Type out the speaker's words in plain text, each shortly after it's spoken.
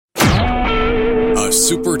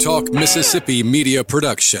SuperTalk Mississippi media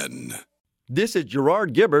production. This is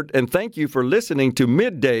Gerard Gibbert, and thank you for listening to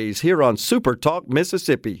Middays here on SuperTalk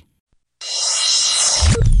Mississippi.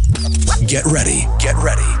 Get ready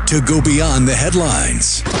to go beyond the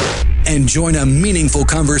headlines and join a meaningful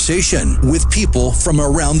conversation with people from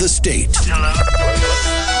around the state. Hello?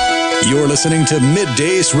 You're listening to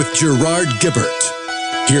Middays with Gerard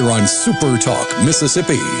Gibbert here on SuperTalk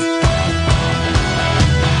Mississippi.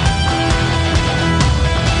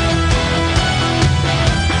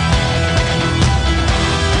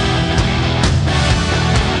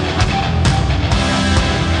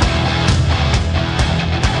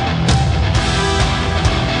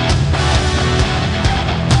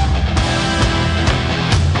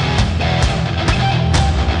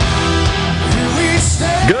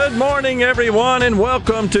 Good morning, everyone, and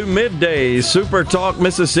welcome to Middays, SuperTalk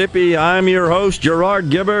Mississippi. I'm your host, Gerard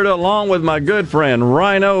Gibbert, along with my good friend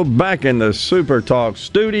Rhino, back in the SuperTalk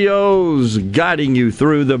studios, guiding you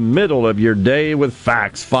through the middle of your day with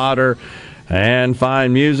facts, fodder, and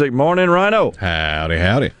fine music. Morning, Rhino. Howdy,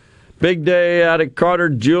 howdy. Big day out at Carter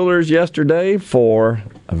Jewelers yesterday for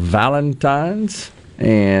Valentine's,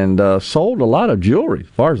 and sold a lot of jewelry, as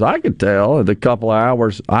far as I could tell. The couple of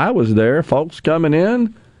hours I was there, folks coming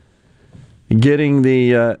in, getting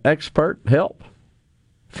the expert help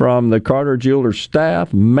from the Carter Jewelers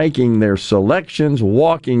staff, making their selections,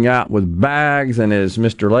 walking out with bags, and as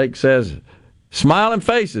Mr. Lake says, smiling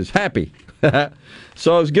faces, happy.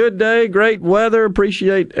 So it was a good day, great weather.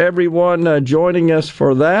 Appreciate everyone joining us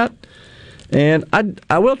for that. And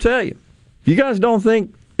I will tell you, if you guys don't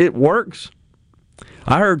think it works,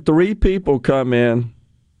 I heard 3 people come in,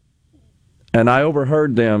 and I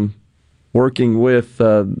overheard them working with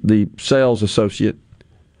the sales associate.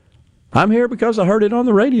 I'm here because I heard it on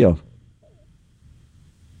the radio.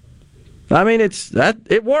 I mean,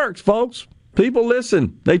 it works, folks. People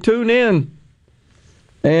listen. They tune in.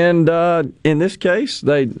 And in this case,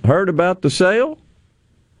 they heard about the sale,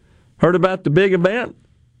 heard about the big event,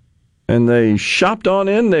 and they shopped on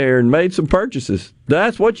in there and made some purchases.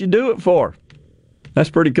 That's what you do it for. That's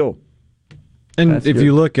pretty cool. And That's if good.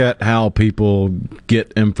 you look at how people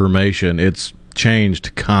get information, it's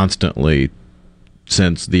changed constantly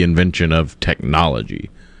since the invention of technology.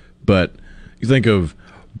 But you think of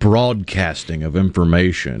broadcasting of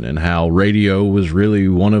information and how radio was really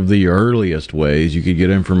one of the earliest ways you could get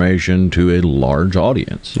information to a large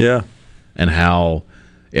audience. Yeah. And how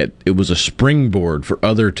it was a springboard for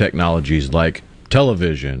other technologies like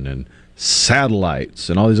television and satellites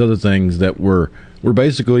and all these other things that were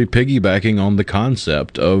basically piggybacking on the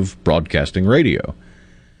concept of broadcasting radio.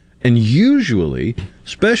 And usually,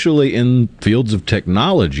 especially in fields of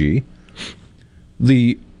technology,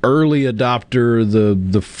 the early adopter,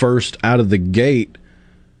 the first out of the gate,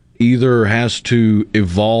 either has to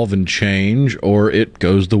evolve and change or it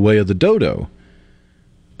goes the way of the dodo.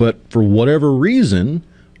 But for whatever reason,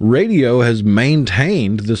 radio has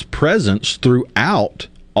maintained this presence throughout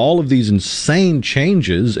all of these insane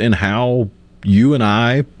changes in how you and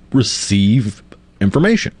I receive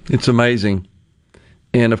information. It's amazing.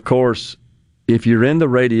 And, of course, if you're in the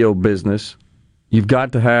radio business, you've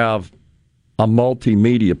got to have a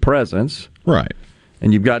multimedia presence. Right.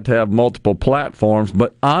 And you've got to have multiple platforms.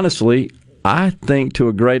 But, honestly, I think to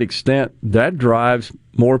a great extent that drives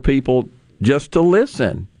more people just to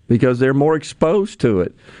listen because they're more exposed to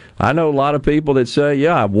it. I know a lot of people that say,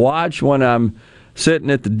 yeah, I watch when I'm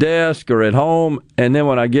sitting at the desk or at home, and then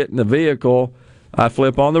when I get in the vehicle, I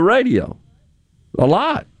flip on the radio. A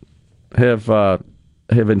lot have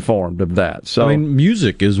informed of that. So, I mean,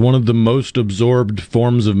 music is one of the most absorbed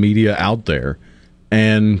forms of media out there.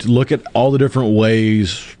 And look at all the different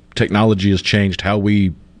ways technology has changed how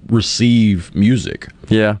we receive music.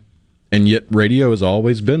 Yeah. And yet radio has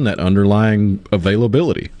always been that underlying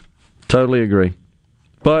availability. Totally agree.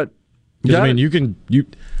 But I mean,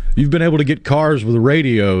 you've been able to get cars with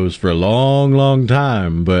radios for a long, long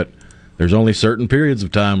time, but there's only certain periods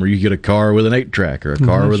of time where you get a car with an 8-track or a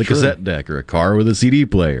car with a cassette deck or a car with a CD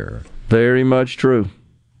player. Very much true.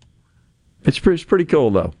 It's pretty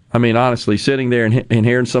cool, though. I mean, honestly, sitting there and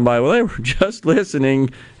hearing somebody, well, they were just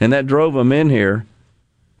listening, and that drove them in here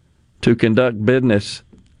to conduct business.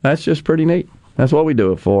 That's just pretty neat. That's what we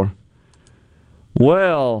do it for.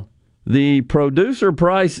 Well, the Producer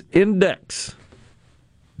Price Index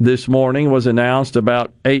this morning was announced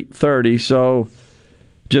about 8:30. So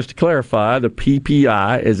just to clarify, the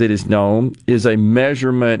PPI, as it is known, is a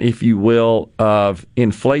measurement, if you will, of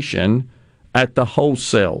inflation at the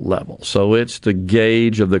wholesale level. So it's the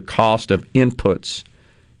gauge of the cost of inputs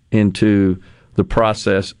into the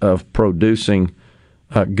process of producing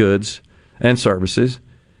goods. and services.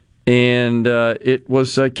 And it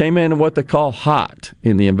was came in what they call hot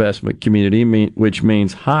in the investment community, which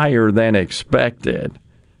means higher than expected.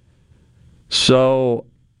 So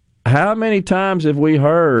how many times have we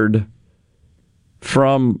heard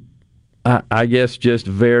from, I guess, just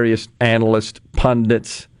various analysts,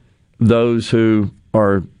 pundits, those who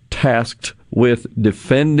are tasked with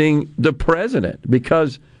defending the president?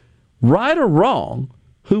 Because right or wrong,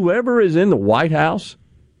 whoever is in the White House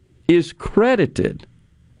is credited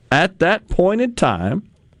at that point in time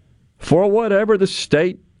for whatever the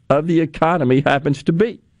state of the economy happens to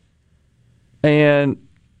be. And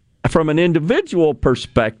from an individual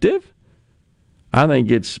perspective, I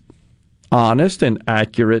think it's honest and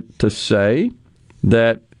accurate to say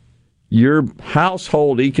that your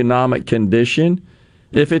household economic condition,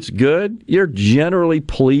 if it's good, you're generally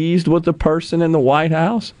pleased with the person in the White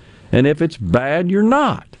House. And if it's bad, you're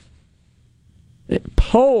not.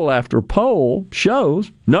 Poll after poll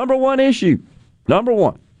shows number one issue. Number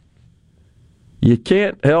one. You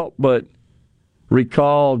can't help but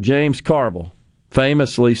recall James Carville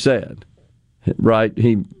famously said, right?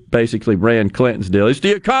 He basically ran Clinton's deal. It's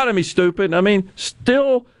the economy, stupid. I mean,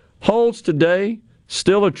 still holds today,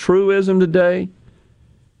 still a truism today,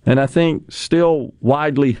 and I think still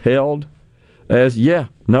widely held as,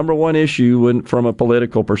 number one issue from a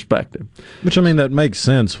political perspective. Which, I mean, that makes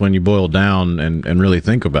sense when you boil down and really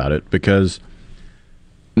think about it, because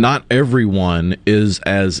not everyone is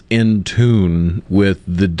as in tune with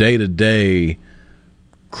the day-to-day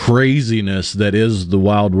craziness that is the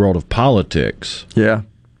wild world of politics. Yeah.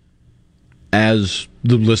 As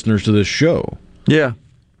the listeners to this show. Yeah.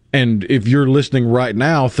 And if you're listening right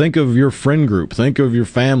now, think of your friend group, think of your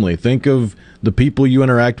family, think of the people you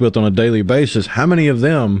interact with on a daily basis. How many of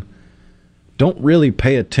them don't really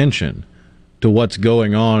pay attention to what's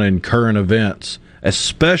going on in current events,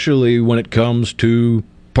 especially when it comes to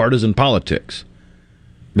partisan politics?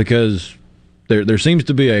 Because there seems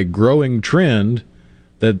to be a growing trend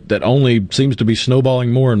that only seems to be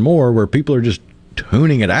snowballing more and more, where people are just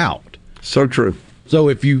tuning it out. So true. So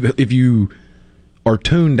if you are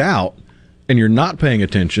tuned out and you're not paying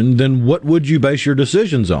attention, then what would you base your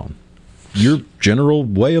decisions on? Your general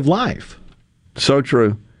way of life. So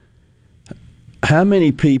true. How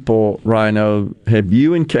many people, Rhino, have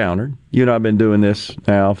you encountered? You and I have been doing this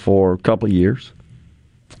now for a couple of years.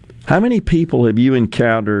 How many people have you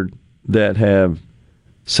encountered that have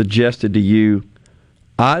suggested to you,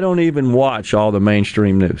 I don't even watch all the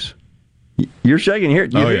mainstream news? You're shaking here.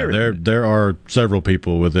 There are several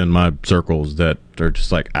people within my circles that are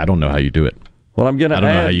just like, I don't know how you do it. Well, I don't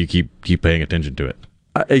know how you keep paying attention to it.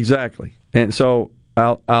 Exactly, and so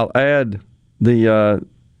I'll add the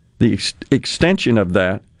extension of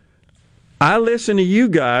that. I listen to you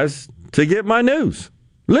guys to get my news.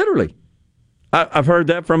 Literally, I've heard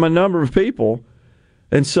that from a number of people,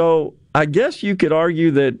 and so I guess you could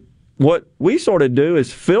argue that what we sort of do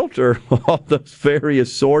is filter all those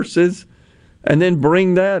various sources and then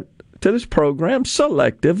bring that to this program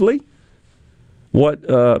selectively. What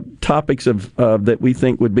topics that we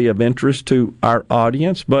think would be of interest to our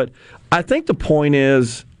audience. But I think the point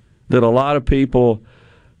is that a lot of people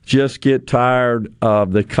just get tired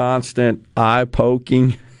of the constant eye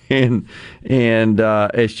poking and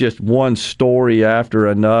it's just one story after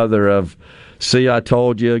another of, see, I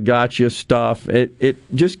told you, got you stuff. It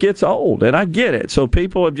just gets old, and I get it. So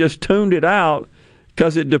people have just tuned it out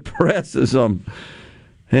because it depresses them.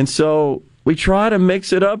 And so we try to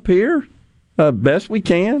mix it up here best we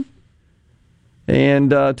can,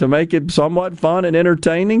 and to make it somewhat fun and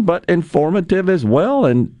entertaining, but informative as well.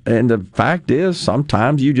 And the fact is,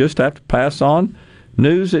 sometimes you just have to pass on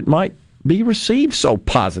news that might be received so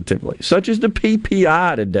positively, such as the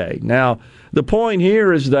PPI today. Now, the point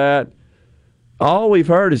here is that all we've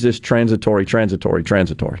heard is this transitory.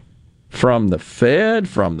 From the Fed,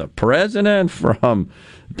 from the president, from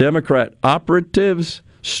Democrat operatives,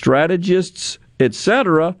 strategists,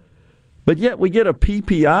 etc. But yet we get a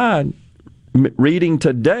PPI reading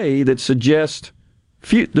today that suggests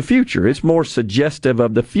the future. It's more suggestive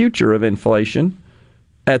of the future of inflation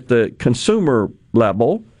at the consumer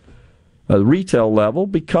level, retail level,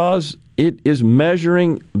 because it is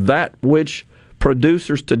measuring that which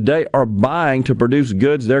producers today are buying to produce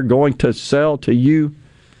goods they're going to sell to you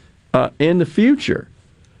in the future.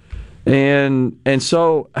 And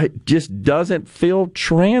so it just doesn't feel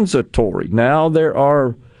transitory. Now there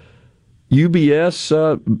are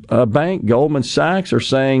UBS bank, Goldman Sachs, are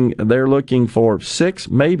saying they're looking for 6,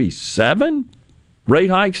 maybe 7 rate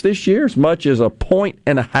hikes this year, as much as 1.5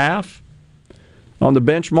 points on the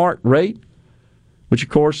benchmark rate, which of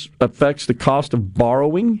course affects the cost of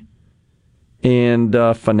borrowing. and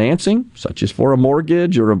financing, such as for a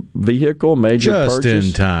mortgage or a vehicle, major Just purchase.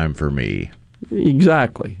 in time for me.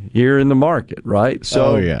 Exactly. You're in the market, right?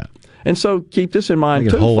 So, yeah. And so keep this in mind, I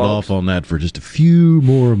too, can hold folks. off on that for just a few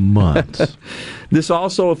more months. This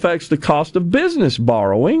also affects the cost of business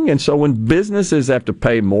borrowing. And so when businesses have to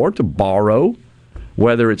pay more to borrow,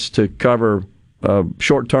 whether it's to cover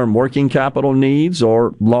short-term working capital needs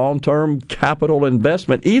or long-term capital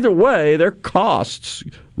investment, either way, their costs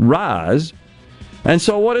rise. And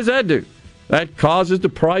so what does that do? That causes the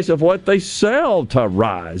price of what they sell to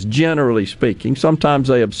rise, generally speaking. Sometimes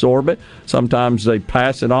they absorb it. Sometimes they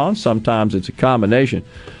pass it on. Sometimes it's a combination.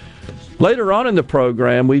 Later on in the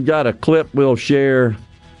program, we've got a clip we'll share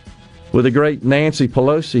with the great Nancy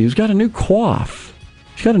Pelosi, who's got a new coif.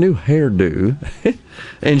 She's got a new hairdo.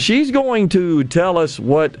 And she's going to tell us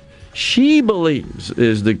what she believes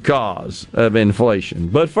is the cause of inflation.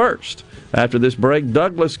 But first, after this break,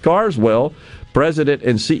 Douglas Carswell, President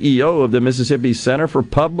and CEO of the Mississippi Center for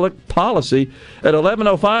Public Policy. At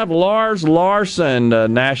 11:05, Lars Larson,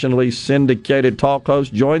 nationally syndicated talk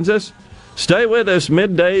host, joins us. Stay with us.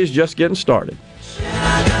 Midday is just getting started.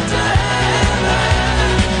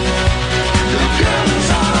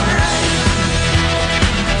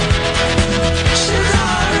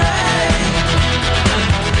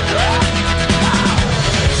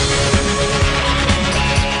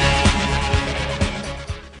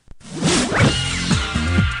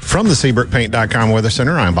 From the SeabrookPaint.com Weather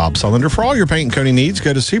Center, I'm Bob Sullender. For all your paint and coating needs,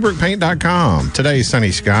 go to SeabrookPaint.com. Today,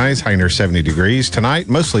 sunny skies, high near 70 degrees. Tonight,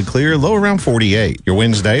 mostly clear, low around 48. Your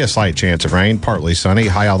Wednesday, a slight chance of rain, partly sunny,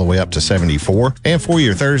 high all the way up to 74. And for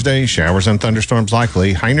your Thursday, showers and thunderstorms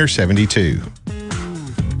likely, high near 72.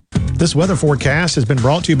 This weather forecast has been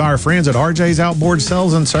brought to you by our friends at RJ's Outboard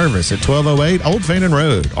Sales and Service at 1208 Old Fannin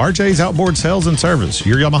Road. RJ's Outboard Sales and Service,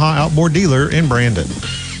 your Yamaha outboard dealer in Brandon.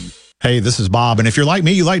 Hey, this is Bob, and if you're like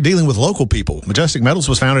me, you like dealing with local people. Majestic Metals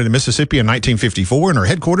was founded in Mississippi in 1954 and are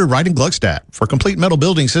headquartered right in Gluckstadt. For complete metal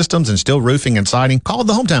building systems and steel roofing and siding, call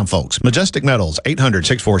the hometown folks. Majestic Metals,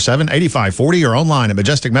 800-647-8540 or online at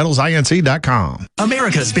majesticmetalsinc.com.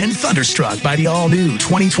 America's been thunderstruck by the all-new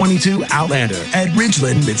 2022 Outlander at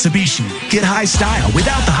Ridgeland Mitsubishi. Get high style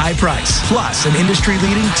without the high price, plus an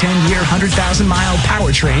industry-leading 10-year, 100,000-mile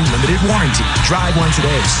powertrain limited warranty. Drive one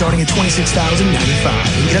today, starting at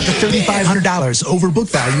 $26,095 and get up to $3,500 over book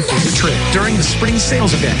value for your trip during the spring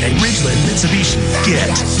sales event at Ridgeland Mitsubishi. Get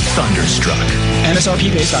thunderstruck. MSRP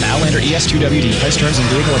based on Outlander ES2WD. Price, terms, and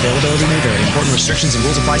vehicle availability may vary. Important restrictions and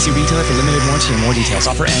rules apply. See retailer for limited warranty and more details.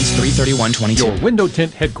 Offer ends 3/31/22. Your window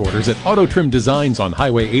tint headquarters at Auto Trim Designs on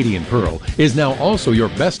Highway 80 in Pearl is now also your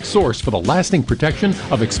best source for the lasting protection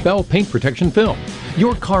of Expel paint protection film.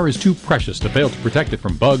 Your car is too precious to fail to protect it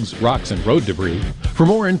from bugs, rocks, and road debris. For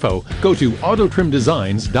more info, go to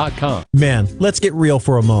autotrimdesigns.com. Man, let's get real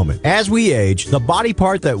for a moment. As we age, the body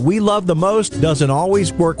part that we love the most doesn't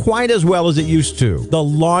always work quite as well as it used to. The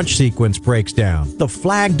launch sequence breaks down. The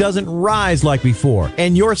flag doesn't rise like before,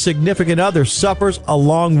 and your significant other suffers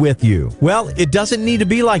along with you. Well, it doesn't need to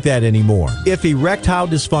be like that anymore. If erectile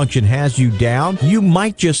dysfunction has you down, you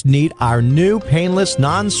might just need our new painless,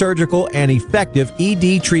 non-surgical, and effective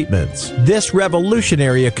ED treatments. This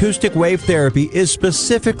revolutionary acoustic wave therapy is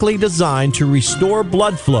specifically designed to restore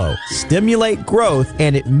blood flow, stimulate growth,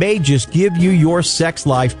 and it may just give you your sex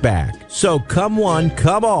life back. So come one,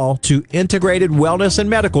 come all to Integrated Wellness and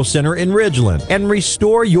Medical Center in Ridgeland and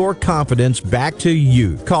restore your confidence back to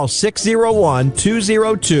youth. Call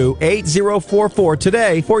 601-202-8044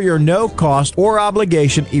 today for your no-cost or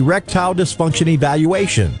obligation erectile dysfunction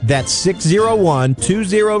evaluation. That's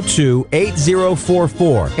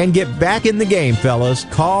 601-202-8044. And get back in the game, fellas.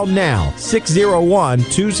 Call now.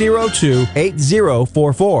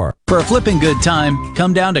 601-202-8044. For a flipping good time,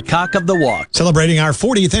 come down to Cock of the Walk. Celebrating our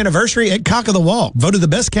 40th anniversary at Cock of the Walk. Voted the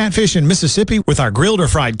best catfish in Mississippi with our grilled or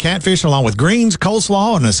fried catfish along with greens,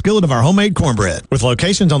 coleslaw, and a skillet of our homemade cornbread. With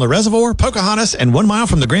locations on the Reservoir, Pocahontas, and 1 mile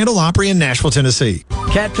from the Grand Ole Opry in Nashville, Tennessee.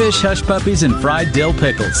 Catfish, hush puppies, and fried dill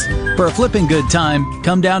pickles. For a flipping good time,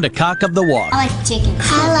 come down to Cock of the Walk. I like chicken.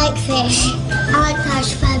 I like fish. I like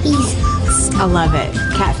hush puppies. I love it.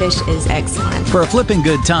 Catfish is excellent. For a flipping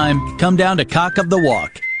good time, come down to Cock of the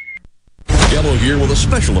Walk. Gallo here with a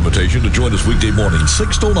special invitation to join us weekday morning,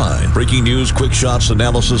 6 to 9. Breaking news, quick shots,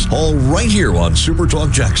 analysis, all right here on Super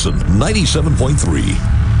Talk Jackson 97.3.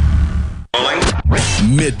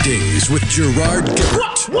 Middays with Gerard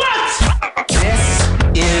Gibbert. What? This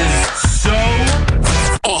is so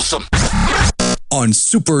awesome. On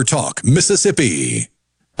Super Talk, Mississippi.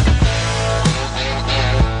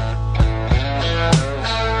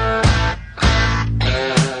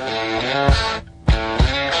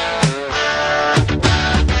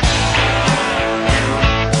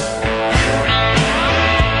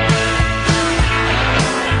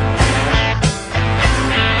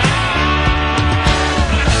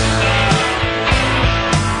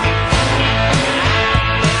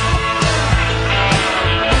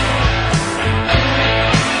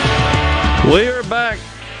 We are back.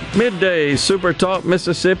 Midday Super Talk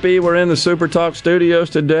Mississippi. We're in the Super Talk studios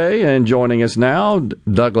today, and joining us now,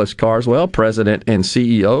 Douglas Carswell, President and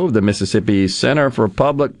CEO of the Mississippi Center for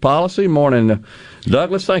Public Policy. Morning,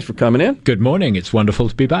 Douglas. Thanks for coming in. Good morning. It's wonderful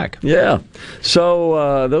to be back. Yeah.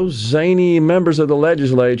 So those zany members of the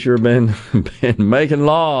legislature have been making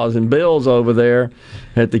laws and bills over there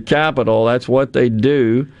at the Capitol. That's what they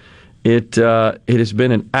do. It has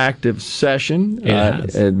been an active session.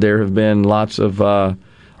 There have been lots of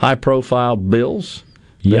high-profile bills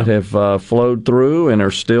that have flowed through and are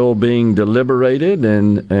still being deliberated,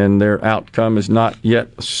 and their outcome is not yet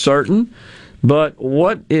certain. But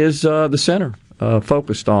what is the center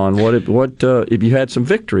focused on? What if you had some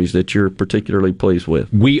victories that you're particularly pleased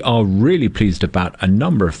with? We are really pleased about a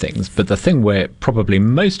number of things, but the thing we're probably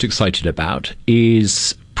most excited about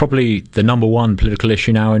is probably the number one political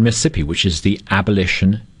issue now in Mississippi, which is the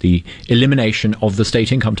elimination of the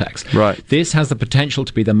state income tax. Right. This has the potential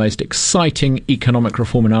to be the most exciting economic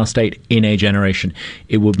reform in our state in a generation.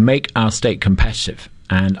 It would make our state competitive,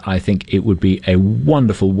 and I think it would be a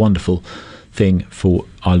wonderful, wonderful thing for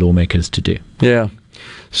our lawmakers to do. Yeah.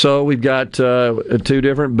 So we've got two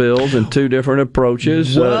different bills and two different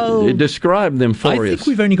approaches. Describe them for us. I think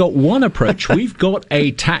we've only got one approach. We've got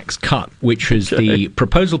a tax cut, which is the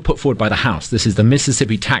proposal put forward by the House. This is the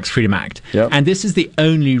Mississippi Tax Freedom Act. Yep. And this is the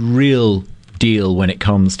only real deal when it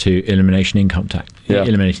comes to eliminating the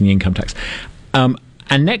income tax.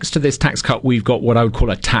 And next to this tax cut, we've got what I would call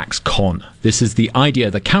a tax con. This is the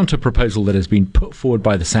idea, the counter proposal that has been put forward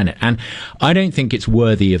by the Senate. And I don't think it's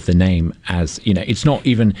worthy of the name, as it's not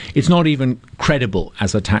even credible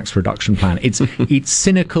as a tax reduction plan. It's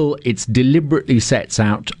cynical. It's deliberately sets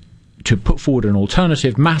out to put forward an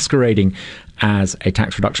alternative masquerading as a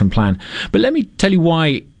tax reduction plan. But let me tell you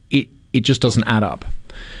why it just doesn't add up.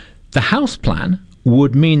 The House plan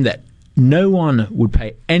would mean that no one would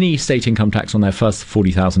pay any state income tax on their first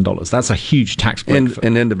 $40,000. That's a huge tax break.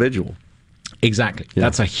 An individual. Exactly. Yeah.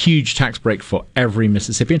 That's a huge tax break for every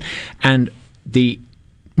Mississippian. And the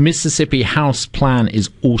Mississippi House plan is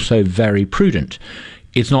also very prudent.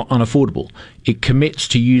 It's not unaffordable. It commits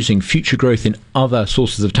to using future growth in other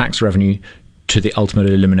sources of tax revenue to the ultimate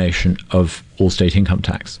elimination of all state income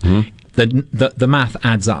tax. Mm-hmm. The math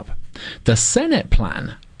adds up. The Senate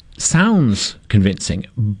plan sounds convincing,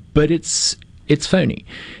 but it's phony.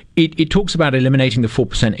 It talks about eliminating the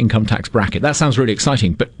 4% income tax bracket. That sounds really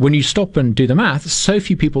exciting, but when you stop and do the math, so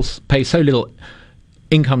few people pay so little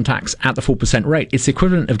income tax at the 4% rate. It's the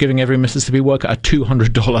equivalent of giving every Mississippi worker a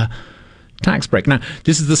 $200 tax break. Now,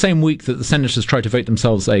 this is the same week that the senators tried to vote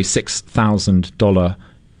themselves a $6,000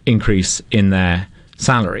 increase in their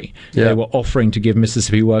salary. Yeah. They were offering to give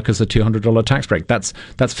Mississippi workers a $200 tax break. That's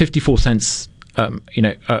 54 cents a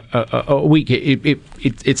week.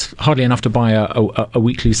 It's hardly enough to buy a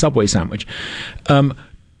weekly Subway sandwich.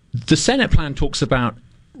 The Senate plan talks about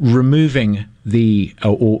removing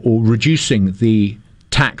or reducing the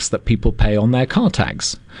tax that people pay on their car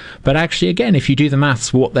tags. But actually, again, if you do the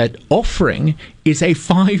maths, what they're offering is a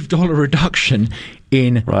 $5 reduction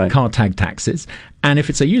in car tag taxes. And if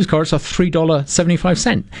it's a used car, it's a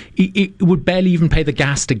 $3.75. It would barely even pay the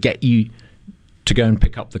gas to get you to go and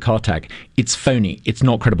pick up the car tag. It's phony. It's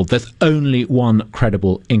not credible. There's only one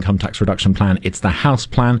credible income tax reduction plan. It's the House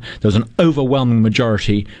plan. There's an overwhelming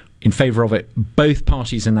majority in favor of it. Both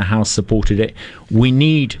parties in the House supported it. We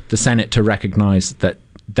need the Senate to recognize that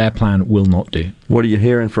their plan will not do. What are you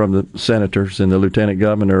hearing from the senators and the lieutenant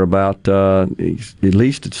governor about at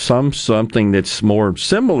least something that's more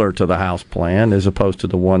similar to the House plan as opposed to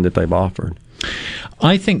the one that they've offered?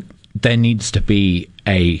 I think there needs to be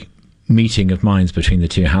a meeting of minds between the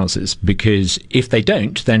two houses, because if they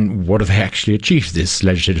don't, then what have they actually achieved this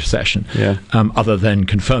legislative session? Other than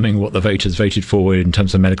confirming what the voters voted for in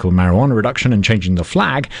terms of medical marijuana reduction and changing the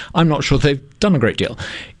flag, I'm not sure they've done a great deal.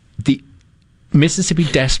 The Mississippi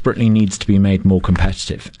desperately needs to be made more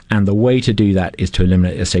competitive, and the way to do that is to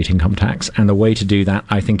eliminate the state income tax. And the way to do that,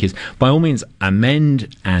 I think, is by all means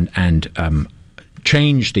amend and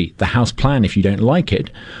change the House plan if you don't like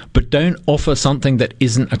it, but don't offer something that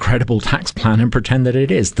isn't a credible tax plan and pretend that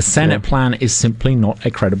it is. The Senate plan is simply not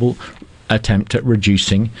a credible attempt at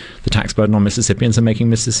reducing the tax burden on Mississippians and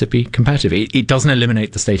making Mississippi competitive. It doesn't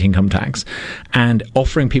eliminate the state income tax, and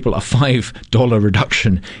offering people a $5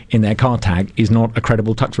 reduction in their car tag is not a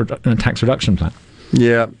credible tax reduction plan.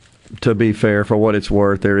 Yeah. to be fair, for what it's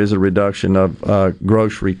worth, there is a reduction of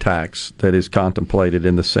grocery tax that is contemplated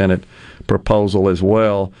in the Senate proposal as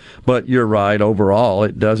well. But you're right, overall,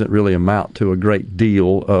 it doesn't really amount to a great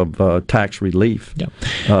deal of tax relief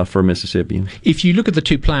for Mississippians. If you look at the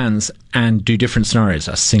two plans and do different scenarios,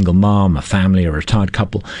 a single mom, a family, a retired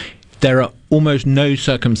couple, there are almost no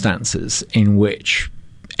circumstances in which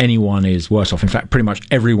anyone is worse off. In fact, pretty much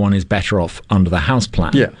everyone is better off under the House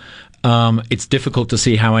plan. Yeah. It's difficult to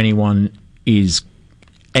see how anyone is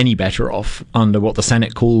any better off under what the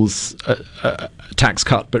Senate calls a tax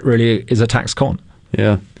cut, but really is a tax con.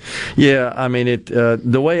 Yeah. I mean,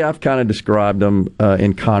 the way I've kind of described them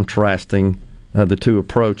in contrasting the two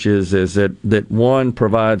approaches is that one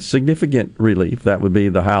provides significant relief. That would be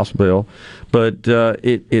the House bill, but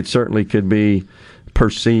it certainly could be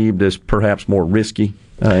perceived as perhaps more risky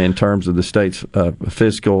in terms of the state's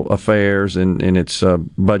fiscal affairs and its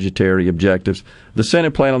budgetary objectives. The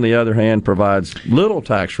Senate plan, on the other hand, provides little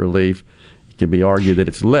tax relief. It can be argued that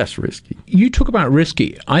it's less risky. You talk about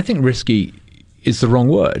risky. I think risky is the wrong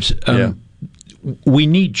word. We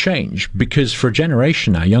need change because for a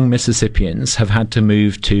generation now, young Mississippians have had to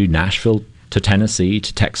move to Nashville, to Tennessee,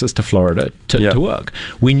 to Texas, to Florida to work.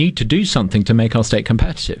 We need to do something to make our state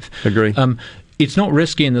competitive. Agree. It's not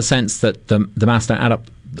risky in the sense that the maths don't add up.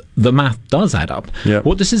 The math does add up. Yep.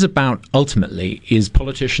 What this is about ultimately is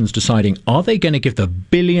politicians deciding, are they going to give the $1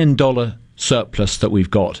 billion surplus that we've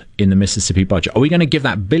got in the Mississippi budget? Are we going to give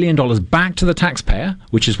that $1 billion back to the taxpayer,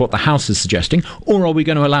 which is what the House is suggesting, or are we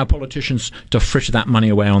going to allow politicians to fritter that money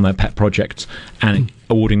away on their pet projects and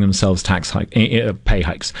awarding themselves pay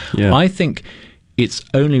hikes? Yeah. I think it's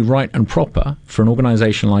only right and proper for an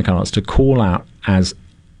organization like ours to call out as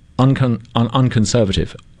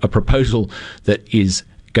unconservative a proposal that is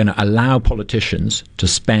going to allow politicians to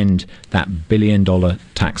spend that $1 billion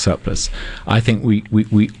tax surplus. I think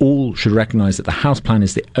we all should recognize that the House plan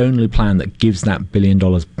is the only plan that gives that $1 billion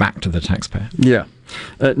back to the taxpayer. Yeah.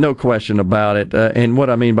 No question about it. And what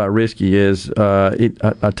I mean by risky is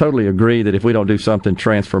I totally agree that if we don't do something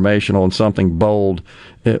transformational and something bold,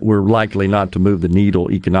 we're likely not to move the needle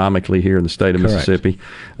economically here in the state of Mississippi.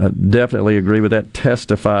 Definitely agree with that.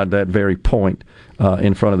 Testified that very point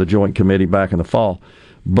in front of the Joint Committee back in the fall.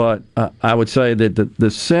 But I would say that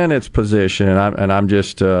the Senate's position, and I'm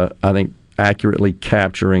just, I think, accurately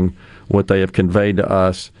capturing what they have conveyed to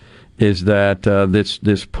us, is that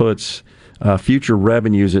this puts future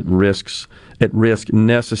revenues at risk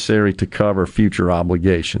necessary to cover future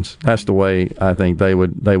obligations. That's the way I think they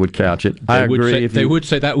would couch it. I agree. They would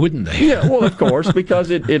say that, wouldn't they? Yeah, well, of course,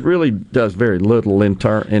 because it really does very little in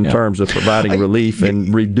terms of providing relief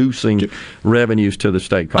and reducing revenues to the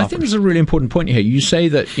state coffers. I think there's a really important point here. You say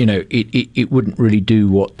that it wouldn't really do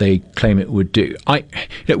what they claim it would do.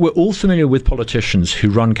 We're all familiar with politicians who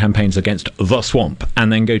run campaigns against the swamp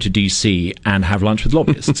and then go to D.C. and have lunch with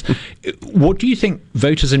lobbyists. What do you think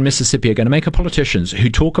voters in Mississippi are going to make of politicians who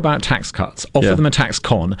talk about tax cuts, offer them a tax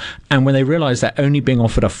con, and when they realize they're only being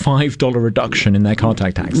offered a $5 reduction in their car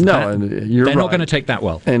tax, they're not going to take that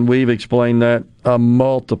well. And we've explained that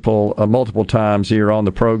multiple times here on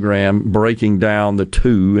the program, breaking down the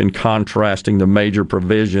two and contrasting the major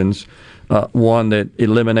provisions. One that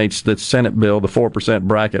eliminates the Senate bill, the 4%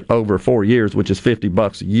 bracket over 4 years, which is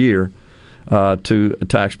 $50 a year to a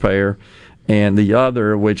taxpayer. And the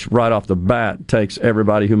other, which right off the bat takes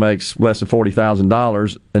everybody who makes less than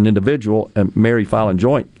 $40,000, an individual, and married, filing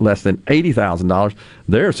joint, less than $80,000,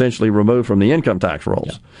 they're essentially removed from the income tax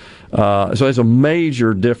rolls. So there's a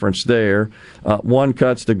major difference there. One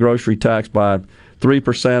cuts the grocery tax by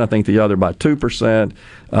 3%, I think the other by 2%.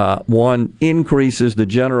 One increases the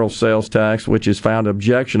general sales tax, which is found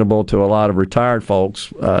objectionable to a lot of retired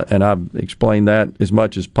folks, and I've explained that as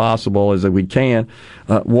much as possible as we can.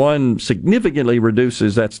 One significantly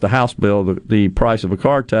reduces, that's the House bill, the price of a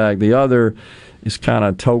car tag. The other is kind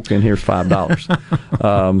of token. Here's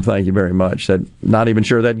 $5. Thank you very much. Not even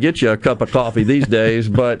sure that gets you a cup of coffee these days,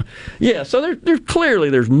 but yeah. So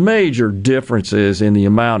there's major differences in the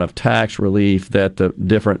amount of tax relief that the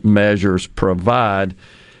different measures provide.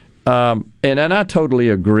 And I totally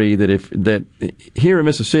agree that here in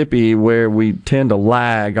Mississippi, where we tend to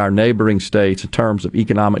lag our neighboring states in terms of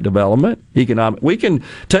economic development, we can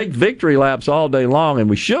take victory laps all day long, and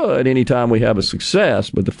we should anytime we have a success.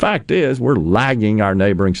 But the fact is, we're lagging our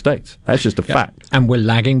neighboring states. That's just a fact. And we're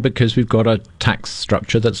lagging because we've got a tax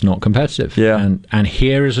structure that's not competitive. Yeah. And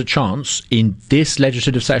here is a chance in this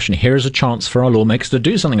legislative session. Here is a chance for our lawmakers to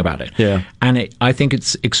do something about it. Yeah. And I think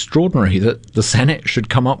it's extraordinary that the Senate should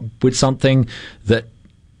come up with something that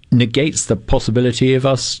negates the possibility of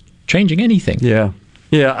us changing anything. Yeah.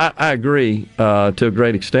 Yeah, I agree to a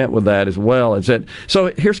great extent with that as well. Is that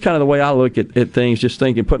so? Here's kind of the way I look at things. Just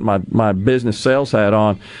thinking, putting my business sales hat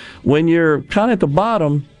on. When you're kind of at the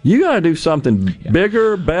bottom, you got to do something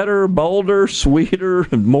bigger, better, bolder, sweeter,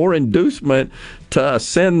 more inducement to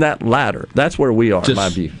ascend that ladder. That's where we are, in my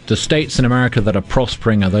view. The states in America that are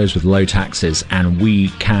prospering are those with low taxes, and we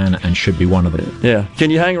can and should be one of them. Yeah.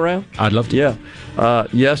 Can you hang around? I'd love to. Yeah.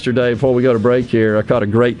 Yesterday, before we go to break here, I caught a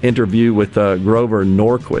great interview with Grover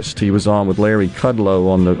Norquist. He was on with Larry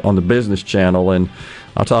Kudlow on the Business Channel, and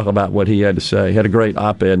I'll talk about what he had to say. He had a great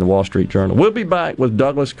op-ed in the Wall Street Journal. We'll be back with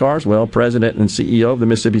Douglas Carswell, President and CEO of the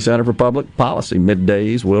Mississippi Center for Public Policy.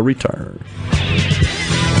 Middays will return.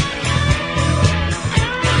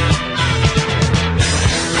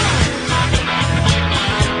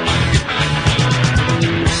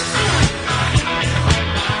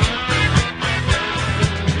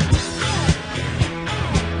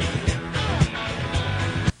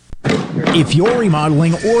 If you're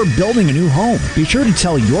remodeling or building a new home, be sure to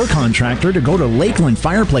tell your contractor to go to Lakeland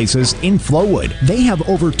Fireplaces in Flowood. They have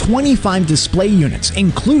over 25 display units,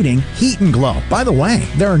 including heat and glow. By the way,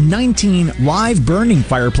 there are 19 live burning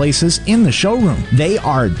fireplaces in the showroom. They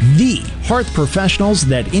are the hearth professionals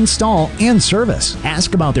that install and service.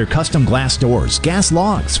 Ask about their custom glass doors, gas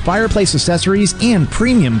logs, fireplace accessories, and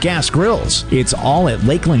premium gas grills. It's all at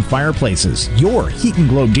Lakeland Fireplaces, your heat and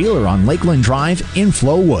glow dealer on Lakeland Drive in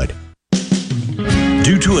Flowood.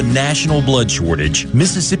 Due to a national blood shortage,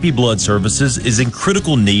 Mississippi Blood Services is in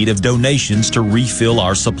critical need of donations to refill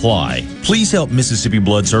our supply. Please help Mississippi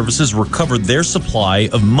Blood Services recover their supply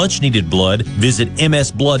of much-needed blood. Visit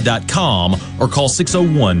msblood.com or call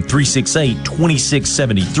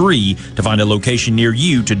 601-368-2673 to find a location near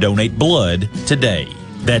you to donate blood today.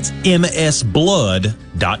 That's msblood.com.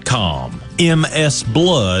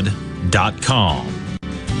 msblood.com.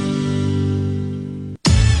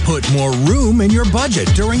 Put more room in your budget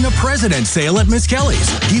during the President's Sale at Miss Kelly's.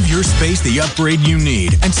 Give your space the upgrade you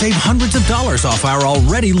need and save hundreds of dollars off our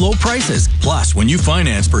already low prices. Plus, when you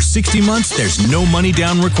finance for 60 months, there's no money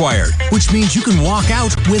down required, which means you can walk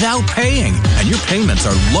out without paying, and your payments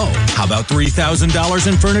are low. How about $3,000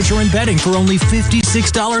 in furniture and bedding for only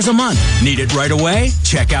 $56 a month? Need it right away?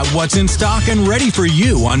 Check out what's in stock and ready for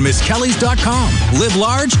you on MissKellys.com. Live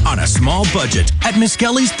large on a small budget at Miss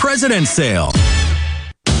Kelly's President's Sale.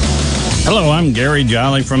 Hello, I'm Gary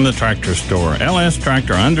Jolly from the Tractor Store. LS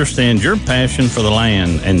Tractor understands your passion for the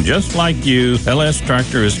land, and just like you, LS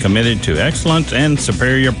Tractor is committed to excellence and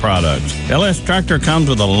superior products. LS Tractor comes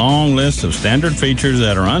with a long list of standard features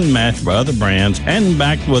that are unmatched by other brands and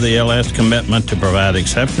backed with the LS commitment to provide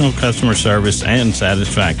exceptional customer service and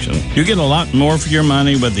satisfaction. You get a lot more for your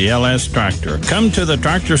money with the LS Tractor. Come to the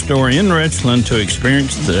Tractor Store in Richland to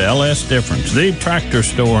experience the LS difference. The Tractor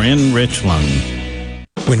Store in Richland.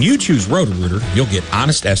 When you choose Roto-Rooter, you'll get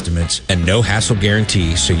honest estimates and no hassle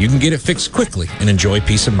guarantees so you can get it fixed quickly and enjoy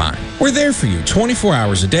peace of mind. We're there for you 24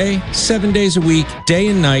 hours a day, 7 days a week, day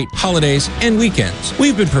and night, holidays, and weekends.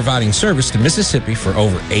 We've been providing service to Mississippi for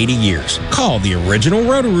over 80 years. Call the original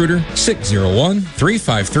Roto-Rooter,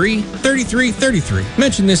 601-353-3333.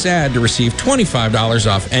 Mention this ad to receive $25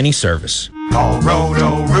 off any service. Call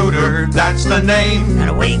Roto-Rooter, that's the name.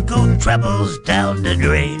 And away go troubles down the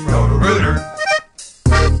drain. Roto-Rooter.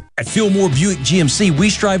 At Fillmore Buick GMC, we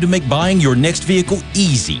strive to make buying your next vehicle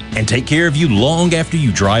easy and take care of you long after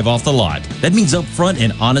you drive off the lot. That means upfront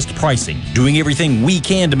and honest pricing, doing everything we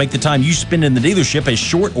can to make the time you spend in the dealership as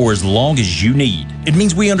short or as long as you need. It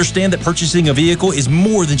means we understand that purchasing a vehicle is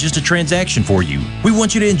more than just a transaction for you. We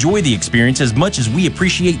want you to enjoy the experience as much as we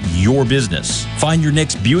appreciate your business. Find your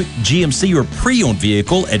next Buick GMC or pre-owned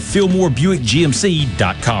vehicle at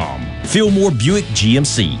FillmoreBuickGMC.com. Fillmore Buick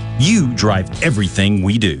GMC. You drive everything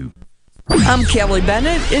we do. I'm Kelly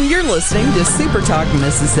Bennett, and you're listening to Super Talk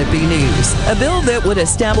Mississippi News. A bill that would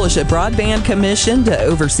establish a broadband commission to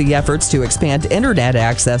oversee efforts to expand internet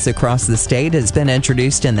access across the state has been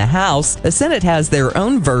introduced in the House. The Senate has their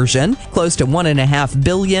own version. Close to $1.5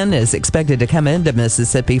 billion is expected to come into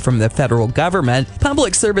Mississippi from the federal government.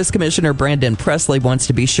 Public Service Commissioner Brandon Presley wants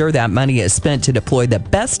to be sure that money is spent to deploy the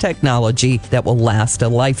best technology that will last a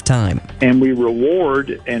lifetime. And we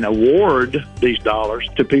reward and award these dollars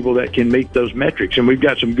to people that can meet those metrics. And we've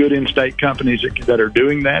got some good in-state companies that are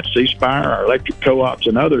doing that, C Spire, our electric co-ops,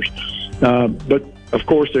 and others. But Of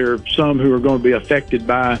course, there are some who are going to be affected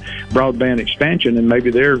by broadband expansion, and maybe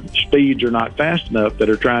their speeds are not fast enough that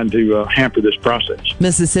are trying to hamper this process.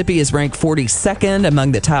 Mississippi is ranked 42nd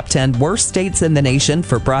among the top 10 worst states in the nation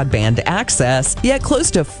for broadband access, yet close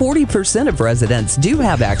to 40% of residents do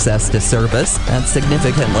have access to service. That's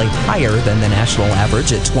significantly higher than the national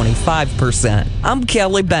average at 25%. I'm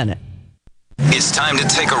Kelly Bennett. It's time to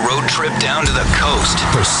take a road trip down to the coast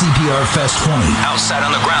for CPR Fest 20. Outside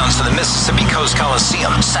on the grounds of the Mississippi Coast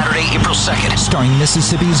Coliseum, Saturday, April 2nd. Starring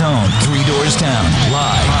Mississippi's own 3 Doors Down,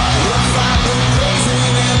 live.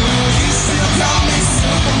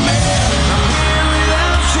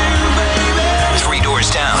 3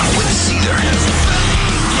 Doors Down with Seether.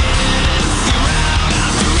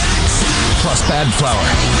 Plus Bad Flower.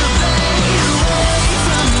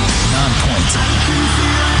 Non-Point.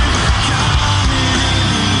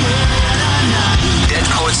 Dead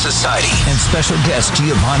Poets Society. And special guest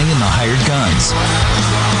Giovanni and the Hired Guns.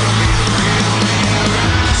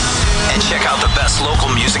 And check out the best local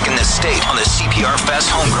music in the state on the CPR Fest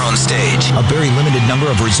Homegrown stage. A very limited number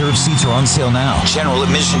of reserved seats are on sale now. General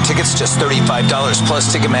admission tickets just $35 plus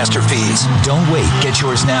Ticketmaster fees. Don't wait. Get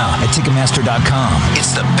yours now at Ticketmaster.com.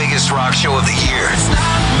 It's the biggest rock show of the year.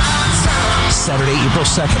 Saturday, April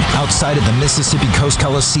 2nd, outside of the Mississippi Coast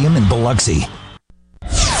Coliseum in Biloxi.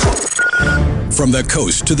 From the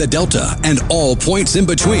coast to the Delta and all points in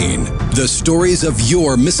between, the stories of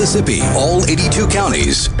your Mississippi, all 82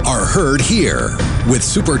 counties, are heard here. With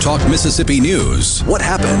Super Talk Mississippi News. What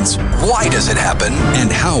happens? Why does it happen?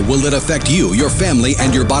 And how will it affect you, your family,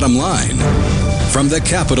 and your bottom line? From the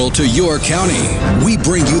capital to your county, we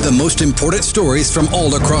bring you the most important stories from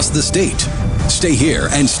all across the state. Stay here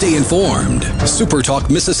and stay informed. Super Talk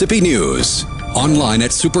Mississippi News. Online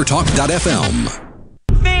at supertalk.fm.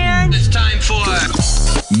 It's time for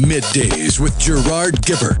Middays with Gerard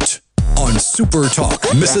Gibbert on Super Talk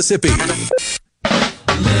Mississippi. Little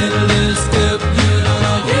step, you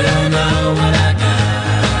don't know what I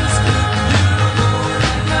got.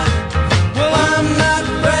 Well, I'm not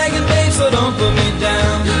bragging, babe, so don't put me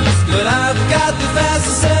down. But I've got the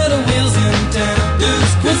fastest set of wheels in town.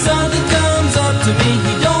 When something comes up to me,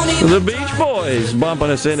 you don't even... The Beach Boys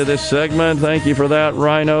bumping us into this segment. Thank you for that,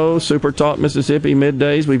 Rhino. Super Talk Mississippi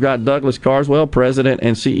Middays. We've got Douglas Carswell, President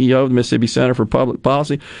and CEO of the Mississippi Center for Public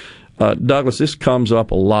Policy. Douglas, this comes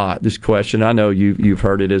up a lot, this question. I know you've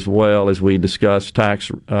heard it as well as we discuss tax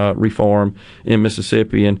reform in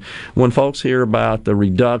Mississippi. And when folks hear about the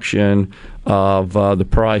reduction of the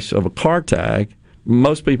price of a car tag,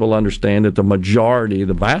 most people understand that the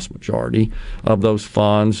vast majority of those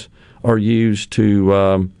funds are used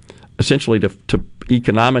to essentially to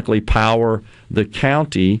economically power the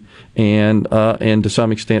county and to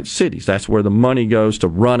some extent cities. That's where the money goes to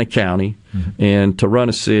run a county and to run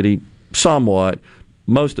a city somewhat.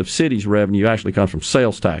 Most of cities' revenue actually comes from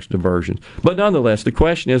sales tax diversions. But nonetheless, the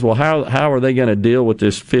question is, well, how are they going to deal with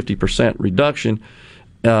this 50% reduction?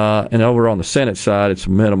 And over on the Senate side, it's a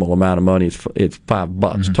minimal amount of money. It's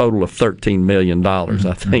 $5, total of $13 million,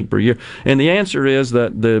 I think, per year. And the answer is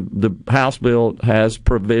that the House bill has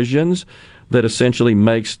provisions that essentially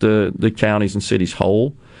makes the counties and cities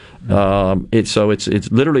whole. It's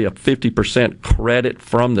literally a 50% credit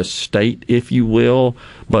from the state, if you will,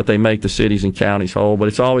 but they make the cities and counties whole. But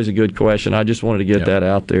it's always a good question. I just wanted to get that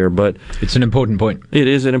out there. But it's an important point. It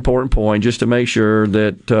is an important point, just to make sure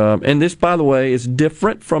that, and this, by the way, is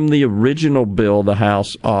different from the original bill the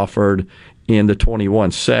House offered in the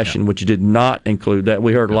 21 session, which did not include that.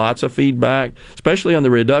 We heard lots of feedback, especially on the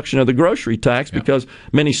reduction of the grocery tax, because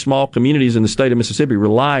many small communities in the state of Mississippi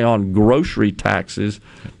rely on grocery taxes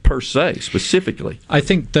per se, specifically. I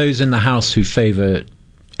think those in the House who favor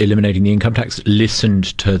eliminating the income tax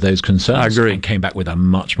listened to those concerns. I agree. And came back with a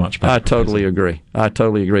much better proposal. I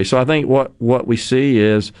totally agree. So I think what we see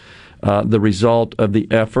is the result of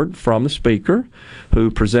the effort from the Speaker, who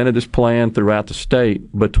presented this plan throughout the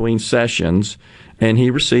state between sessions, and he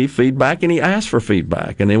received feedback and he asked for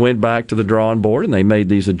feedback, and they went back to the drawing board and they made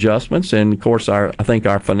these adjustments. And of course, I think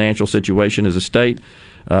our financial situation as a state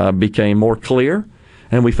became more clear,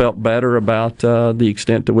 and we felt better about the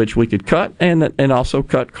extent to which we could cut and also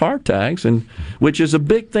cut car tags, and which is a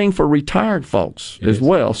big thing for retired folks as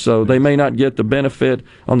well. So they may not get the benefit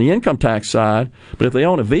on the income tax side, but if they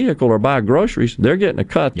own a vehicle or buy groceries, they're getting a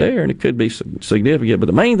cut there, and it could be significant. But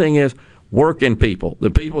the main thing is working people.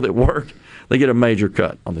 The people that work, they get a major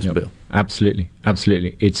cut on this bill. Absolutely.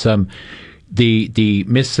 It's the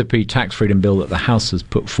Mississippi Tax Freedom Bill that the House has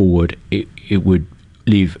put forward. It would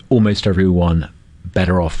leave almost everyone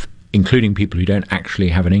better off, including people who don't actually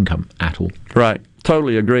have an income at all. Right.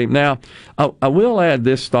 Totally agree. Now, I will add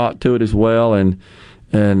this thought to it as well, and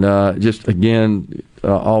just again,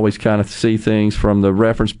 always kind of see things from the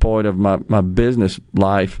reference point of my business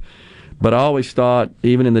life. But I always thought,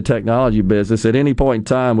 even in the technology business, at any point in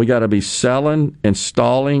time, we got to be selling,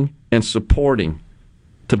 installing, and supporting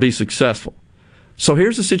to be successful. So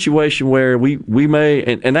here's a situation where we may,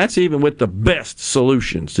 and that's even with the best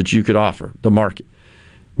solutions that you could offer the market.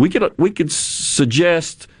 We could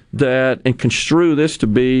suggest that and construe this to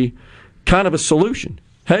be kind of a solution.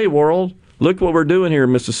 Hey, world, look what we're doing here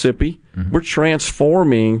in Mississippi. Mm-hmm. We're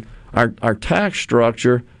transforming our tax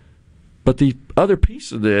structure, but the other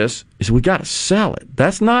piece of this is we got to sell it.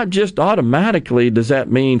 That's not just automatically, does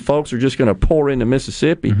that mean folks are just going to pour into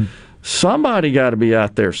Mississippi? Mm-hmm. Somebody got to be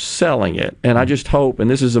out there selling it. And I just hope, and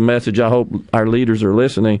this is a message I hope our leaders are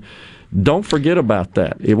listening, don't forget about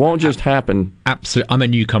that. It won't just happen. Absolutely. I'm a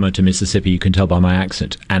newcomer to Mississippi, you can tell by my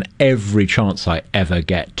accent, and every chance I ever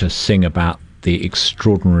get to sing about the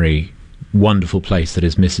extraordinary, wonderful place that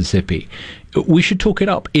is Mississippi, we should talk it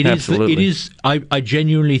up. Absolutely. I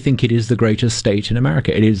genuinely think it is the greatest state in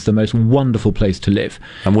America. It is the most wonderful place to live.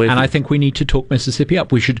 I think we need to talk Mississippi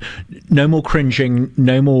up. We should, no more cringing,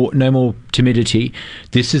 no more timidity.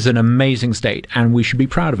 This is an amazing state, and we should be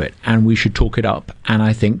proud of it, and we should talk it up. And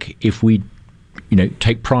I think if we,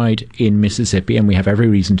 take pride in Mississippi, and we have every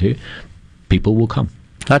reason to, people will come.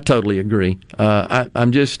 I totally agree.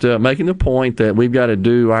 I'm just making the point that we've got to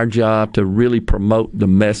do our job to really promote the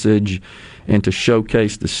message and to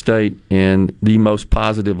showcase the state in the most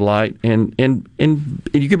positive light. And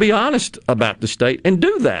you can be honest about the state and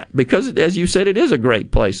do that because, as you said, it is a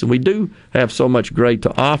great place. And we do have so much great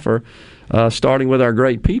to offer, starting with our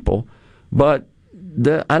great people. But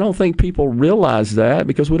I don't think people realize that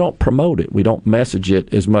because we don't promote it. We don't message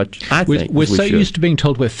it as much, I think. We're so used to being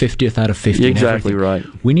told we're 50th out of 50. Exactly right.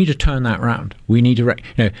 We need to turn that around. We need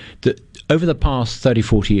to, over the past 30,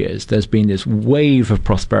 40 years, there's been this wave of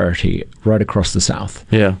prosperity right across the South.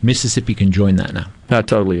 Yeah. Mississippi can join that now. I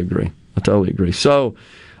totally agree. So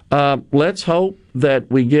let's hope that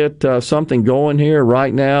we get something going here.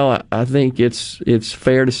 Right now, I think it's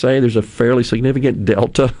fair to say there's a fairly significant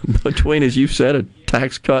delta between, as you said, a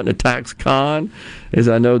tax cut and a tax con, as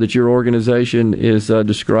I know that your organization is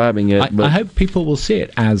describing it. I hope people will see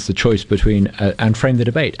it as the choice between, and frame the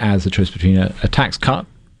debate as the choice between a tax cut,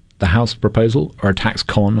 the House proposal, or a tax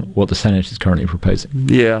con, what the Senate is currently proposing.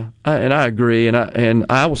 Yeah, and I agree. And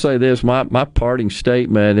I will say this, my parting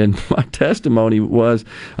statement and my testimony was,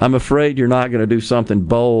 I'm afraid you're not going to do something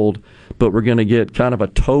bold, but we're going to get kind of a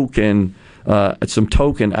token, some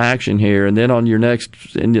token action here, and then on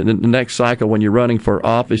in the next cycle when you're running for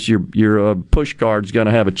office, your push card's going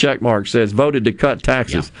to have a check mark that says voted to cut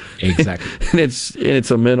taxes. Yeah, exactly. And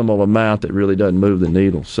it's a minimal amount that really doesn't move the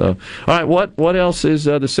needle. So, all right, what else is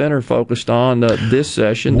the center focused on this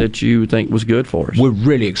session that you think was good for us? We're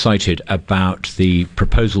really excited about the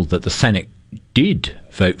proposal that the Senate did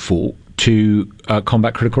vote for to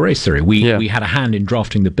combat critical race theory. We had a hand in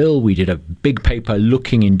drafting the bill. We did a big paper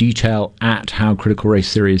looking in detail at how critical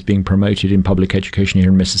race theory is being promoted in public education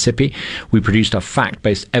here in Mississippi. We produced a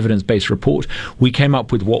fact-based, evidence-based report. We came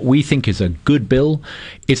up with what we think is a good bill.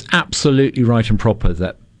 It's absolutely right and proper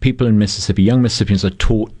that people in Mississippi, young Mississippians, are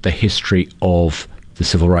taught the history of the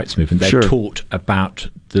civil rights movement. They're taught about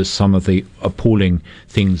some of the appalling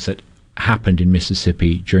things that happened in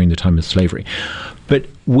Mississippi during the time of slavery. But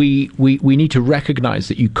we need to recognize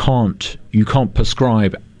that you can't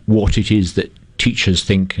prescribe what it is that teachers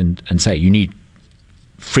think and say. You need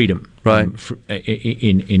freedom, right,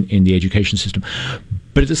 in the education system.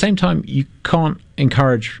 But at the same time, you can't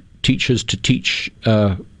encourage teachers to teach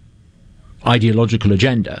ideological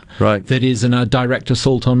agenda that is a direct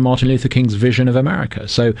assault on Martin Luther King's vision of America.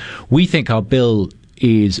 So we think our bill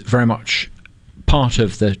is very much part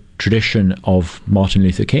of the tradition of Martin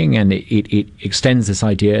Luther King, and it extends this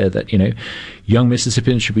idea that young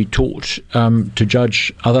Mississippians should be taught to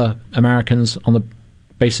judge other Americans on the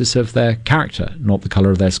basis of their character, not the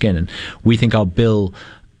color of their skin. And we think our bill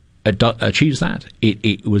achieves that.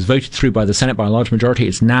 It was voted through by the Senate by a large majority.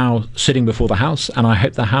 It's now sitting before the House, and I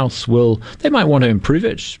hope the House they might want to improve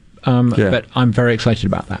it. But I'm very excited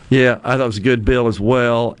about that. Yeah, I thought it was a good bill as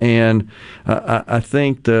well, and I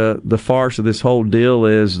think the farce of this whole deal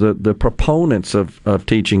is the proponents of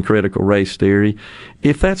teaching critical race theory,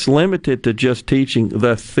 if that's limited to just teaching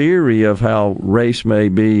the theory of how race may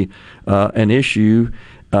be an issue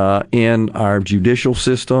in our judicial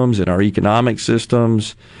systems, in our economic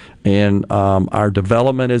systems, and our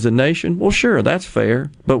development as a nation, well, sure, that's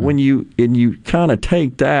fair. But when you kind of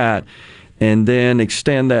take that and then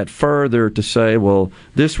extend that further to say, well,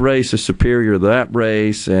 this race is superior to that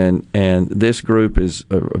race, and this group is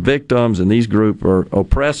victims, and these group are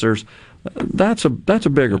oppressors. That's a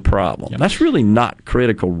bigger problem. Yep. That's really not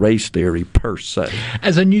critical race theory per se.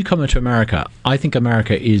 As a newcomer to America, I think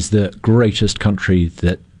America is the greatest country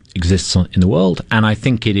that exists in the world, and I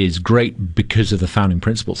think it is great because of the founding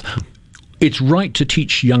principles. It's right to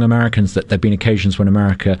teach young Americans that there have been occasions when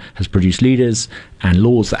America has produced leaders and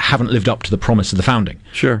laws that haven't lived up to the promise of the founding.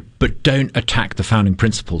 Sure. But don't attack the founding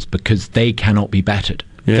principles, because they cannot be bettered.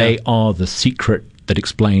 Yeah. They are the secret that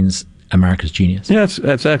explains America's genius. Yeah,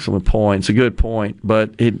 that's an excellent point. It's a good point,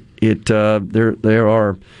 but there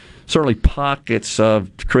are certainly pockets of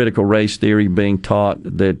critical race theory being taught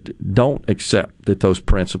that don't accept that those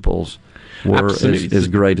principles were as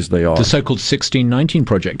great as they are. The so-called 1619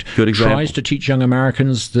 Project tries to teach young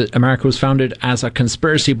Americans that America was founded as a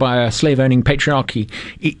conspiracy by a slave-owning patriarchy.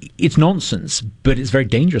 It's nonsense, but it's very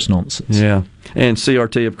dangerous nonsense. Yeah, and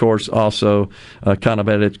CRT, of course, also kind of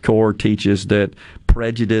at its core teaches that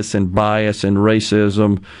prejudice and bias and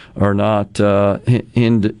racism are not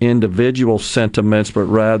individual sentiments, but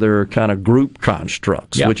rather kind of group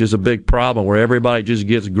constructs, which is a big problem where everybody just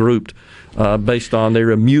gets grouped based on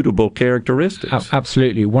their immutable characteristics.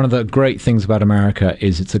 Absolutely. One of the great things about America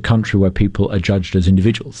is it's a country where people are judged as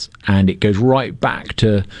individuals, and it goes right back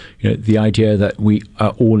to the idea that we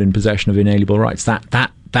are all in possession of inalienable rights.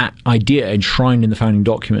 That idea enshrined in the founding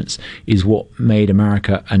documents is what made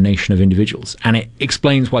America a nation of individuals. And it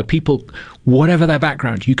explains why people, whatever their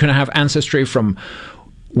background, you can have ancestry from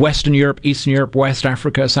Western Europe, Eastern Europe, West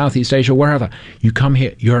Africa, Southeast Asia, wherever. You come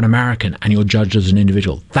here, you're an American, and you're judged as an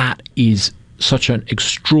individual. That is such an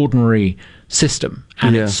extraordinary system.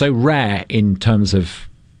 And it's so rare in terms of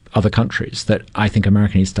other countries that I think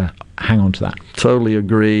America needs to hang on to that. Totally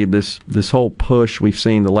agree. This whole push we've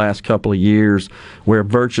seen the last couple of years where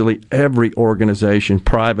virtually every organization,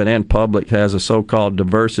 private and public, has a so-called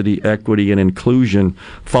diversity, equity, and inclusion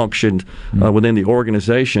function within the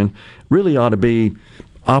organization really ought to be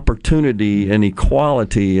opportunity and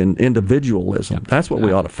equality and individualism. That's what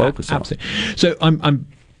we ought to focus on. So I'm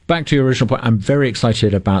back to your original point. I'm very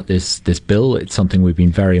excited about this bill. It's something we've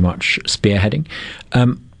been very much spearheading.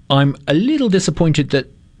 I'm a little disappointed that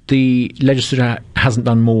the legislature hasn't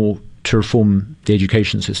done more to reform the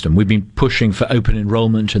education system. We've been pushing for open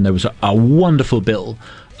enrollment, and there was a wonderful bill.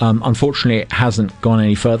 Unfortunately, it hasn't gone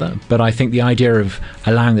any further, but I think the idea of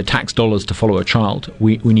allowing the tax dollars to follow a child,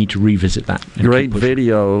 we need to revisit that. Great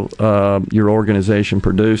video your organization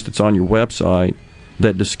produced. It's on your website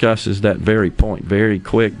that discusses that very point. Very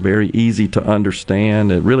quick, very easy to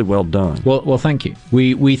understand, and really well done. Well, thank you.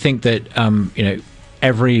 We think that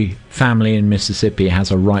every family in Mississippi has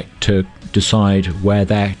a right to decide where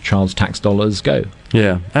their child's tax dollars go.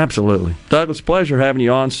 Yeah, absolutely. Douglas, pleasure having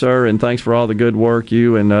you on, sir, and thanks for all the good work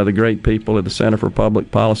you and the great people at the Center for Public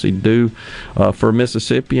Policy do for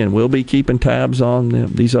Mississippi, and we'll be keeping tabs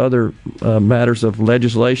on these other matters of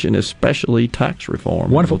legislation, especially tax reform.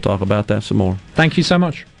 Wonderful. We'll talk about that some more. Thank you so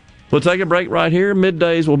much. We'll take a break right here.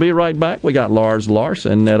 Middays, we'll be right back. We got Lars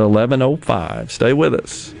Larson at 11:05. Stay with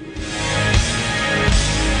us.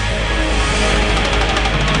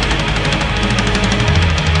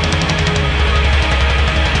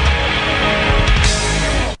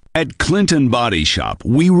 At Clinton Body Shop,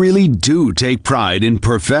 we really do take pride in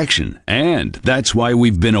perfection, and that's why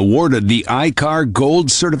we've been awarded the ICAR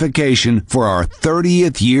Gold certification for our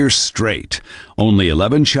 30th year straight. Only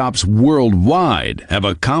 11 shops worldwide have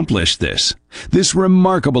accomplished this. This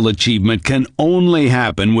remarkable achievement can only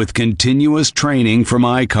happen with continuous training from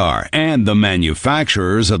ICAR and the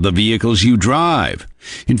manufacturers of the vehicles you drive.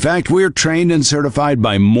 In fact, we're trained and certified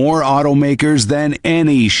by more automakers than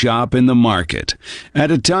any shop in the market. At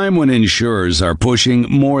a time when insurers are pushing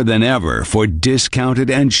more than ever for discounted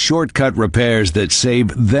and shortcut repairs that save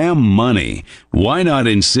them money, why not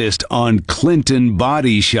insist on Clinton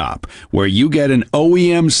Body Shop, where you get an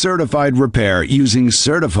OEM certified repair using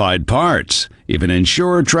certified parts? If an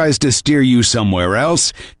insurer tries to steer you somewhere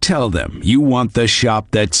else, tell them you want the shop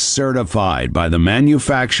that's certified by the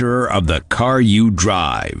manufacturer of the car you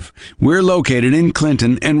drive. We're located in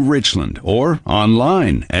Clinton and Richland, or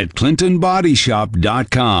online at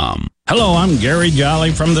ClintonBodyShop.com. Hello, I'm Gary Jolly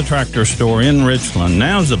from the Tractor Store in Richland.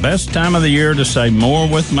 Now's the best time of the year to save more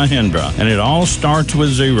with Mahindra, and it all starts with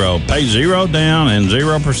zero. Pay zero down and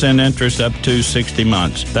 0% interest up to 60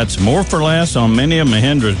 months. That's more for less on many of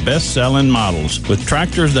Mahindra's best-selling models, with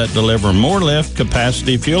tractors that deliver more lift,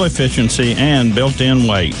 capacity, fuel efficiency, and built-in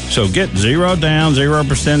weight. So get zero down,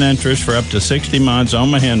 0% interest for up to 60 months on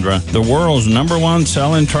Mahindra, the world's #1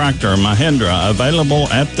 selling tractor, Mahindra, available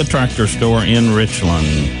at the Tractor Store in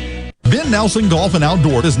Richland. Ben Nelson Golf and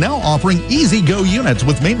Outdoor is now offering Easy Go units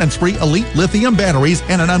with maintenance-free elite lithium batteries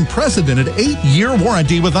and an unprecedented 8-year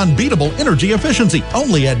warranty with unbeatable energy efficiency.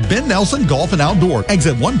 Only at Ben Nelson Golf and Outdoor,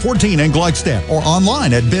 exit 114 in Gluckstadt, or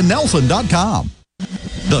online at bennelson.com.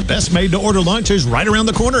 The best made-to-order lunch is right around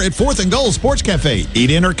the corner at 4th and Gold Sports Cafe.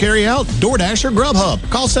 Eat in or carry out, DoorDash or Grubhub.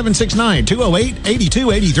 Call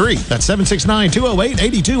 769-208-8283. That's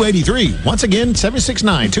 769-208-8283. Once again,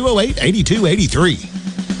 769-208-8283.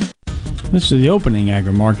 This is the opening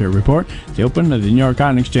agri-market report. The open of the New York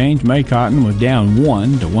Cotton Exchange, May cotton was down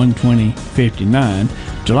 1 to 120.59.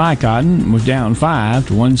 July cotton was down 5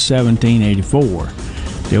 to 117.84.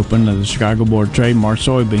 The open of the Chicago Board of Trade, March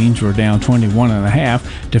soybeans were down 21.5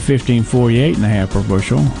 to 15.48.5 per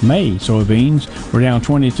bushel. May soybeans were down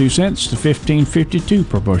 22 cents to 15.52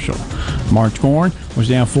 per bushel. March corn was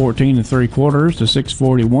down 14 3/4 to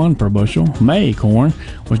 6.41 per bushel. May corn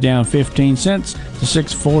was down 15 cents to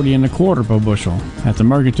 6.40 1/4 per bushel. At the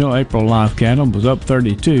Mercantile, April live cattle was up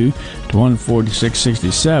 32 to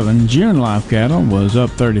 146.67. June live cattle was up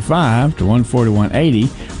 35 to 141.80.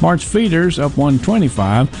 March feeders up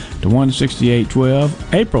 125 to 168.12.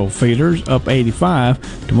 April feeders up 85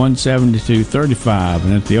 to 172.35.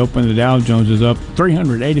 And at the open, the Dow Jones is up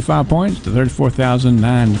 385 points to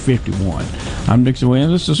 34,951. I'm Dixon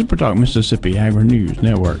Williams. This is Super Talk Mississippi Agri News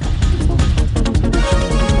Network.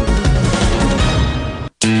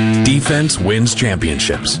 Defense wins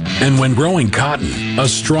championships. And when growing cotton, a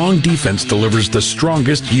strong defense delivers the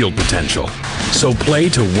strongest yield potential. So play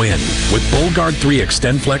to win with Bollgard 3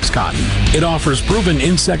 XtendFlex Cotton. It offers proven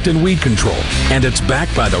insect and weed control, and it's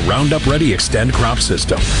backed by the Roundup Ready Extend crop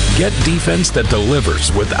system. Get defense that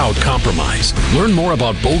delivers without compromise. Learn more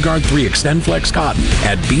about Bollgard 3 XtendFlex Cotton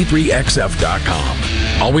at b3xf.com.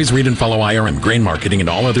 Always read and follow IRM, grain marketing, and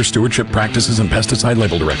all other stewardship practices and pesticide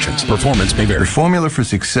label directions. Performance may vary. The formula for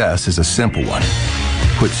success is a simple one.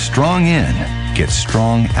 Put strong in, get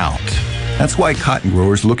strong out. That's why cotton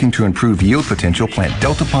growers looking to improve yield potential plant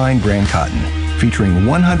Delta Pine brand cotton, featuring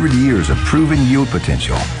 100 years of proven yield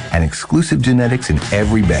potential and exclusive genetics in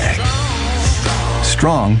every bag.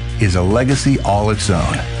 Strong is a legacy all its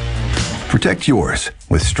own. Protect yours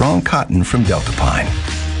with strong cotton from Delta Pine.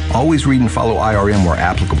 Always read and follow IRM where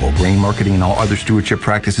applicable, grain marketing, and all other stewardship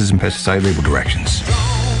practices and pesticide label directions.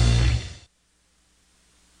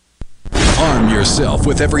 Arm yourself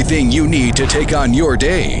with everything you need to take on your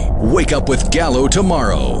day. Wake up with Gallo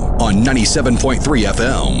tomorrow on 97.3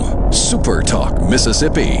 FM. Super Talk,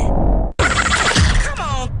 Mississippi.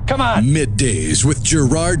 Come on. Middays with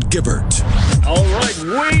Gerard Gibbert. All right,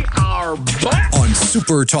 we are back on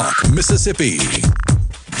Super Talk, Mississippi.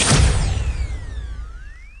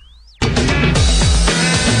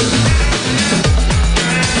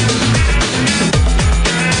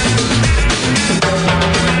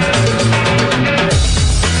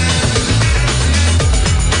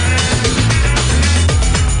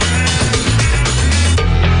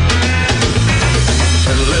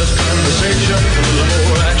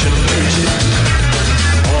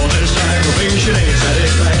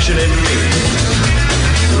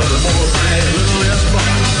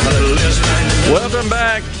 Welcome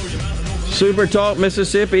back. Super Talk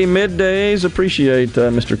Mississippi middays. Appreciate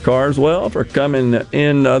Mr. Carswell for coming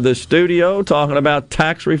in the studio talking about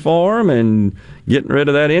tax reform and getting rid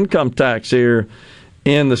of that income tax here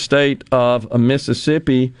in the state of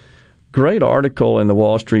Mississippi. Great article in the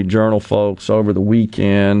Wall Street Journal, folks, over the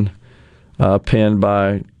weekend, penned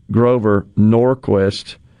by Grover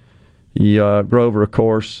Norquist. Grover, of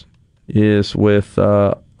course, is with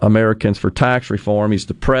Americans for Tax Reform. He's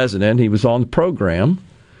the president. He was on the program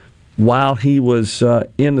while he was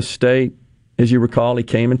in the state. As you recall, he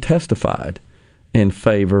came and testified in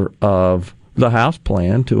favor of the House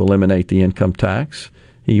plan to eliminate the income tax.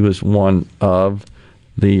 He was one of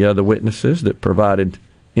the witnesses that provided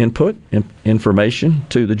input and information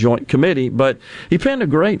to the Joint Committee. But he penned a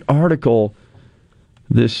great article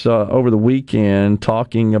this over the weekend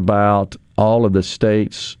talking about all of the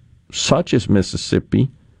states, such as Mississippi,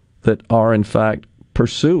 that are in fact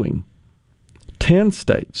pursuing 10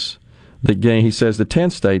 states that gain. He says the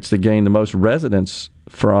 10 states that gain the most residents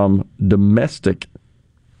from domestic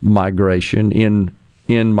migration in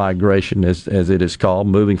in-migration, as it is called,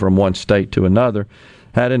 moving from one state to another,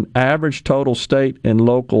 had an average total state and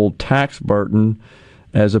local tax burden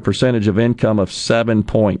as a percentage of income of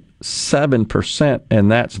 7.7%,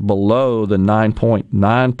 and that's below the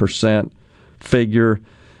 9.9% figure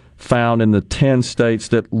found in the 10 states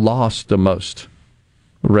that lost the most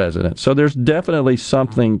residents. So there's definitely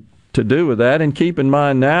something to do with that. And keep in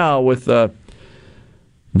mind now with the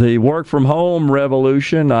work-from-home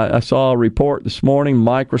revolution, I saw a report this morning,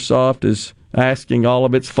 Microsoft is asking all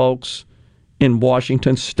of its folks in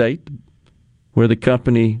Washington State, where the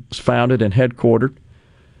company was founded and headquartered,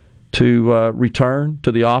 to return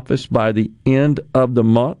to the office by the end of the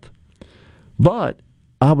month. But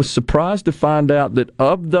I was surprised to find out that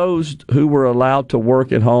of those who were allowed to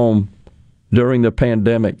work at home during the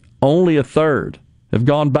pandemic, only a third have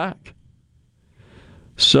gone back.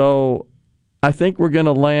 So I think we're going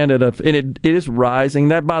to land at and it is rising.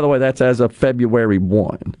 That, by the way, that's as of February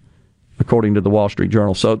 1, according to the Wall Street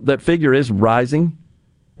Journal. So that figure is rising,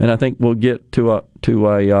 and I think we'll get to a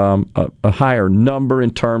higher number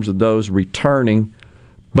in terms of those returning.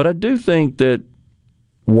 But I do think that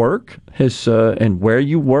work has and where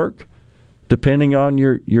you work, depending on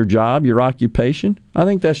your job, your occupation, I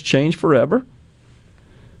think that's changed forever.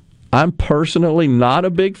 I'm personally not a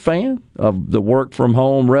big fan of the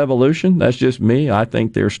work-from-home revolution. That's just me. I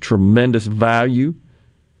think there's tremendous value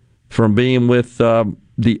from being with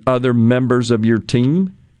the other members of your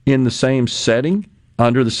team in the same setting,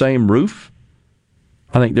 under the same roof.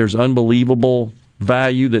 I think there's unbelievable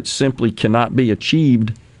value that simply cannot be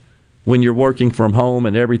achieved when you're working from home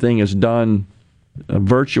and everything is done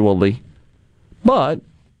virtually. But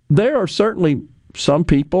there are certainly some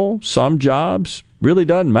people, some jobs, really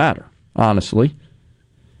doesn't matter, honestly.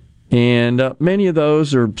 And many of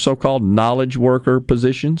those are so-called knowledge worker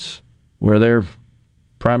positions, where their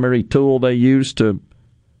primary tool they use to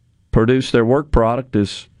produce their work product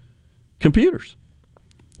is computers.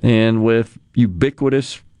 And with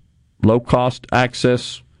ubiquitous, low-cost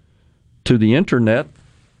access to the internet,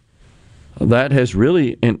 that has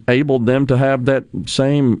really enabled them to have that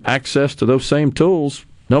same access to those same tools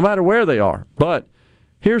no matter where they are. But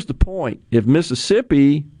here's the point. If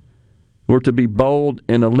Mississippi were to be bold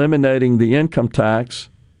in eliminating the income tax,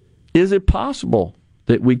 is it possible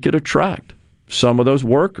that we could attract some of those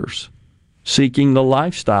workers seeking the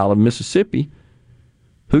lifestyle of Mississippi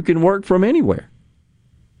who can work from anywhere?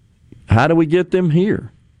 How do we get them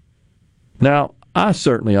here? Now, I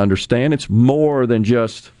certainly understand it's more than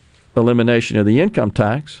just elimination of the income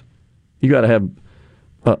tax. You got to have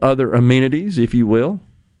other amenities, if you will,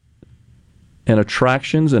 and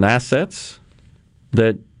attractions and assets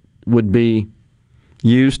that would be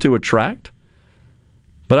used to attract.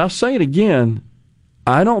 But I'll say it again,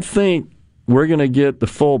 I don't think we're going to get the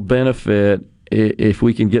full benefit if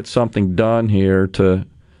we can get something done here to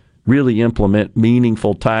really implement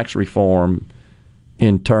meaningful tax reform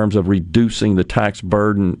in terms of reducing the tax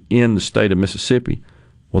burden in the state of Mississippi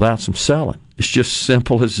without some selling. It's just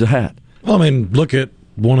simple as that. Well, I mean, look at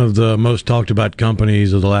one of the most talked about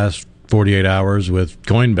companies of the last 48 hours with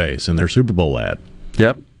Coinbase and their Super Bowl ad.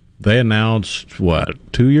 Yep. They announced,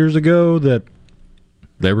 2 years ago that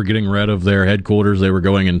they were getting rid of their headquarters. They were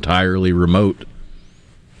going entirely remote.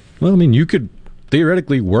 Well, I mean, you could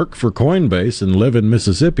theoretically work for Coinbase and live in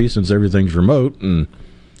Mississippi since everything's remote, and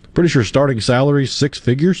pretty sure starting salary 6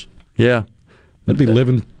 figures. Yeah. That'd be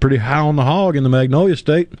living pretty high on the hog in the Magnolia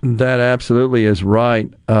State. That absolutely is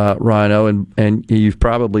right, Rhino, and you've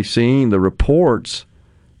probably seen the reports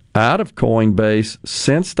out of Coinbase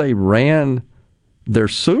since they ran their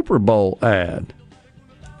Super Bowl ad.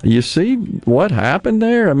 You see what happened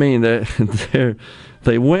there? I mean,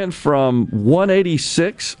 they went from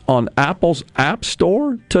 186 on Apple's App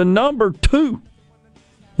Store to number 2.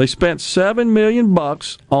 They spent $7 million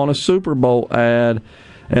on a Super Bowl ad,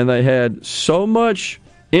 and they had so much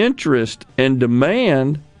interest and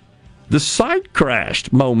demand, the site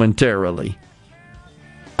crashed momentarily.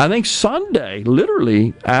 I think Sunday,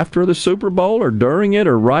 literally after the Super Bowl or during it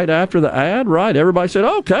or right after the ad, everybody said,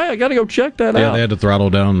 okay, I got to go check that out. Yeah, they had to throttle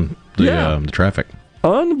down the traffic.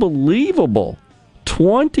 Unbelievable.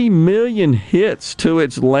 20 million hits to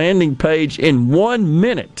its landing page in 1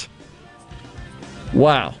 minute.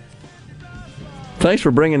 Wow. Thanks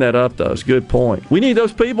for bringing that up, though. It's a good point. We need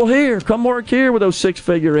those people here. Come work here with those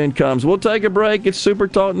 6-figure incomes. We'll take a break. It's Super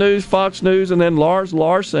Talk News, Fox News, and then Lars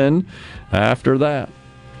Larson after that.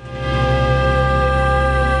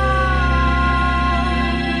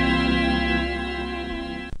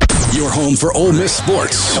 Your home for Ole Miss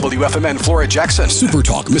sports. WFMN Flora Jackson. Super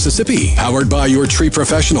Talk Mississippi. Powered by your tree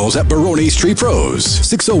professionals at Barone's Tree Pros.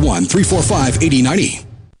 601-345-8090.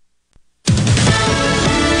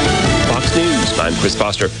 Fox News, I'm Chris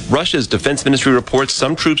Foster. Russia's defense ministry reports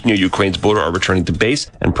some troops near Ukraine's border are returning to base,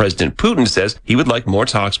 and President Putin says he would like more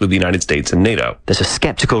talks with the United States and NATO. There's a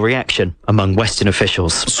skeptical reaction among Western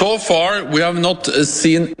officials. So far, we have not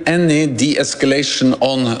seen any de-escalation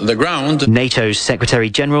on the ground. NATO's Secretary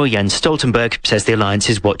General Jens Stoltenberg says the alliance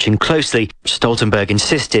is watching closely. Stoltenberg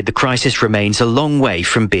insisted the crisis remains a long way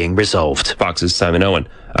from being resolved. Fox's Simon Owen.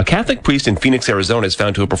 A Catholic priest in Phoenix, Arizona is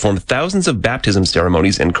found to have performed thousands of baptism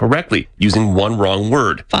ceremonies incorrectly, using one wrong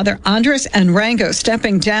word. Father Andres Enrango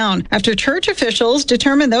stepping down after church officials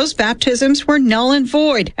determined those baptisms were null and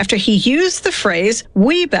void after he used the phrase,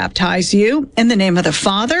 "We baptize you in the name of the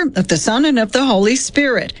Father, of the Son, and of the Holy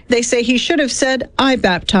Spirit." They say he should have said, "I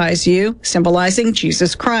baptize you," symbolizing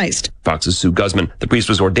Jesus Christ. Fox's Sue Guzman. The priest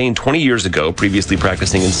was ordained 20 years ago, previously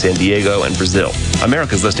practicing in San Diego and Brazil.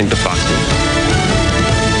 America's listening to Fox News.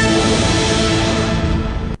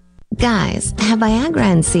 Guys, have Viagra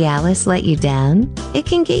and Cialis let you down? It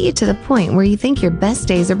can get you to the point where you think your best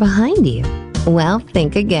days are behind you. Well,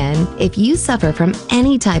 think again. If you suffer from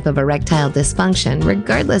any type of erectile dysfunction,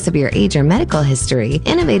 regardless of your age or medical history,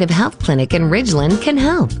 Innovative Health Clinic in Ridgeland can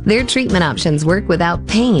help. Their treatment options work without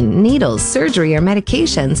pain, needles, surgery, or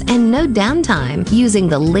medications, and no downtime, using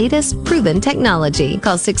the latest proven technology.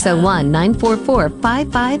 Call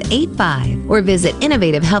 601-944-5585 or visit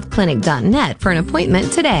innovativehealthclinic.net for an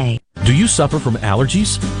appointment today. Do you suffer from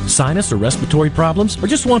allergies, sinus, or respiratory problems, or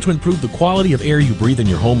just want to improve the quality of air you breathe in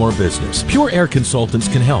your home or business? Pure Air Consultants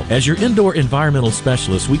can help. As your indoor environmental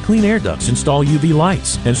specialists, we clean air ducts, install UV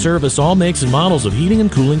lights, and service all makes and models of heating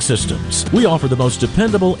and cooling systems. We offer the most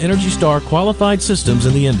dependable Energy Star qualified systems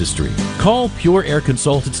in the industry. Call Pure Air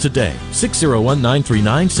Consultants today,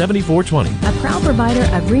 601-939-7420. A proud provider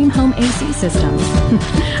of Rheem Home AC systems.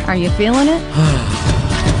 Are you feeling it?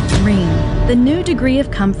 Rheem, the new degree of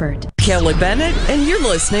comfort. Kelly Bennett, and you're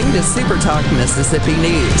listening to Super Talk Mississippi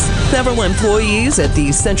News. Several employees at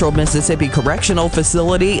the Central Mississippi Correctional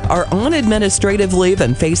Facility are on administrative leave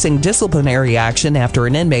and facing disciplinary action after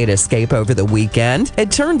an inmate escape over the weekend. It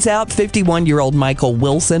turns out 51-year-old Michael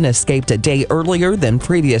Wilson escaped a day earlier than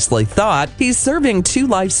previously thought. He's serving 2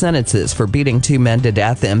 life sentences for beating 2 men to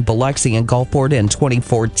death in Biloxi and Gulfport in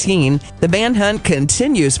 2014. The manhunt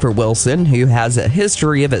continues for Wilson, who has a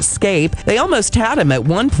history of escape. They almost had him at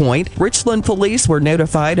one point. Richland police were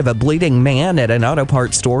notified of a bleeding man at an auto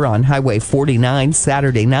parts store on Highway 49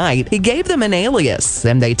 Saturday night. He gave them an alias,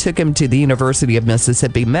 and they took him to the University of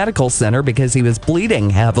Mississippi Medical Center because he was bleeding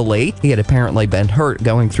heavily. He had apparently been hurt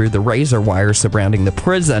going through the razor wire surrounding the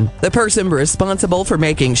prison. The person responsible for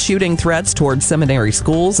making shooting threats toward seminary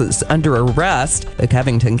schools is under arrest. The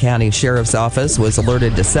Covington County Sheriff's Office was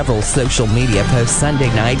alerted to several social media posts Sunday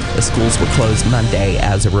night. The schools were closed Monday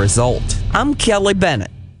as a result. I'm Kelly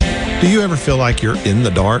Bennett. Do you ever feel like you're in the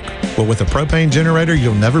dark? Well, with a propane generator,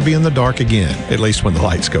 you'll never be in the dark again, at least when the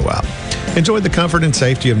lights go out. Enjoy the comfort and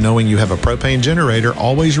safety of knowing you have a propane generator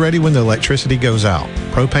always ready when the electricity goes out.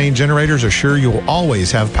 Propane generators assure you'll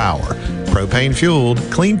always have power. Propane fueled,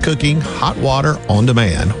 clean cooking, hot water on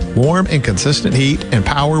demand, warm and consistent heat, and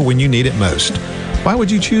power when you need it most. Why would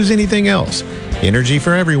you choose anything else? Energy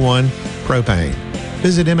for everyone. Propane.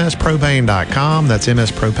 Visit mspropane.com. That's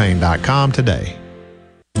mspropane.com today.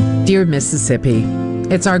 Dear Mississippi,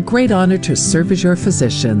 it's our great honor to serve as your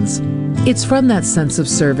physicians. It's from that sense of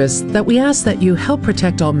service that we ask that you help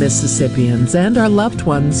protect all Mississippians and our loved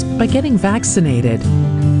ones by getting vaccinated.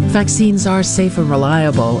 Vaccines are safe and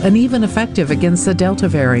reliable and even effective against the Delta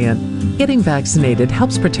variant. Getting vaccinated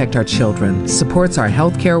helps protect our children, supports our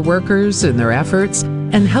healthcare workers in their efforts,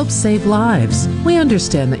 and helps save lives. We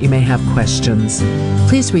understand that you may have questions.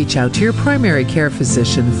 Please reach out to your primary care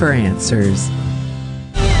physician for answers.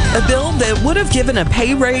 A bill that would have given a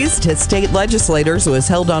pay raise to state legislators was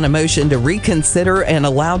held on a motion to reconsider and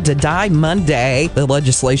allowed to die Monday. The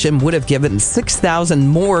legislation would have given $6,000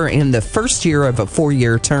 more in the first year of a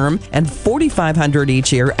 4-year term and $4,500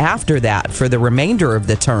 each year after that for the remainder of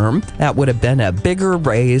the term. That would have been a bigger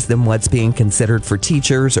raise than what's being considered for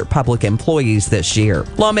teachers or public employees this year.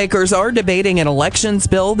 Lawmakers are debating an elections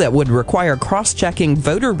bill that would require cross-checking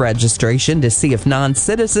voter registration to see if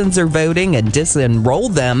non-citizens are voting and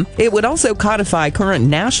disenroll them. It would also codify current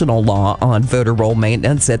national law on voter roll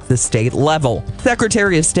maintenance at the state level.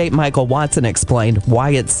 Secretary of State Michael Watson explained why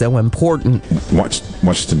it's so important.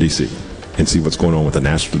 Washington, D.C. and see what's going on with the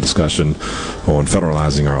national discussion on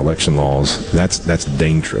federalizing our election laws, that's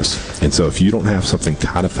dangerous. And so if you don't have something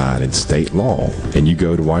codified in state law and you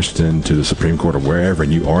go to Washington, to the Supreme Court or wherever,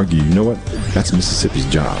 and you argue, you know what, that's Mississippi's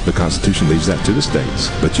job. The Constitution leaves that to the states,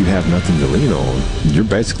 but you have nothing to lean on. You're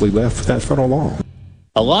basically left with that federal law.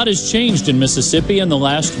 A lot has changed in Mississippi in the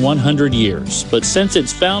last 100 years, but since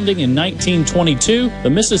its founding in 1922, the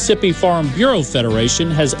Mississippi Farm Bureau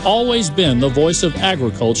Federation has always been the voice of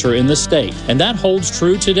agriculture in the state, and that holds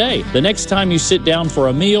true today. The next time you sit down for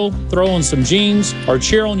a meal, throw on some jeans, or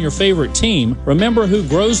cheer on your favorite team, remember who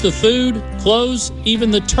grows the food, clothes,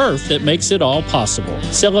 even the turf that makes it all possible.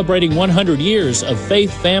 Celebrating 100 years of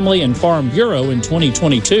Faith, Family, and Farm Bureau in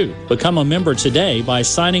 2022. Become a member today by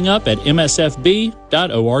signing up at msfb.org.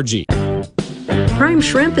 Prime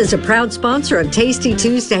Shrimp is a proud sponsor of Tasty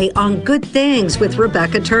Tuesday on Good Things with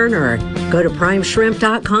Rebecca Turner. Go to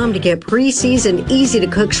primeshrimp.com to get pre-seasoned,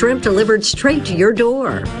 easy-to-cook shrimp delivered straight to your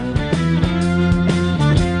door.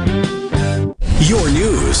 Your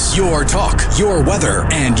news, your talk, your weather,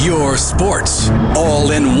 and your sports.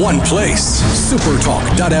 All in one place.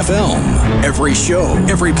 Supertalk.fm. Every show,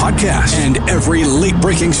 every podcast, and every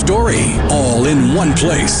late-breaking story. All in one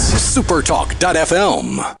place.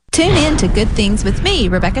 Supertalk.fm. Tune in to Good Things with me,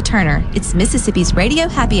 Rebecca Turner. It's Mississippi's Radio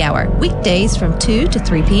Happy Hour, weekdays from 2 to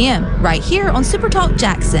 3 p.m. right here on Supertalk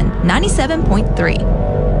Jackson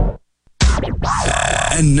 97.3.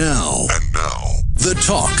 And now, the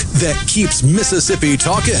talk that keeps Mississippi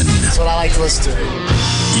talking. That's what I like to listen to.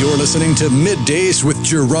 You're listening to Middays with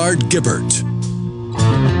Gerard Gibbert.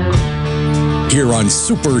 Here on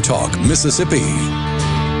Super Talk Mississippi.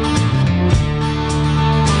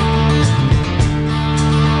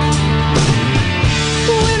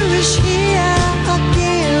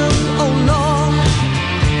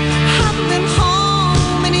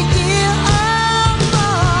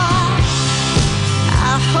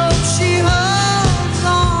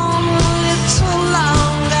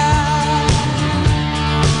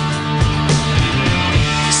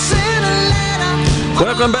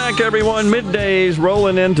 Welcome back, everyone. Middays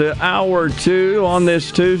rolling into hour 2 on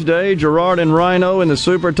this Tuesday. Gerard and Rhino in the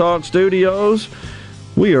Super Talk studios.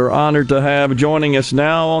 We are honored to have joining us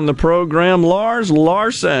now on the program Lars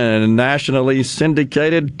Larson, nationally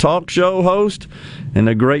syndicated talk show host, and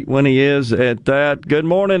a great one he is at that. Good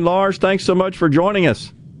morning, Lars. Thanks so much for joining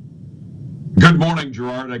us. Good morning,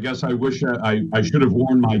 Gerard. I guess I wish I should have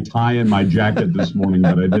worn my tie and my jacket this morning,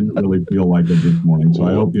 but I didn't really feel like it this morning, so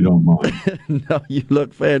I hope you don't mind. No, you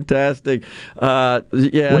look fantastic. Well,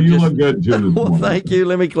 you look good, too, this morning. Thank you.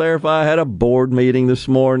 Let me clarify. I had a board meeting this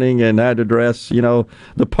morning and had to dress, the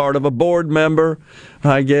part of a board member.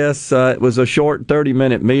 I guess it was a short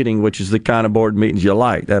 30-minute meeting, which is the kind of board meetings you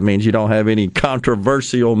like. That means you don't have any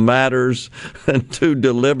controversial matters to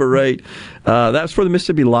deliberate. That's for the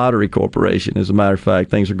Mississippi Lottery Corporation, as a matter of fact.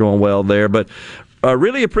 Things are going well there. But I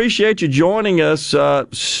really appreciate you joining us.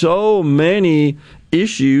 So many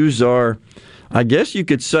issues are, I guess you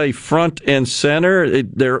could say, front and center.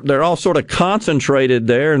 They're all sort of concentrated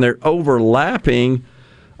there, and they're overlapping.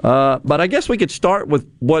 But I guess we could start with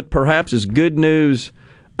what perhaps is good news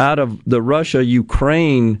out of the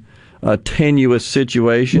Russia-Ukraine tenuous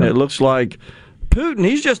situation. Yeah. It looks like Putin,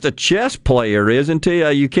 he's just a chess player, isn't he?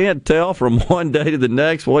 You can't tell from one day to the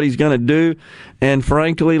next what he's going to do. And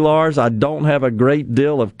frankly, Lars, I don't have a great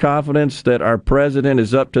deal of confidence that our president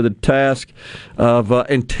is up to the task of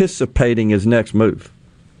anticipating his next move.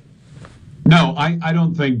 No, I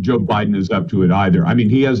don't think Joe Biden is up to it either. I mean,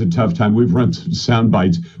 he has a tough time. We've run some sound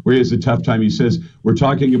bites where he has a tough time. He says, we're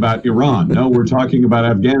talking about Iran. No, we're talking about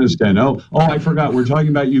Afghanistan. Oh, I forgot. We're talking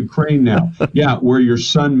about Ukraine now. Yeah, where your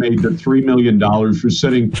son made the $3 million for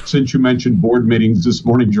sitting, since you mentioned board meetings this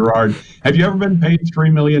morning, Gerard. Have you ever been paid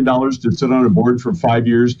 $3 million to sit on a board for 5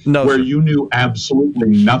 years where you knew absolutely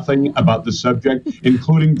nothing about the subject,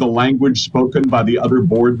 including the language spoken by the other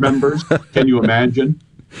board members? Can you imagine?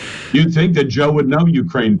 You'd think that Joe would know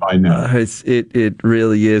Ukraine by now. It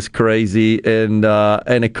really is crazy, and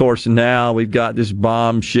of course now we've got this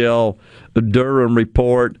bombshell Durham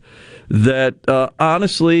report that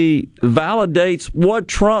honestly validates what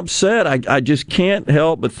Trump said. I just can't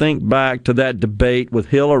help but think back to that debate with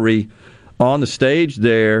Hillary on the stage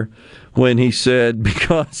there when he said,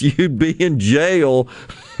 because you'd be in jail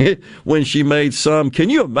when she made some, can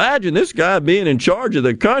you imagine this guy being in charge of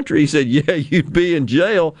the country? He said, yeah, you'd be in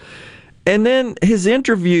jail. And then his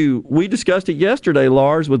interview, we discussed it yesterday,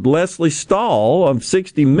 Lars, with Leslie Stahl of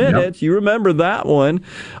 60 Minutes. Yep. You remember that one.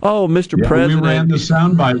 Oh, Mr. President. We ran the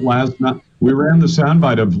soundbite last night. We ran the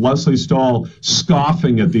soundbite of Leslie Stahl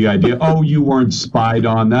scoffing at the idea, oh, you weren't spied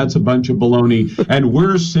on. That's a bunch of baloney. And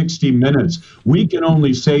we're 60 Minutes. We can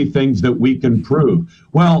only say things that we can prove.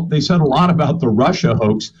 Well, they said a lot about the Russia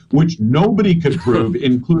hoax, which nobody could prove,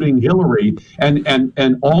 including Hillary,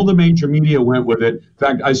 and all the major media went with it. In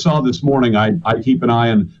fact, I saw this morning, I keep an eye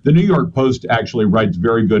on, the New York Post actually writes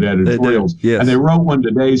very good editorials. Yes. And they wrote one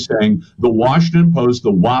today saying the Washington Post,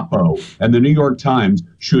 the WAPO, and the New York Times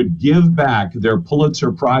should give back their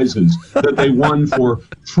Pulitzer Prizes that they won for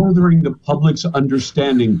furthering the public's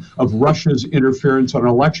understanding of Russia's interference on an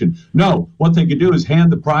election. No, what they could do is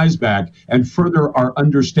hand the prize back and further our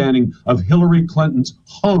understanding of Hillary Clinton's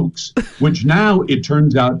hoax, which now, it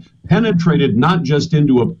turns out, penetrated not just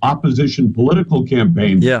into an opposition political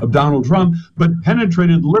campaign of Donald Trump, but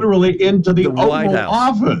penetrated literally into the Oval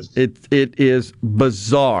Office. It is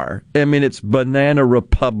bizarre. I mean, it's Banana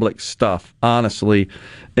Republic stuff, honestly,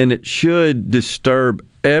 and it should disturb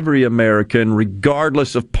every American,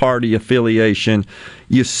 regardless of party affiliation.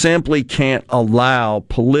 You simply can't allow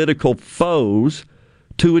political foes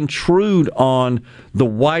to intrude on the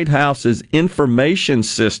White House's information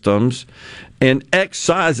systems and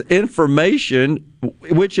excise information,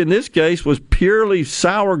 which in this case was purely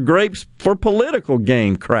sour grapes for political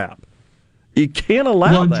game crap. You can't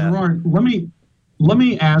allow that. Gerard, let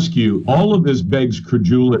me ask you, all of this begs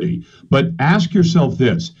credulity, but ask yourself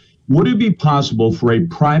this. Would it be possible for a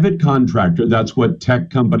private contractor, that's what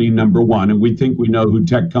tech company number one, and we think we know who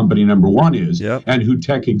tech company number one is, and who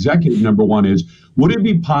tech executive number one is, would it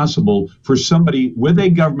be possible for somebody with a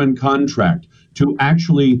government contract to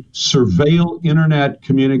actually surveil internet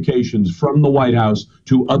communications from the White House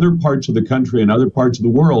to other parts of the country and other parts of the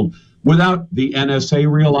world without the NSA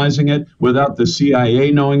realizing it, without the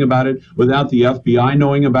CIA knowing about it, without the FBI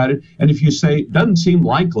knowing about it? And if you say it doesn't seem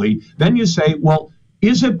likely, then you say, well,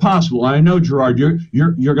 is it possible? I know, Gerard, you're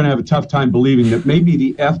going to have a tough time believing that maybe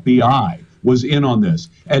the FBI was in on this.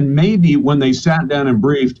 And maybe when they sat down and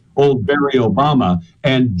briefed old Barry Obama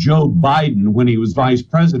and Joe Biden when he was vice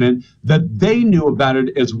president, that they knew about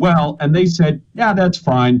it as well. And they said, yeah, that's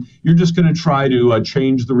fine. You're just going to try to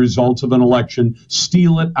change the results of an election,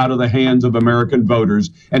 steal it out of the hands of American voters,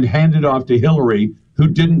 and hand it off to Hillary, who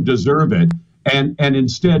didn't deserve it. And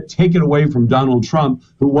instead take it away from Donald Trump,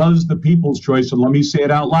 who was the people's choice. And let me say it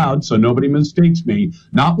out loud so nobody mistakes me.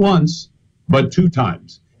 Not once, but 2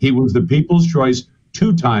 times. He was the people's choice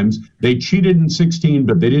 2 times. They cheated in 16,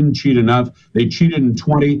 but they didn't cheat enough. They cheated in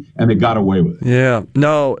 20, and they got away with it. Yeah,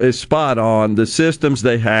 no, it's spot on. The systems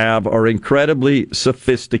they have are incredibly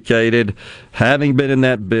sophisticated. Having been in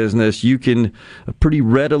that business, you can pretty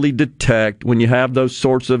readily detect when you have those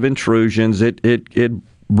sorts of intrusions. It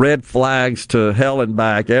red flags to hell and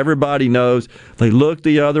back. Everybody knows. They look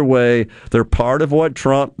the other way. They're part of what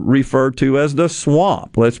Trump referred to as the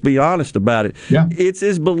swamp. Let's be honest about it. Yeah. It's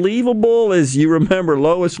as believable as you remember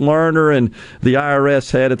Lois Lerner and the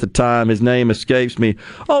IRS head at the time. His name escapes me.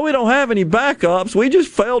 Oh, we don't have any backups. We just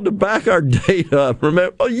failed to back our data.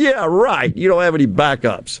 Remember? Oh, yeah, right. You don't have any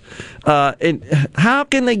backups. And how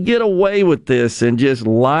can they get away with this and just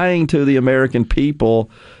lying to the American people?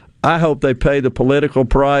 I hope they pay the political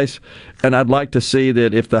price, and I'd like to see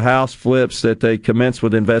that if the House flips, that they commence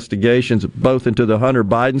with investigations both into the Hunter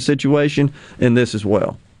Biden situation and this as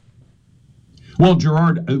well. Well,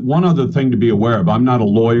 Gerard, one other thing to be aware of. I'm not a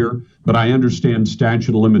lawyer, but I understand statute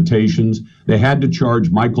of limitations. They had to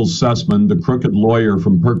charge Michael Sussman, the crooked lawyer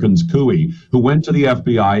from Perkins Coie, who went to the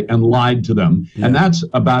FBI and lied to them. Yeah. And that's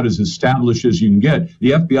about as established as you can get.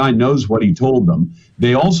 The FBI knows what he told them.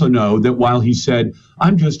 They also know that while he said,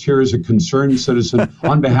 I'm just here as a concerned citizen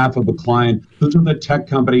on behalf of a client who's with a tech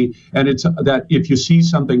company, and it's that if you see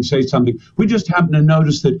something, say something. We just happen to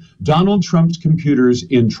notice that Donald Trump's computers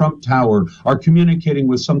in Trump Tower are communicating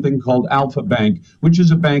with something called Alpha Bank, which is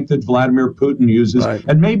a bank that Vladimir Putin uses. Right.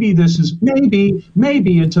 And maybe this is, maybe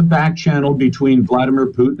it's a back channel between Vladimir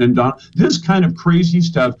Putin and Donald. This kind of crazy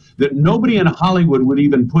stuff that nobody in Hollywood would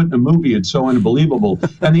even put in a movie. It's so unbelievable.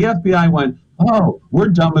 And the FBI went, oh, we're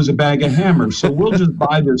dumb as a bag of hammers, so we'll just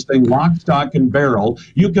buy this thing lock, stock, and barrel.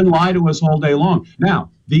 You can lie to us all day long.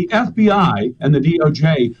 Now, the FBI and the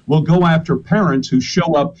DOJ will go after parents who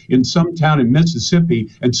show up in some town in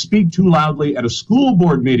Mississippi and speak too loudly at a school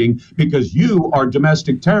board meeting because you are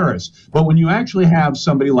domestic terrorists. But when you actually have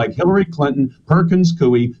somebody like Hillary Clinton, Perkins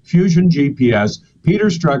Coie, Fusion GPS, Peter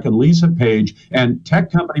Strzok and Lisa Page, and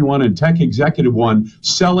Tech Company One and Tech Executive One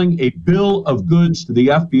selling a bill of goods to the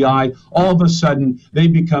FBI, all of a sudden they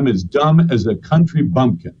become as dumb as a country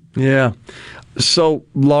bumpkin. Yeah. So,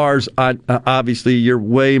 Lars, obviously you're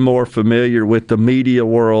way more familiar with the media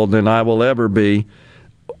world than I will ever be.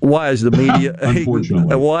 Why is the media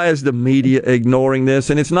unfortunately? Why is the media ignoring this?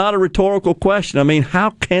 And it's not a rhetorical question. I mean, how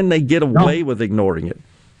can they get away with ignoring it?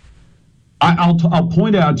 I'll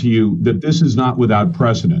point out to you that this is not without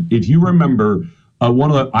precedent. If you remember,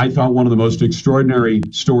 I thought one of the most extraordinary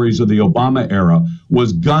stories of the Obama era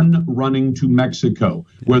was gun running to Mexico,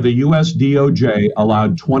 where the U.S. DOJ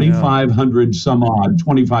allowed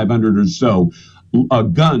 2,500 or so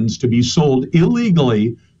guns to be sold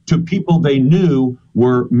illegally to people they knew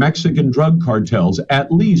were Mexican drug cartels.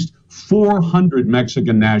 At least 400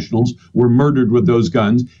 Mexican nationals were murdered with those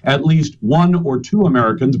guns. At least 1 or 2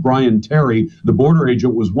 Americans, Brian Terry, the border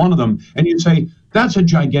agent, was one of them. And you'd say, that's a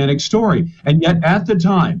gigantic story. And yet at the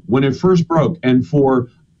time when it first broke, and for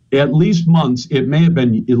at least months, it may have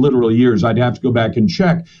been literal years, I'd have to go back and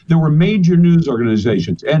check, there were major news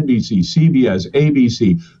organizations, NBC, CBS,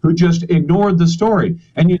 ABC, who just ignored the story.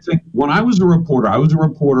 And you think, when I was a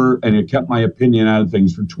reporter and it kept my opinion out of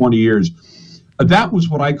things for 20 years, that was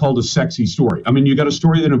what I called a sexy story. I mean, you got a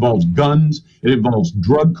story that involves guns, it involves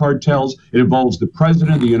drug cartels, it involves the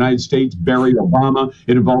president of the United States, Barack Obama,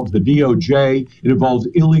 it involves the DOJ, it involves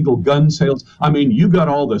illegal gun sales. I mean, you got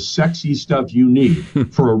all the sexy stuff you need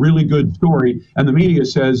for a really good story. And the media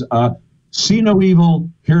says, see no evil,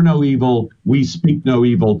 hear no evil, we speak no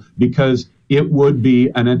evil, because it would be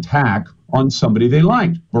an attack on somebody they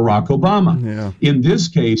liked, Barack Obama. Yeah. In this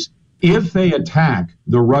case, if they attack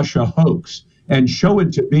the Russia hoax and show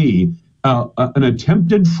it to be an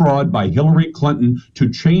attempted fraud by Hillary Clinton to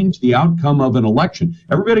change the outcome of an election.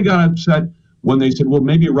 Everybody got upset when they said, well,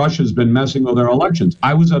 maybe Russia's been messing with our elections.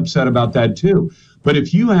 I was upset about that too. But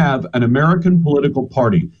if you have an American political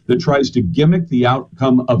party that tries to gimmick the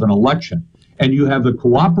outcome of an election, and you have the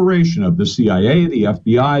cooperation of the CIA, the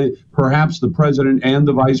FBI, perhaps the president and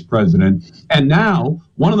the vice president, and now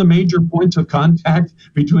one of the major points of contact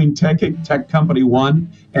between tech company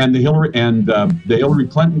one and the Hillary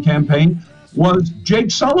Clinton campaign was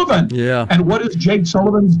Jake Sullivan. Yeah. And what is Jake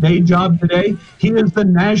Sullivan's day job today? He is the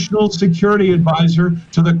national security advisor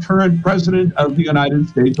to the current president of the United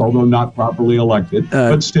States, although not properly elected,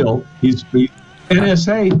 but still, he's the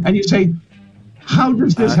NSA. And you say, how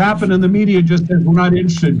does this happen? And the media just says, we're not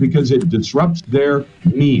interested, because it disrupts their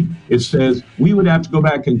meme. It says, we would have to go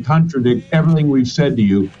back and contradict everything we've said to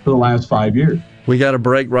you for the last 5 years. We got a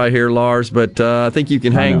break right here, Lars, but I think you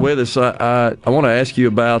can hang with us. I want to ask you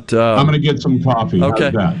about... I'm going to get some coffee.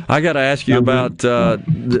 Okay. I got to ask you about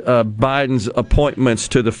Biden's appointments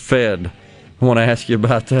to the Fed. I want to ask you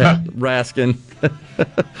about that, Raskin.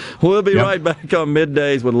 We'll be right back on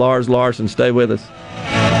Middays with Lars Larson. Stay with us.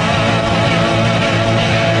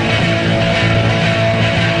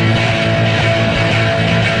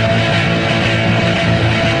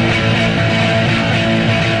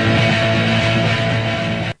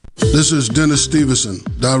 This is Dennis Stevenson,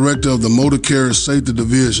 Director of the Motor Carrier Safety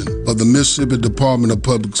Division of the Mississippi Department of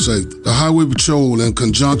Public Safety. The Highway Patrol, in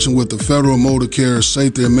conjunction with the Federal Motor Carrier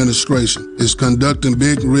Safety Administration, is conducting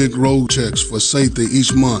big rig road checks for safety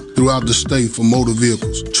each month throughout the state for motor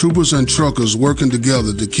vehicles. Troopers and truckers working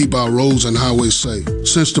together to keep our roads and highways safe.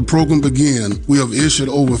 Since the program began, we have issued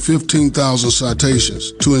over 15,000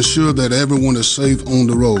 citations to ensure that everyone is safe on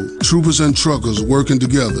the road. Troopers and truckers working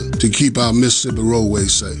together to keep our Mississippi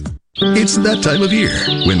roadways safe. It's that time of year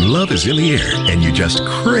when love is in the air and you just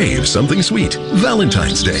crave something sweet.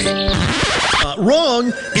 Valentine's Day.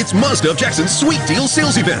 Wrong! It's Mazda of Jackson's Sweet Deal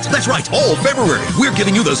Sales Event. That's right, all February. We're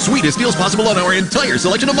giving you the sweetest deals possible on our entire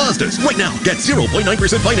selection of Mazdas. Right now, get 0.9%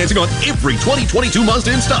 financing on every 2022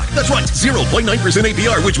 Mazda in stock. That's right, 0.9%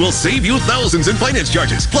 APR, which will save you thousands in finance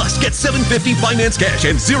charges. Plus, get $750 finance cash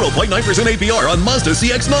and 0.9% APR on Mazda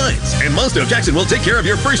CX-9s. And Mazda of Jackson will take care of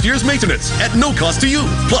your first year's maintenance at no cost to you.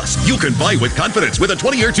 Plus, you can buy with confidence with a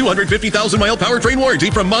 20-year, 250,000-mile powertrain warranty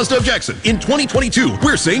from Mazda of Jackson. In 2022,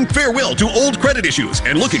 we're saying farewell to old credit issues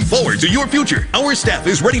and looking forward to your future. Our staff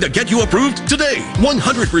is ready to get you approved today.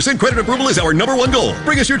 100% credit approval is our #1 goal.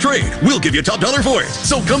 Bring us your trade. We'll give you top dollar for it.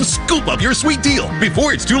 So come scoop up your sweet deal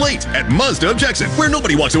before it's too late at Mazda of Jackson, where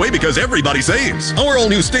nobody walks away because everybody saves. Our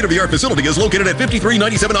all-new state-of-the-art facility is located at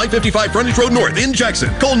 5397 I-55 Frontage Road North in Jackson.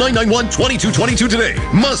 Call 991-2222 today.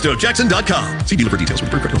 MazdaofJackson.com. See dealer for details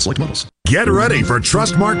with pre-credit on select models. Get ready for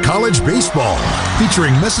Trustmark College Baseball,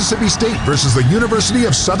 featuring Mississippi State versus the University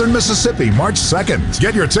of Southern Mississippi, March 2nd.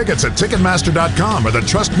 Get your tickets at Ticketmaster.com or the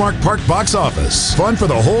Trustmark Park box office. Fun for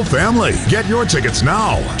the whole family. Get your tickets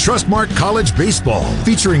now. Trustmark College Baseball,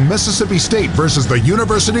 featuring Mississippi State versus the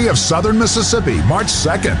University of Southern Mississippi, March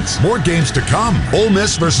 2nd. More games to come. Ole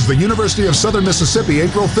Miss versus the University of Southern Mississippi,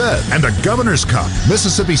 April 5th. And the Governor's Cup,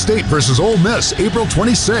 Mississippi State versus Ole Miss, April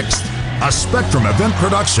 26th. A Spectrum event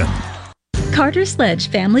production. Carter Sledge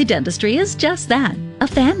Family Dentistry is just that, a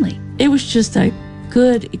family. It was just a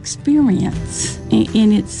good experience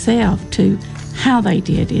in itself to how they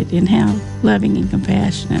did it and how loving and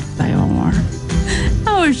compassionate they are.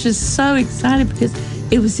 I was just so excited because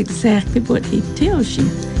it was exactly what he tells you.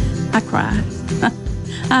 I cried.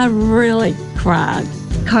 I really cried.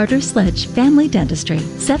 Carter Sledge Family Dentistry,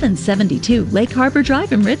 772 Lake Harbor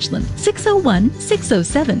Drive in Richland,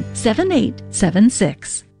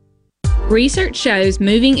 601-607-7876. Research shows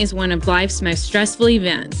moving is one of life's most stressful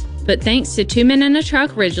events, but thanks to Two Men and a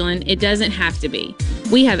Truck Ridgeland, it doesn't have to be.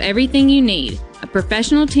 We have everything you need. A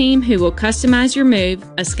professional team who will customize your move,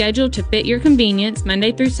 a schedule to fit your convenience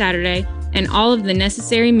Monday through Saturday, and all of the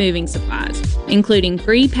necessary moving supplies, including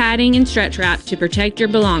free padding and stretch wrap to protect your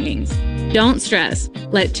belongings. Don't stress.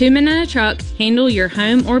 Let Two Men and a Truck handle your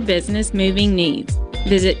home or business moving needs.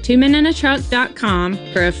 Visit twomenandatruck.com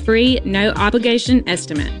for a free, no-obligation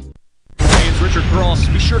estimate. Hey, it's Richard Cross.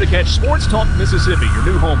 Be sure to catch Sports Talk Mississippi, your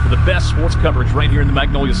new home for the best sports coverage right here in the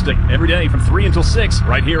Magnolia State. Every day from 3 until 6,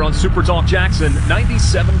 right here on Super Talk Jackson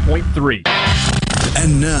 97.3.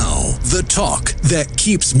 And now, the talk that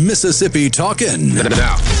keeps Mississippi talking.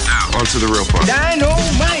 Now, onto the real part.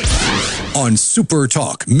 Dynamite! On Super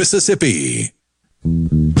Talk Mississippi.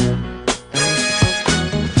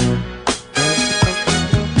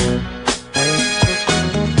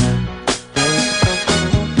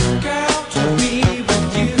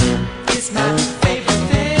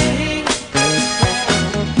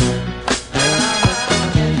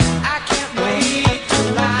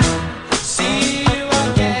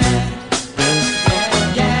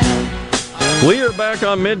 We are back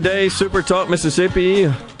on Midday Super Talk Mississippi.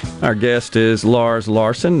 Our guest is Lars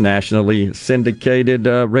Larson, nationally syndicated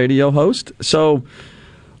radio host. So,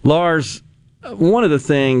 Lars, one of the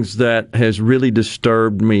things that has really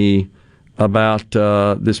disturbed me about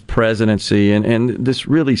this presidency, and this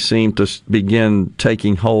really seemed to begin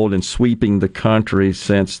taking hold and sweeping the country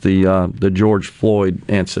since the George Floyd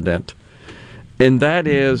incident, and that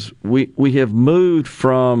is we have moved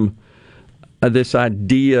from this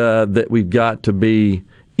idea that we've got to be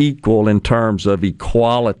equal in terms of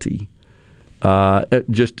equality,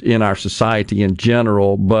 just in our society in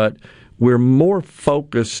general, but we're more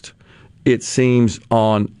focused, it seems,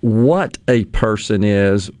 on what a person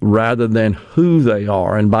is rather than who they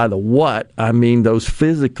are. And by the what, I mean those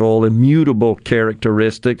physical, immutable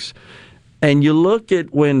characteristics. And you look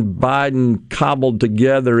at when Biden cobbled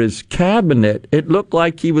together his cabinet, it looked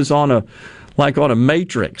like he was on a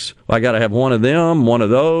matrix. I got to have one of them, one of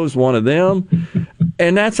those, one of them.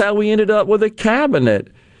 And that's how we ended up with a cabinet.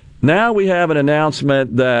 Now we have an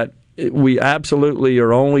announcement that we absolutely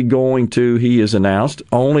are only going to, he has announced,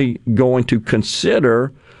 only going to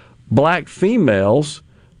consider black females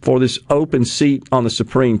for this open seat on the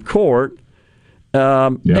Supreme Court.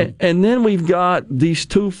 And then we've got these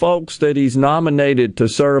two folks that he's nominated to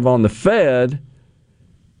serve on the Fed.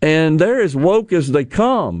 And they're as woke as they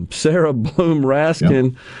come, Sarah Bloom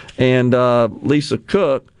Raskin and Lisa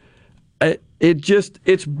Cook.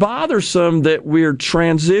 It's bothersome that we're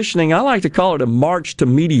transitioning. I like to call it a march to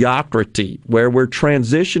mediocrity, where we're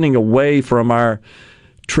transitioning away from our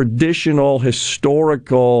traditional,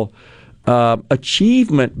 historical,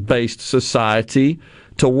 achievement-based society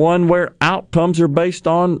to one where outcomes are based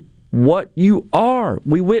on what you are.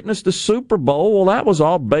 We witnessed the Super Bowl. Well, that was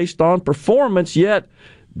all based on performance, yet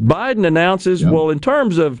Biden announces, well, in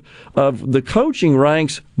terms of the coaching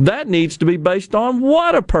ranks, that needs to be based on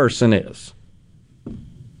what a person is.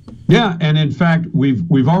 Yeah, and in fact,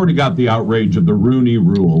 we've already got the outrage of the Rooney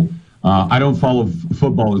Rule. I don't follow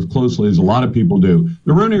football as closely as a lot of people do.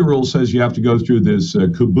 The Rooney Rule says you have to go through this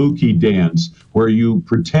kabuki dance where you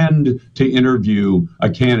pretend to interview a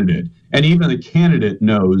candidate, and even the candidate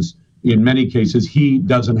knows, in many cases, he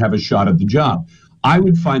doesn't have a shot at the job. I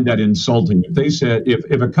would find that insulting if they said,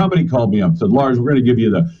 if a company called me up and said, Lars, we're going to give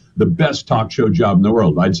you the best talk show job in the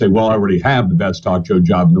world. I'd say, well, I already have the best talk show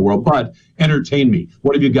job in the world, but entertain me.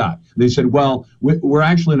 What have you got? They said, well, we're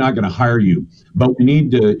actually not going to hire you, but we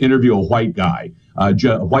need to interview a white guy, a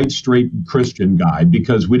white, straight Christian guy,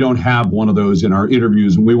 because we don't have one of those in our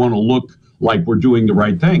interviews, and we want to look like we're doing the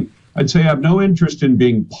right thing. I'd say I have no interest in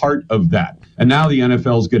being part of that. And now the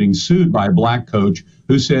NFL is getting sued by a black coach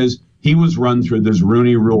who says he was run through this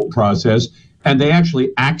Rooney Rule process, and they actually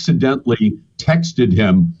accidentally texted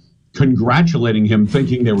him, congratulating him,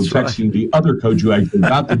 thinking they were texting the other coach who actually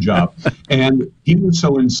got the job. And he was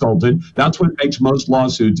so insulted. That's what makes most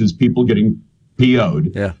lawsuits, is people getting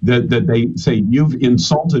PO'd, that they say, you've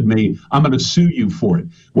insulted me, I'm going to sue you for it.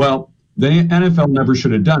 Well, the NFL never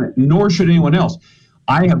should have done it, nor should anyone else.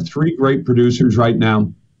 I have 3 great producers right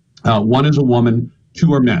now. 1 is a woman,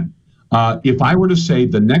 2 are men. If I were to say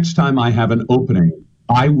the next time I have an opening,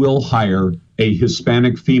 I will hire a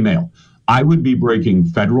Hispanic female, I would be breaking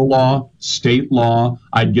federal law, state law.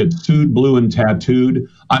 I'd get sued, blue and tattooed.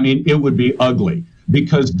 I mean, it would be ugly,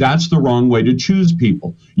 because that's the wrong way to choose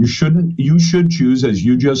people. You should choose, as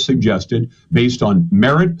you just suggested, based on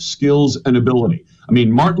merit, skills, and ability. I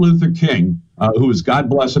mean, Martin Luther King, who is, God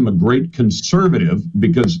bless him, a great conservative,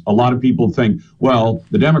 because a lot of people think, well,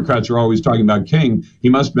 the Democrats are always talking about King, he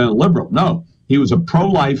must have been a liberal. No, he was a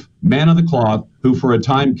pro-life man of the cloth who for a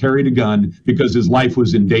time carried a gun because his life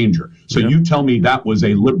was in danger. So you tell me that was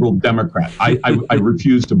a liberal Democrat. I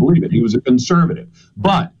refuse to believe it. He was a conservative.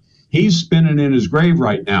 But he's spinning in his grave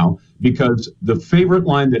right now, because the favorite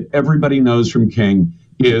line that everybody knows from King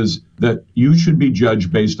is that you should be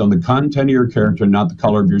judged based on the content of your character, not the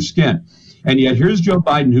color of your skin. And yet here's Joe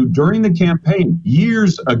Biden, who during the campaign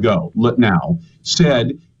years ago now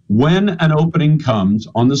said, when an opening comes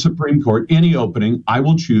on the Supreme Court, any opening, I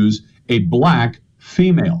will choose a black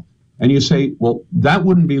female. And you say, well, that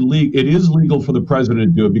wouldn't be legal. It is legal for the president to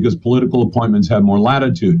do it because political appointments have more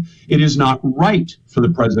latitude. It is not right for the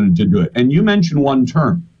president to do it. And you mentioned one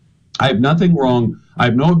term. I have nothing wrong. I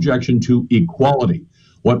have no objection to equality.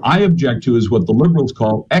 What I object to is what the liberals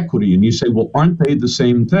call equity. And you say, well, aren't they the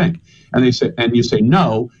same thing? And you say,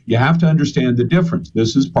 no, you have to understand the difference.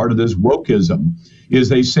 This is part of this wokeism, is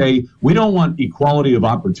they say, we don't want equality of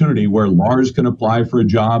opportunity where Lars can apply for a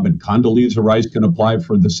job and Condoleezza Rice can apply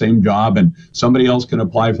for the same job and somebody else can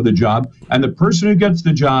apply for the job. And the person who gets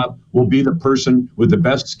the job will be the person with the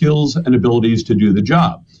best skills and abilities to do the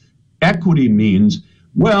job. Equity means,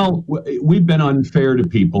 well, we've been unfair to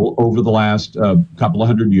people over the last couple of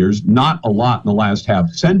hundred years, not a lot in the last half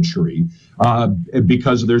century,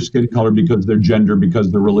 because of their skin color, because of their gender, because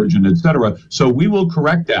of their religion, etc. So we will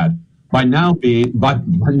correct that by now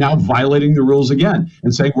violating the rules again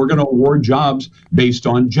and saying we're going to award jobs based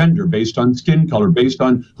on gender, based on skin color, based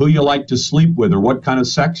on who you like to sleep with or what kind of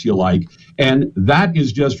sex you like. And that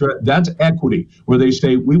is that's equity, where they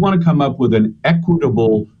say we want to come up with an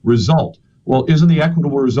equitable result. Well, isn't the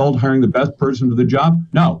equitable result hiring the best person for the job?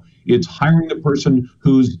 No, it's hiring the person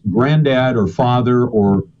whose granddad or father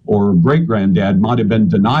or great-granddad might have been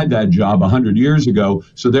denied that job 100 years ago.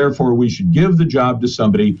 So therefore, we should give the job to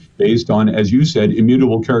somebody based on, as you said,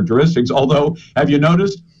 immutable characteristics. Although, have you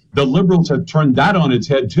noticed? The liberals have turned that on its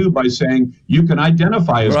head, too, by saying you can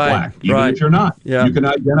identify as black, even if you're not. Yeah. You can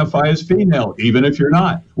identify as female, even if you're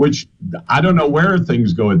not, which I don't know where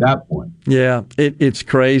things go at that point. Yeah, it's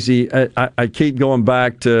crazy. I keep going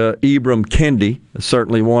back to Ibram Kendi,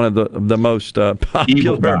 certainly one of the most popular.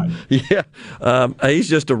 Evil guy. Yeah, he's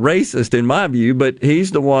just a racist in my view, but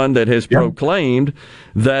he's the one that has proclaimed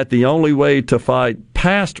that the only way to fight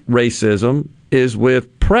past racism is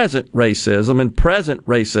with present racism, and present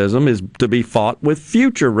racism is to be fought with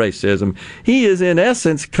future racism. He is, in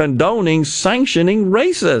essence, condoning, sanctioning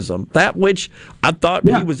racism, that which I thought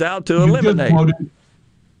he was out to eliminate.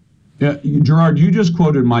 Gerard, you just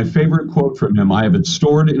quoted my favorite quote from him. I have it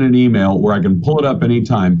stored in an email where I can pull it up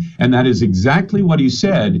anytime, and that is exactly what he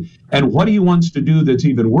said. And what he wants to do that's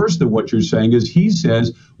even worse than what you're saying is he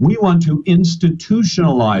says we want to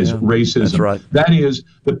institutionalize racism. That's right. That is,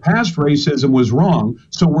 the past racism was wrong,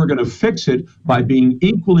 so we're going to fix it by being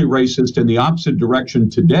equally racist in the opposite direction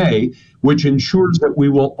today, which ensures that we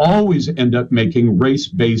will always end up making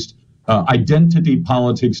race-based identity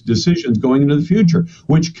politics decisions going into the future,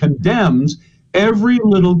 which condemns every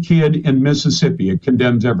little kid in Mississippi. It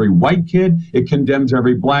condemns every white kid. It condemns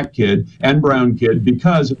every black kid and brown kid,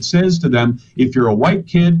 because it says to them, if you're a white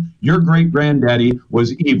kid, your great-granddaddy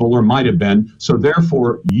was evil or might have been. So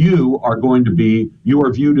therefore, you are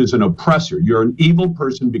viewed as an oppressor. You're an evil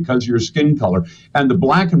person because of your skin color. And the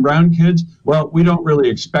black and brown kids, well, we don't really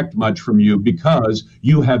expect much from you because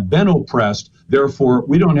you have been oppressed. Therefore,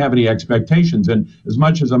 we don't have any expectations. And as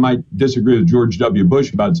much as I might disagree with George W.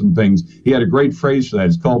 Bush about some things, he had a great phrase for that.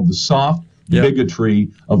 It's called the soft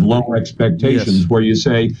bigotry of low expectations, where you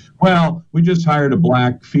say, well, we just hired a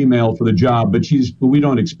black female for the job, but we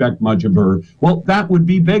don't expect much of her. Well, that would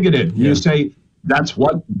be bigoted. You say that's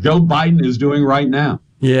what Joe Biden is doing right now.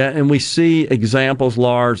 Yeah, and we see examples,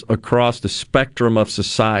 Lars, across the spectrum of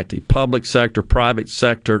society, public sector, private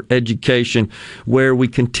sector, education, where we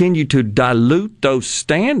continue to dilute those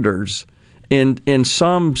standards in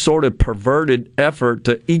some sort of perverted effort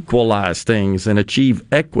to equalize things and achieve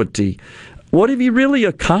equity. What have you really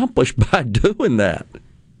accomplished by doing that?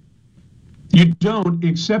 You don't,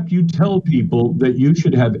 except you tell people that you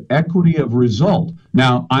should have equity of result.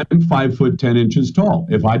 Now, I'm 5'10" tall.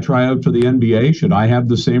 If I try out for the NBA, should I have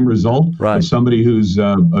the same result as somebody who's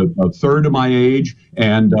a third of my age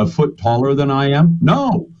and a foot taller than I am?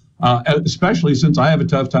 No. Especially since I have a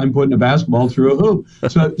tough time putting a basketball through a hoop.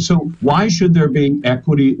 So why should there be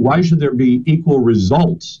equity? Why should there be equal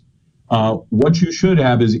results? What you should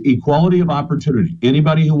have is equality of opportunity.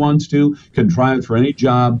 Anybody who wants to can try out for any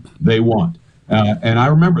job they want. And I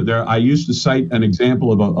remember I used to cite an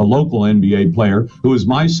example of a local NBA player who was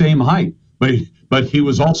my same height, but he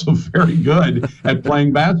was also very good at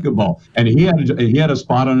playing basketball, and he had a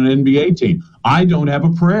spot on an NBA team. I don't have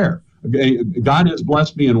a prayer. God has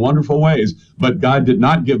blessed me in wonderful ways, but God did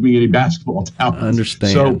not give me any basketball talent. I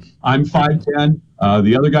understand. So I'm 5'10".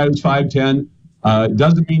 The other guy was 5'10". It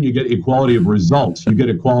doesn't mean you get equality of results. You get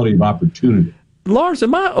equality of opportunity. Lars,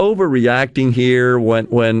 am I overreacting here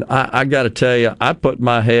when I got to tell you, I put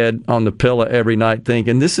my head on the pillow every night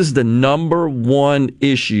thinking this is the number one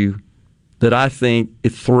issue that I think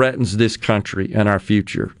it threatens this country and our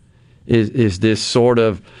future is this sort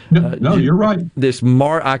of... No, you're right.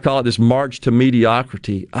 I call it this march to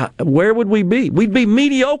mediocrity. Where would we be? We'd be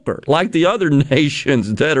mediocre, like the other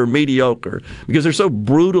nations that are mediocre, because they're so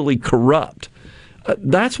brutally corrupt.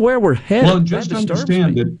 That's where we're headed. Well, just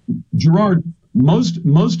understand that, Gerard,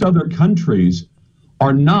 most other countries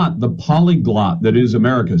are not the polyglot that is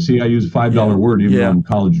America. See, I use a $5 word even though I'm a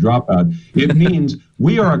college dropout. It means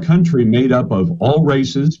we are a country made up of all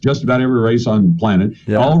races, just about every race on the planet,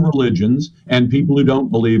 all religions, and people who don't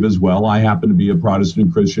believe as well. I happen to be a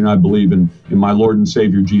Protestant Christian. I believe in my Lord and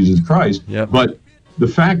Savior, Jesus Christ. But the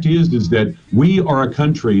fact is that we are a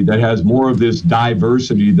country that has more of this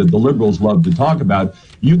diversity that the liberals love to talk about.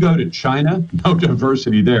 You go to China, no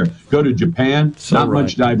diversity there. Go to Japan, not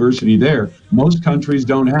much diversity there. Most countries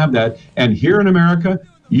don't have that. And here in America,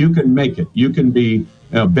 you can make it. You can be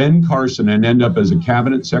Ben Carson and end up as a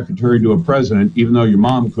cabinet secretary to a president, even though your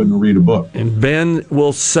mom couldn't read a book. And Ben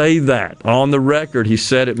will say that on the record. He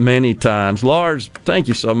said it many times. Lars, thank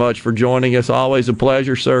you so much for joining us. Always a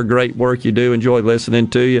pleasure, sir. Great work you do. Enjoy listening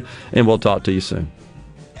to you, and we'll talk to you soon.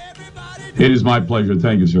 It is my pleasure.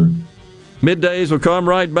 Thank you, sir. Middays will come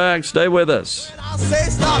right back. Stay with us. I say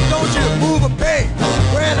stop, don't you move a peg.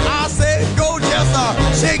 When I say go,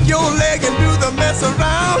 just shake your leg and do the mess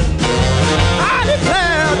around. I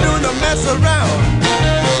declare, do the mess around.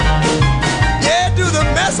 Yeah, do the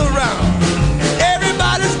mess around.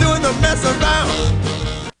 Everybody's doing the mess around.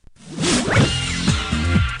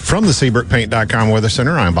 From the SeabrookPaint.com Weather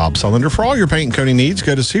Center, I'm Bob Sullender. For all your paint and coating needs,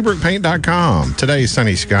 go to SeabrookPaint.com. Today,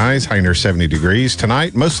 sunny skies, high near 70 degrees.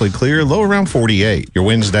 Tonight, mostly clear, low around 48. Your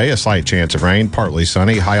Wednesday, a slight chance of rain, partly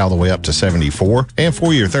sunny, high all the way up to 74. And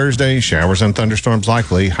for your Thursday, showers and thunderstorms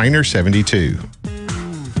likely, high near 72.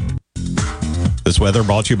 This weather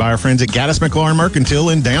brought to you by our friends at Gaddis McLaurin Mercantile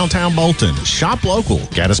in downtown Bolton. Shop local.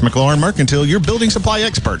 Gaddis McLaurin Mercantile, your building supply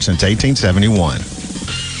expert since 1871.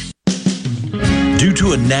 Due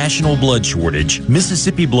to a national blood shortage,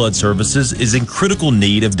 Mississippi Blood Services is in critical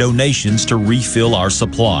need of donations to refill our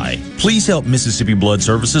supply. Please help Mississippi Blood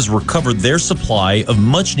Services recover their supply of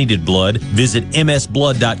much-needed blood. Visit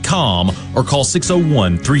msblood.com or call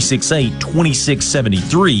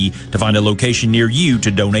 601-368-2673 to find a location near you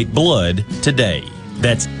to donate blood today.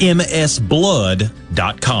 That's msblood.com.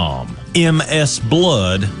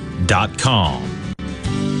 msblood.com.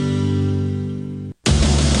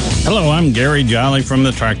 Hello, I'm Gary Jolly from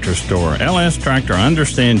the Tractor Store. LS Tractor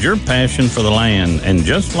understands your passion for the land, and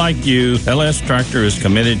just like you, LS Tractor is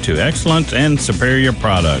committed to excellence and superior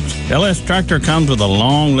products. LS Tractor comes with a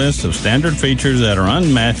long list of standard features that are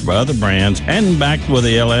unmatched by other brands and backed with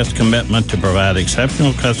the LS commitment to provide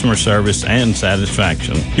exceptional customer service and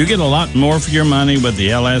satisfaction. You get a lot more for your money with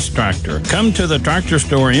the LS Tractor. Come to the Tractor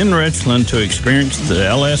Store in Richland to experience the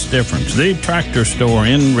LS difference. The Tractor Store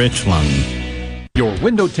in Richland. Your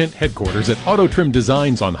window tint headquarters at Auto Trim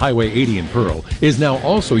Designs on Highway 80 in Pearl is now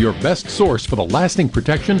also your best source for the lasting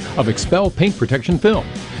protection of Expel paint protection film.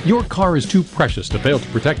 Your car is too precious to fail to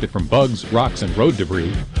protect it from bugs, rocks, and road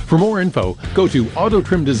debris. For more info, go to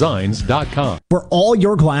autotrimdesigns.com. For all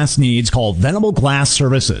your glass needs, call Venable Glass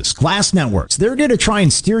Services. Glass Networks. They're there to try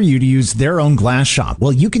and steer you to use their own glass shop.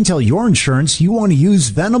 Well, you can tell your insurance you want to use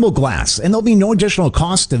Venable Glass, and there'll be no additional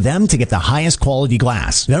cost to them to get the highest quality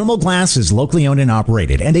glass. Venable Glass is locally owned and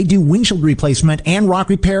operated, and they do windshield replacement and rock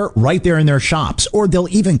repair right there in their shops, or they'll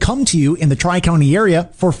even come to you in the Tri-County area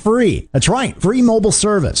for free. That's right, free mobile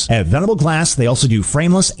service. service. At Venable Glass, they also do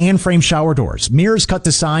frameless and frame shower doors, mirrors cut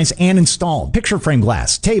to size and installed, picture frame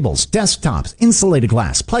glass, tables, desktops, insulated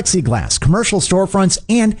glass, plexiglass, commercial storefronts,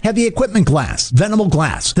 and heavy equipment glass. Venable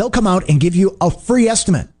Glass. They'll come out and give you a free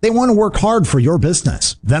estimate. They want to work hard for your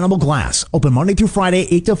business. Venable Glass. Open Monday through Friday,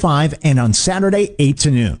 8 to 5, and on Saturday, 8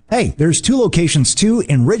 to noon. Hey, there's 2 locations too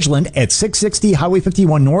in Ridgeland at 660 Highway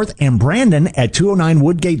 51 North and Brandon at 209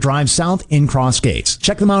 Woodgate Drive South in Cross Gates.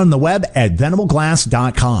 Check them out on the web at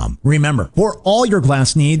venableglass.com. Remember, for all your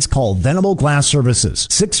glass needs, call Venable Glass Services,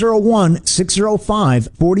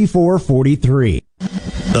 601-605-4443.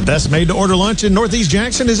 The best made-to-order lunch in Northeast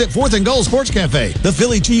Jackson is at 4th and Gold Sports Cafe. The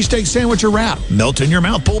Philly cheesesteak sandwich or wrap,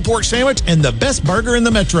 melt-in-your-mouth pulled pork sandwich, and the best burger in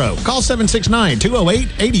the metro. Call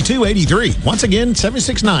 769-208-8283. Once again,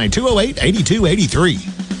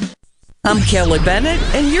 769-208-8283. I'm Kelly Bennett,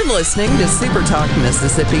 and you're listening to Super Talk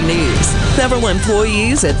Mississippi News. Several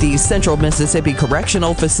employees at the Central Mississippi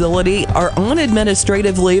Correctional Facility are on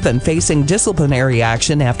administrative leave and facing disciplinary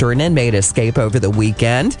action after an inmate escape over the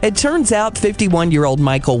weekend. It turns out 51-year-old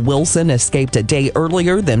Michael Wilson escaped a day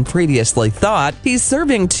earlier than previously thought. He's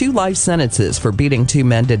serving 2 life sentences for beating 2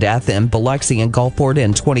 men to death in Biloxi and Gulfport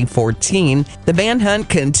in 2014. The manhunt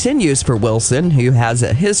continues for Wilson, who has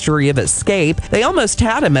a history of escape. They almost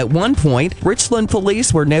had him at one point. Richland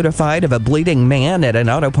police were notified of a bleeding man at an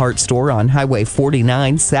auto parts store on Highway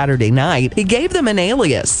 49 Saturday night. He gave them an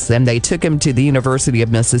alias, and they took him to the University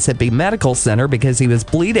of Mississippi Medical Center because he was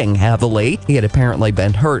bleeding heavily. He had apparently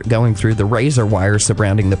been hurt going through the razor wire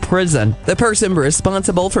surrounding the prison. The person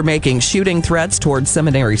responsible for making shooting threats towards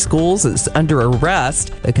seminary schools is under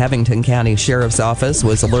arrest. The Covington County Sheriff's Office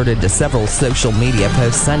was alerted to several social media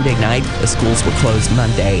posts Sunday night. The schools were closed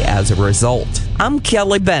Monday as a result. I'm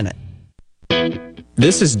Kelly Bennett.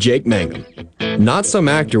 This is Jake Mangum, not some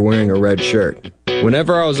actor wearing a red shirt.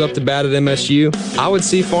 Whenever I was up to bat at MSU, I would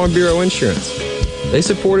see Farm Bureau Insurance. They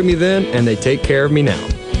supported me then, and they take care of me now.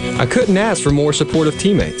 I couldn't ask for more supportive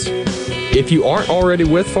teammates. If you aren't already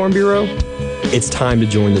with Farm Bureau, it's time to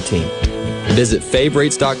join the team. Visit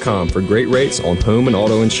favrates.com for great rates on home and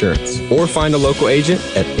auto insurance, or find a local agent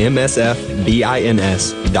at msfbins.com.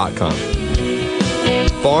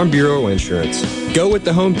 Farm Bureau Insurance. Go with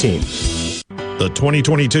the home team. The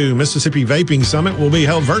 2022 Mississippi Vaping Summit will be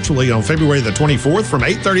held virtually on February the 24th from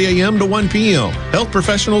 8:30 a.m. to 1 p.m. Health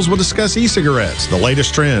professionals will discuss e-cigarettes, the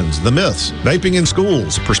latest trends, the myths, vaping in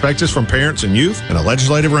schools, perspectives from parents and youth, and a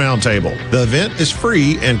legislative roundtable. The event is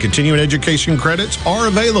free and continuing education credits are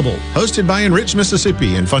available. Hosted by Enrich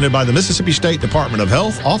Mississippi and funded by the Mississippi State Department of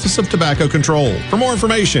Health, Office of Tobacco Control. For more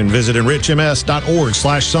information, visit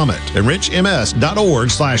enrichms.org/summit.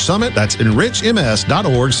 enrichms.org/summit. That's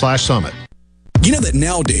enrichms.org/summit. You know that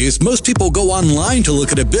nowadays, most people go online to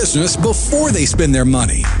look at a business before they spend their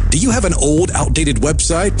money. Do you have an old, outdated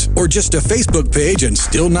website or just a Facebook page and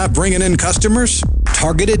still not bringing in customers?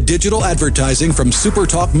 Targeted digital advertising from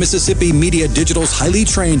SuperTalk Mississippi Media Digital's highly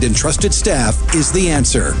trained and trusted staff is the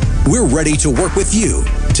answer. We're ready to work with you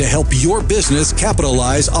to help your business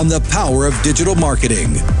capitalize on the power of digital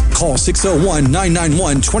marketing. Call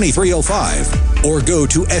 601-991-2305 or go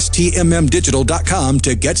to stmmdigital.com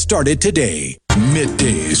to get started today.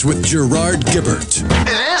 Middays with Gerard Gibbert.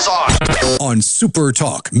 It is on Super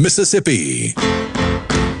Talk Mississippi.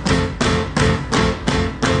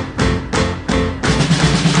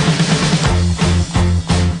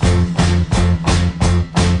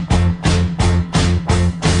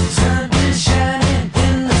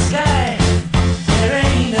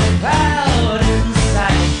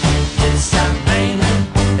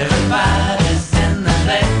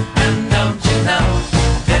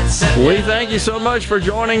 We thank you so much for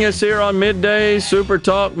joining us here on Midday Super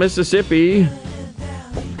Talk Mississippi.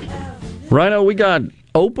 Rhino, we got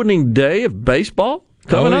opening day of baseball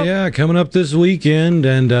coming up. Yeah, coming up this weekend,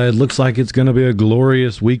 and it looks like it's going to be a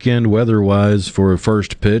glorious weekend weather-wise for a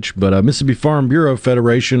first pitch. But Mississippi Farm Bureau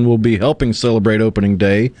Federation will be helping celebrate opening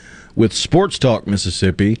day with Sports Talk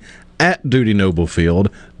Mississippi at Dudy Noble Field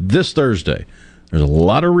this Thursday. There's a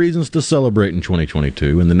lot of reasons to celebrate in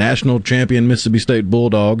 2022, and the national champion Mississippi State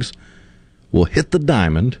Bulldogs will hit the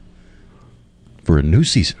diamond for a new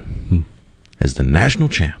season as the national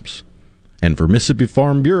champs. And for Mississippi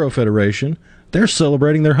Farm Bureau Federation, they're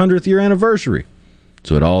celebrating their 100th year anniversary.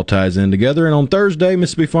 So it all ties in together. And on Thursday,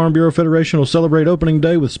 Mississippi Farm Bureau Federation will celebrate opening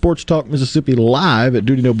day with Sports Talk Mississippi live at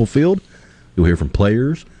Dudy Noble Field. You'll hear from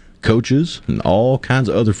players, coaches, and all kinds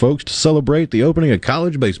of other folks to celebrate the opening of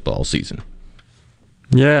college baseball season.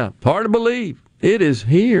 Yeah, hard to believe. It is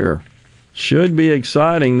here. Should be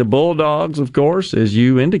exciting. The Bulldogs, of course, as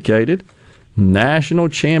you indicated, national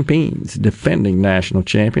champions, defending national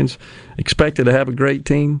champions, expected to have a great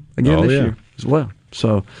team again this year as well.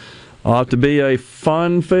 So ought to be a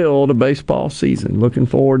fun-filled baseball season. Looking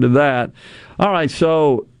forward to that. All right,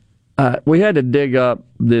 so we had to dig up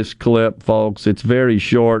this clip, folks. It's very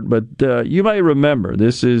short, but you may remember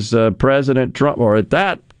this is President Trump, or at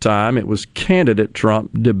that time it was candidate Trump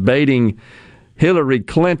debating Hillary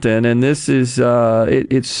Clinton, and this is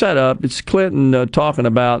it's set up. It's Clinton talking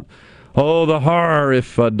about, the horror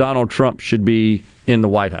if Donald Trump should be in the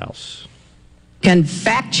White House. Can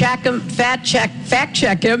fact check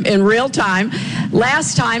him in real time.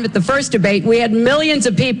 Last time at the first debate, we had millions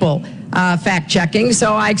of people fact checking,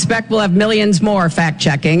 so I expect we'll have millions more fact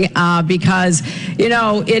checking because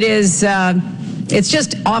it's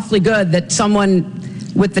just awfully good that someone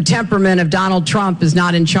with the temperament of Donald Trump is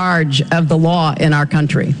not in charge of the law in our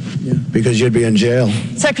country. Yeah, because you'd be in jail.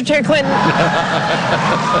 Secretary Clinton.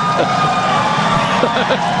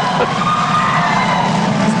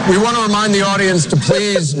 We want to remind the audience to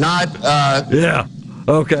please not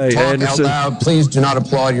Okay, talk Anderson. out loud. Please do not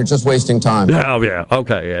applaud. You're just wasting time.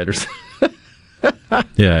 Okay, Anderson.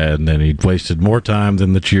 Yeah, and then he wasted more time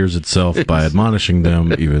than the cheers itself by admonishing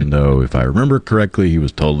them, even though, if I remember correctly, he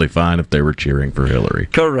was totally fine if they were cheering for Hillary.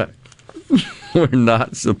 Correct. We're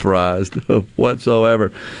not surprised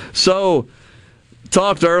whatsoever. So,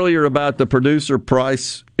 talked earlier about the Producer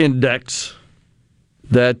Price Index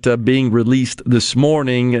that being released this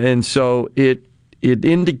morning, and so it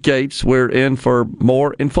indicates we're in for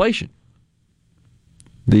more inflation.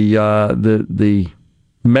 The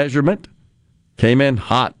measurement came in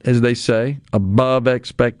hot, as they say, above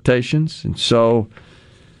expectations, and so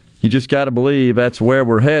you just got to believe that's where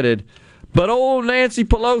we're headed. But old Nancy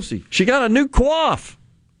Pelosi, she got a new coif.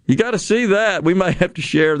 You got to see that. We may have to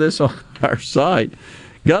share this on our site.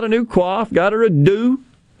 Got a new coif, got her a do.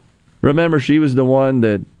 Remember, she was the one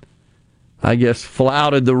that, I guess,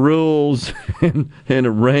 flouted the rules and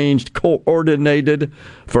arranged, coordinated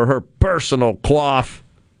for her personal coif.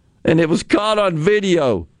 And it was caught on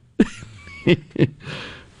video.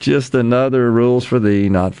 Just another rules for thee,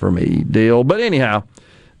 not for me deal. But anyhow,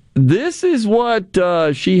 this is what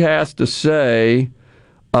she has to say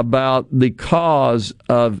about the cause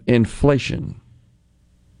of inflation.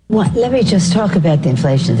 Well, let me just talk about the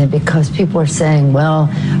inflation thing, because people are saying, well,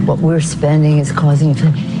 what we're spending is causing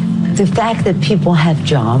inflation. The fact that people have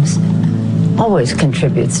jobs always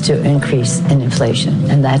contributes to increase in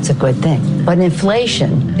inflation, and that's a good thing. But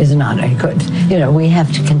inflation is not a good, we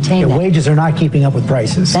have to contain that. Wages are not keeping up with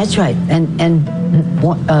prices. That's right. And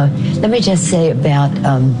let me just say about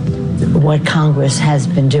what Congress has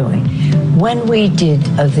been doing. When we did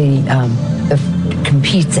the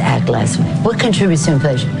Competes Act last week, what contributes to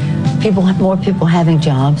inflation? More people having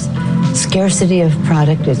jobs, scarcity of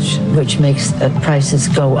product, which makes prices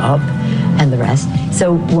go up, and the rest.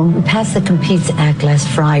 So when we passed the Competes Act last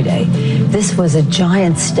Friday, this was a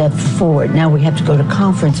giant step forward. Now we have to go to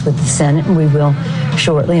conference with the Senate, and we will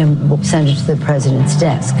shortly, and we'll send it to the president's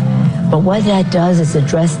desk. But what that does is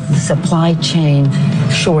address the supply chain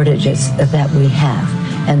shortages that we have,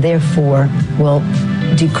 and therefore will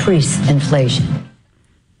decrease inflation.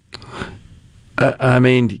 I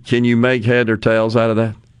mean, can you make head or tails out of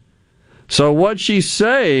that? So what she's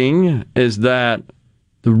saying is that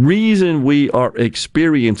the reason we are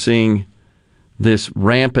experiencing this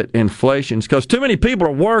rampant inflation is because too many people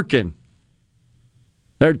are working.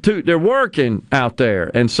 They're working out there,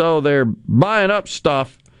 and so they're buying up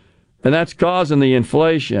stuff, and that's causing the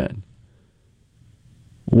inflation.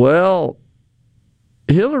 Well,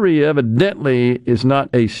 Hillary evidently is not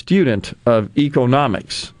a student of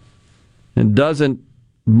economics and doesn't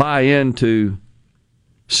buy into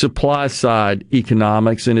supply-side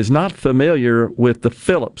economics and is not familiar with the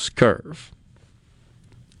Phillips curve.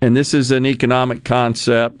 And this is an economic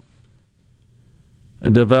concept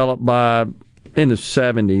developed by, in the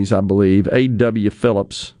 70s, I believe, A.W.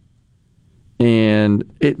 Phillips. And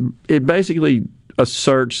it basically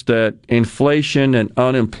asserts that inflation and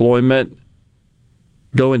unemployment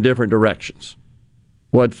go in different directions.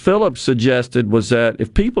 What Phillips suggested was that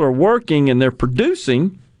if people are working and they're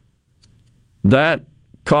producing, that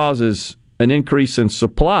causes an increase in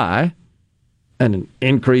supply, and an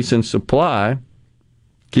increase in supply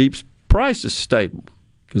keeps prices stable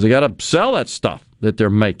because they got to sell that stuff that they're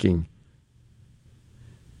making.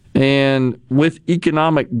 And with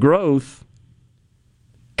economic growth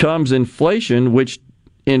comes inflation, which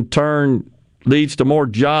in turn leads to more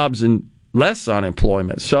jobs and less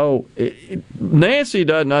unemployment. So Nancy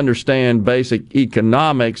doesn't understand basic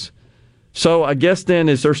economics. So I guess then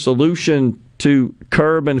is her solution to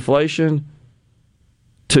curb inflation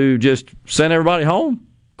to just send everybody home,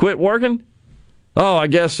 quit working? Oh, I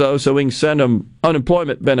guess so we can send them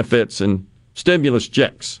unemployment benefits and stimulus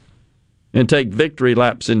checks and take victory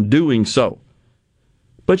laps in doing so.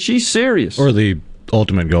 But she's serious. Or the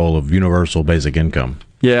ultimate goal of universal basic income.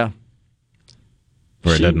 Yeah.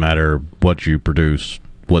 Where it doesn't matter what you produce,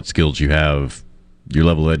 what skills you have, your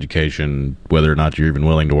level of education, whether or not you're even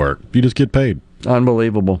willing to work. You just get paid.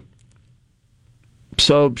 Unbelievable.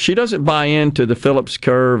 So she doesn't buy into the Phillips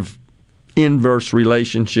curve inverse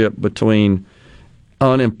relationship between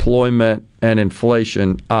unemployment and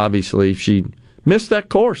inflation. Obviously, she missed that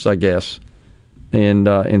course, I guess,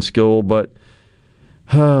 in school. But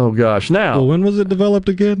oh gosh, now. Well, when was it developed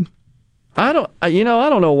again? I don't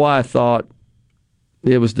know why I thought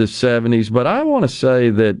it was the 70s, but I want to say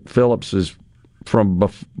that Phillips is from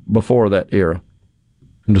before that era.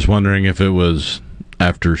 I'm just wondering if it was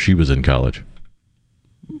after she was in college.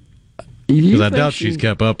 Because I doubt she's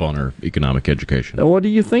kept up on her economic education. Well, do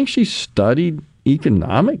you think she studied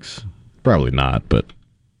economics? Probably not, but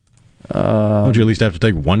don't you at least have to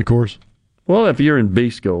take one course? Well, if you're in B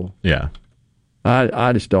school. Yeah.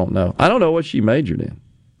 I just don't know. I don't know what she majored in.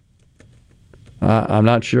 I'm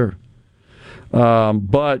not sure.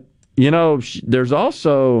 But, there's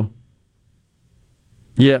also,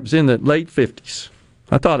 it was in the late 50s.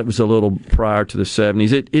 I thought it was a little prior to the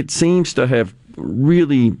 70s. It seems to have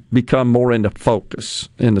really become more into focus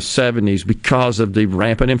in the 70s because of the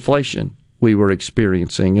rampant inflation we were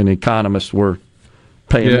experiencing, and economists were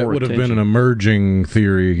paying more attention. It would have been an emerging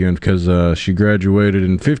theory again because she graduated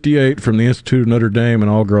in 58 from the Institute of Notre Dame, an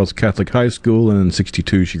all-girls Catholic high school, and in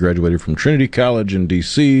 62 she graduated from Trinity College in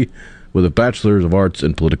D.C. with a Bachelor's of Arts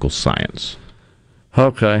in Political Science.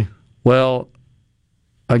 Okay. Well,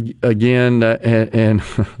 again, and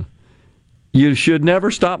you should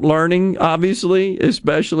never stop learning, obviously,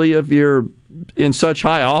 especially if you're in such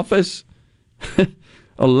high office,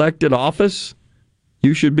 elected office.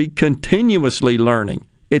 You should be continuously learning.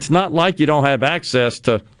 It's not like you don't have access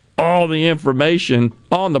to all the information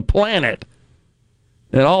on the planet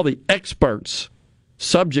and all the experts,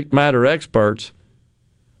 subject matter experts.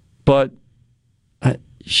 But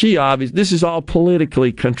this is all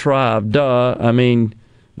politically contrived. Duh. I mean,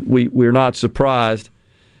 we're not surprised.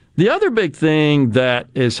 The other big thing that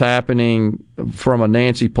is happening from a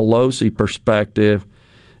Nancy Pelosi perspective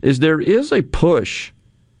is there is a push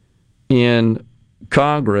in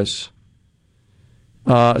Congress,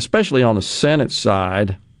 especially on the Senate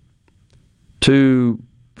side, to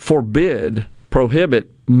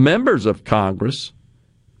prohibit members of Congress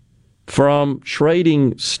from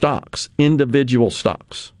trading stocks, individual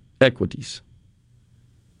stocks, equities.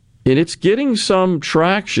 And it's getting some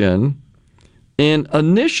traction. And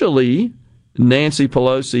initially, Nancy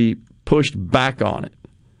Pelosi pushed back on it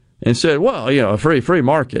and said, well, a free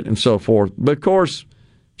market and so forth. But of course,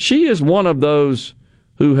 she is one of those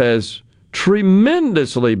who has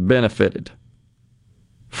tremendously benefited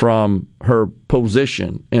from her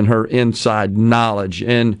position and her inside knowledge.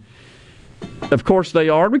 And of course, they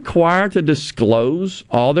are required to disclose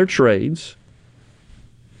all their trades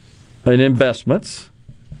and investments.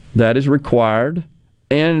 That is required.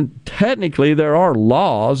 And technically, there are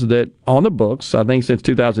laws that on the books, I think since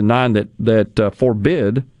 2009, that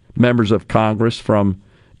forbid members of Congress from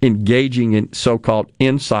engaging in so-called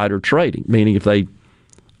insider trading, meaning if they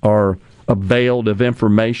are availed of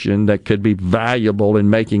information that could be valuable in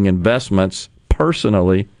making investments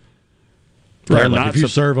personally. Right, like if you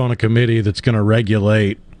serve on a committee that's going to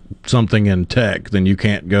regulate something in tech, then you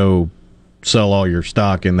can't go sell all your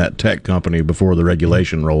stock in that tech company before the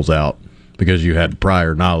regulation rolls out because you had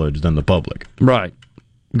prior knowledge than the public. Right.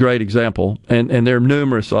 Great example. And there are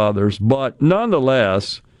numerous others. But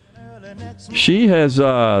nonetheless, she has,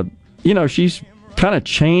 she's kind of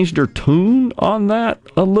changed her tune on that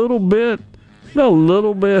a little bit. We're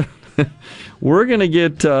going to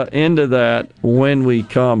get into that when we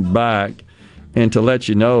come back, and to let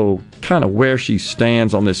you know kind of where she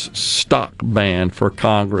stands on this stock ban for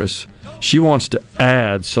Congress. She wants to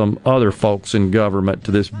add some other folks in government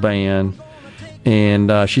to this ban,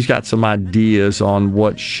 and she's got some ideas on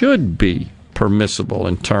what should be permissible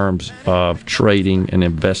in terms of trading and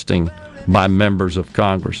investing by members of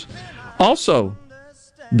Congress. Also,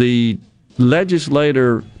 the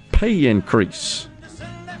legislator pay increase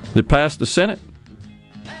that passed the Senate.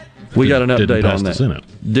 We got an update on that.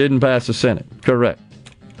 Didn't pass the Senate. Correct.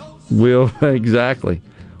 Exactly.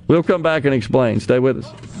 We'll come back and explain. Stay with us.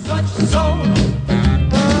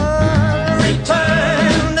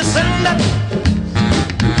 Return to sender.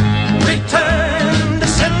 Return to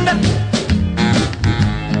sender.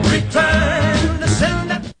 Return to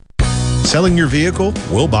sender. Selling your vehicle?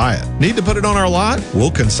 We'll buy it. Need to put it on our lot?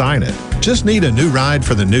 We'll consign it. Just need a new ride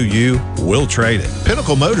for the new you? We'll trade it.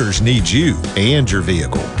 Pinnacle Motors needs you and your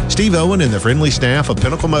vehicle. Steve Owen and the friendly staff of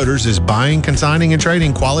Pinnacle Motors is buying, consigning, and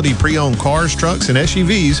trading quality pre-owned cars, trucks, and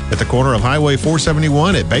SUVs at the corner of Highway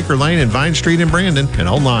 471 at Baker Lane and Vine Street in Brandon, and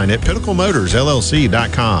online at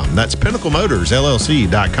PinnacleMotorsLLC.com. That's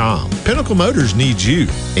PinnacleMotorsLLC.com. Pinnacle Motors needs you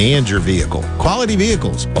and your vehicle. Quality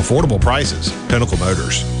vehicles, affordable prices. Pinnacle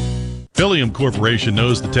Motors. Phylium Corporation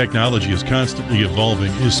knows the technology is constantly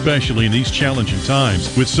evolving, especially in these challenging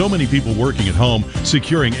times. With so many people working at home,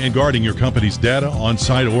 securing and guarding your company's data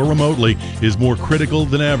on-site or remotely is more critical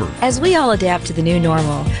than ever. As we all adapt to the new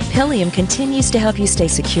normal, Phylium continues to help you stay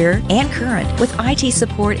secure and current with IT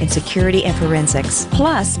support in security and forensics,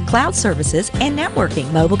 plus cloud services and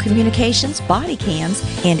networking, mobile communications, body cams,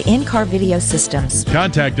 and in-car video systems.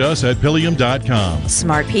 Contact us at Phylium.com.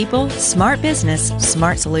 Smart people, smart business,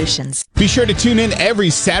 smart solutions. Be sure to tune in every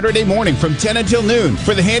Saturday morning from 10 until noon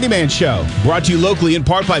for The Handyman Show. Brought to you locally in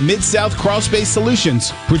part by Mid-South Crawlspace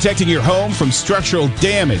Solutions, protecting your home from structural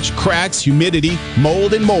damage, cracks, humidity,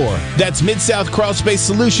 mold, and more. That's Mid-South Crawlspace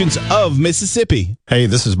Solutions of Mississippi. Hey,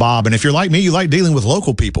 this is Bob, and if you're like me, you like dealing with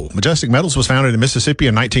local people. Majestic Metals was founded in Mississippi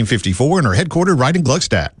in 1954 and are headquartered right in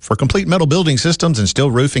Gluckstadt. For complete metal building systems and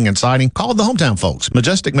steel roofing and siding, call the hometown folks.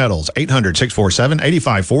 Majestic Metals,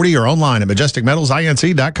 800-647-8540 or online at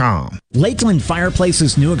majesticmetalsinc.com. Lakeland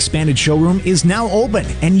Fireplace's new expanded showroom is now open,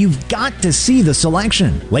 and you've got to see the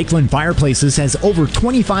selection. Lakeland Fireplaces has over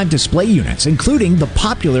 25 display units, including the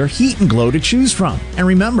popular Heat and Glow to choose from. And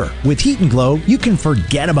remember, with Heat and Glow, you can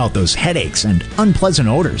forget about those headaches and unpleasant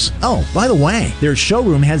odors. Oh, by the way, their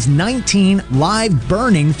showroom has 19 live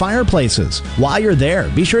burning fireplaces. While you're there,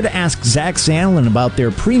 be sure to ask Zach Sandlin about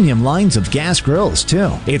their premium lines of gas grills,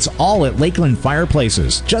 too. It's all at Lakeland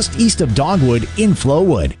Fireplaces, just east of Dogwood in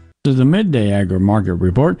Flowood. To the Midday Agri-Market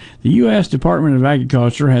Report, the U.S. Department of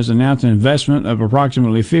Agriculture has announced an investment of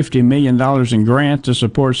approximately $50 million in grants to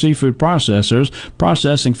support seafood processors,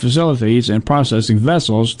 processing facilities, and processing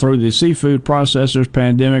vessels through the Seafood Processors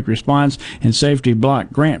Pandemic Response and Safety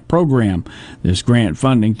Block Grant Program. This grant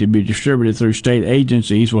funding, to be distributed through state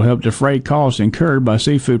agencies, will help defray costs incurred by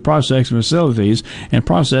seafood processing facilities and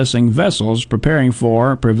processing vessels preparing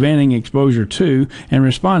for, preventing exposure to, and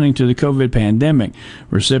responding to the COVID pandemic.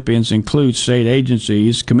 Recipients include state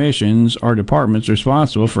agencies, commissions, or departments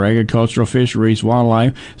responsible for agricultural, fisheries,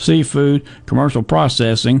 wildlife, seafood, commercial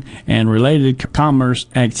processing, and related commerce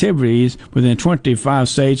activities within 25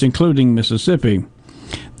 states, including Mississippi.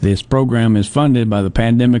 This program is funded by the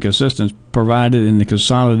pandemic assistance provided in the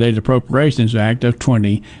Consolidated Appropriations Act of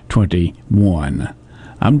 2021.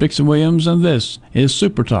 I'm Dixon Williams, and this is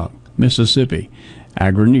Super Talk Mississippi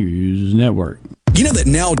Agri-News Network. You know that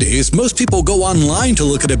nowadays, most people go online to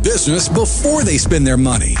look at a business before they spend their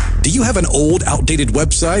money. Do you have an old, outdated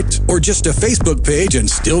website or just a Facebook page and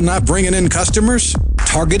still not bringing in customers?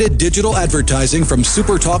 Targeted digital advertising from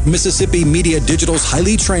SuperTalk Mississippi Media Digital's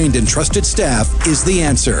highly trained and trusted staff is the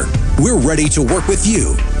answer. We're ready to work with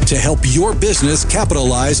you to help your business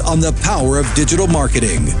capitalize on the power of digital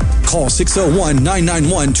marketing. Call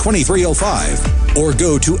 601-991-2305 or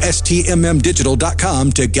go to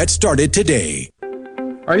stmmdigital.com to get started today.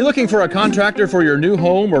 Are you looking for a contractor for your new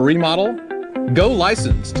home or remodel? Go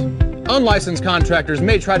licensed. Unlicensed contractors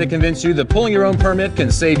may try to convince you that pulling your own permit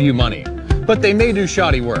can save you money, but they may do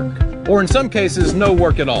shoddy work, or in some cases, no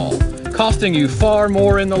work at all, costing you far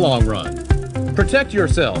more in the long run. Protect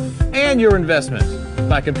yourself and your investment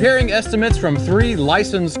by comparing estimates from 3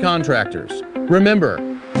 licensed contractors. Remember,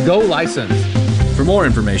 go licensed. For more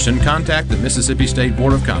information, contact the Mississippi State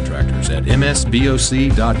Board of Contractors at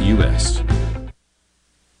msboc.us.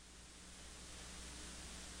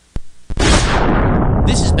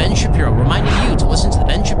 This is Ben Shapiro reminding you to listen to The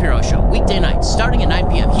Ben Shapiro Show weekday nights starting at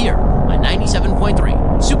 9 p.m. here on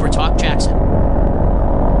 97.3 Super Talk Jackson.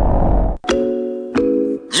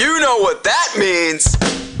 You know what that means.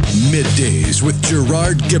 Middays with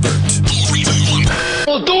Gerard Gibbert.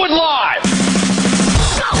 We'll do it live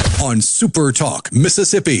on Super Talk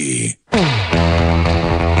Mississippi.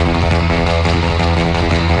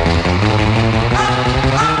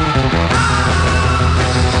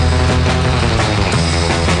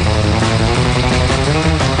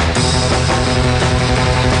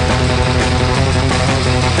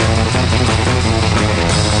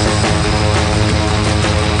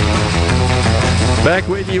 Back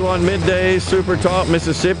with you on Midday Super Talk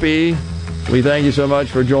Mississippi. We thank you so much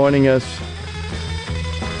for joining us.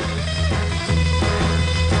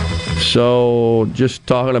 So, just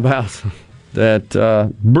talking about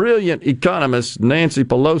that brilliant economist Nancy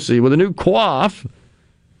Pelosi with a new coif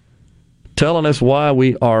telling us why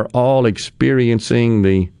we are all experiencing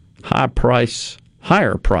the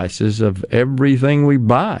higher prices of everything we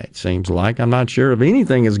buy, it seems like. I'm not sure if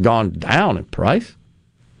anything has gone down in price.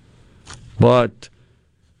 But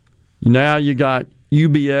now you got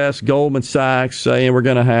UBS, Goldman Sachs saying we're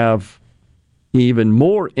going to have even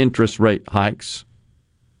more interest rate hikes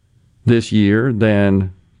this year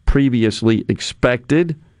than previously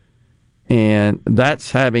expected. And that's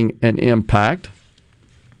having an impact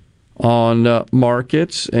on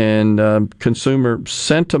markets, and consumer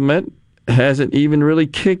sentiment hasn't even really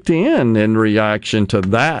kicked in reaction to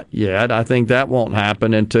that yet. I think that won't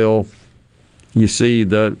happen until you see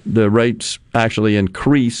the rates actually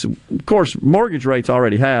increase. Of course, mortgage rates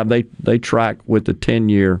already have. They track with the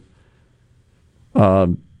 10-year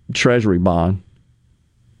Treasury bond.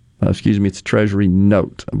 It's a Treasury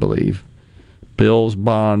note, I believe. Bills,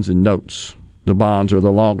 bonds, and notes. The bonds are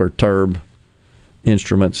the longer-term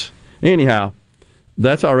instruments. Anyhow,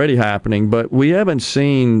 that's already happening, but we haven't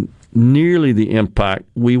seen nearly the impact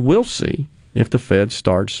we will see if the Fed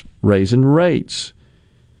starts raising rates.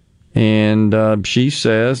 And she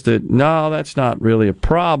says that, no, that's not really a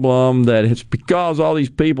problem, that it's because all these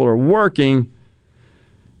people are working.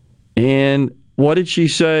 And what did she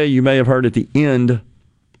say? You may have heard at the end,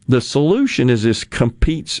 the solution is this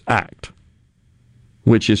Competes Act,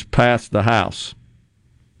 which is passed the House.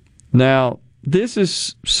 Now, this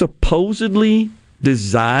is supposedly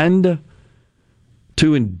designed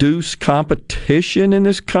to induce competition in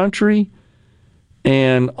this country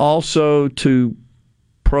and also to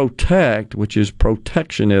protect, which is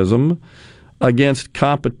protectionism, against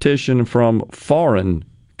competition from foreign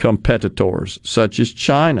competitors such as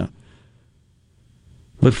China.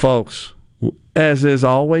 But folks, as is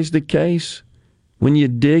always the case, when you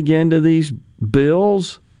dig into these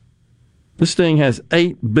bills, this thing has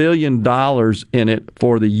 $8 billion in it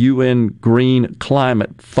for the UN Green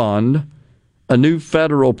Climate Fund, a new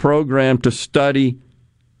federal program to study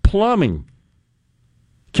plumbing.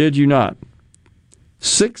 Kid you not.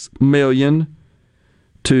 $6 million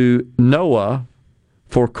to NOAA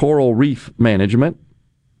for coral reef management.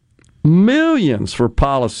 Millions for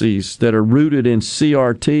policies that are rooted in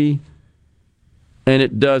CRT. And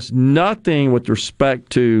it does nothing with respect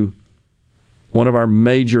to one of our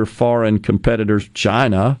major foreign competitors,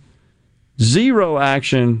 China. Zero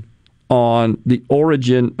action on the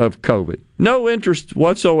origin of COVID. No interest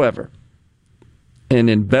whatsoever in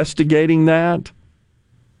investigating that,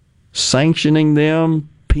 sanctioning them,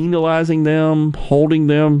 penalizing them, holding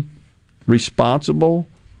them responsible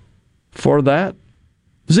for that.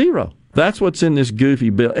 Zero. That's what's in this goofy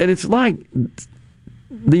bill. And it's like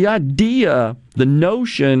the idea, the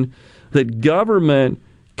notion that government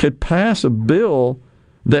could pass a bill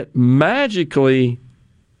that magically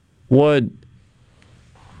would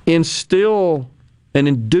instill and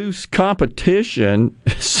induce competition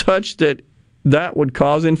such that that would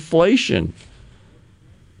cause inflation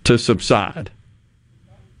to subside,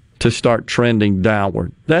 to start trending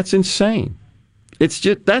downward. That's insane.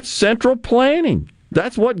 That's central planning.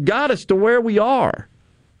 That's what got us to where we are,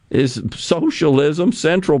 is socialism,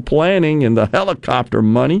 central planning, and the helicopter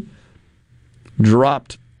money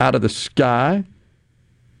dropped out of the sky.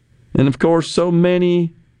 And of course, so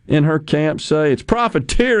many in her camp say it's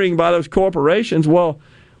profiteering by those corporations. Well,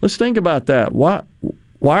 let's think about that. Why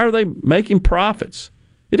are they making profits?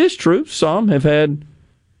 It is true. Some have had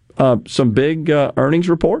some big earnings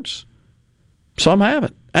reports. Some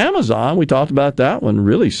haven't. Amazon, we talked about that one,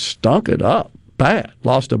 really stunk it up bad.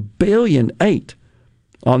 Lost $1.8 billion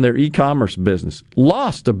on their e-commerce business.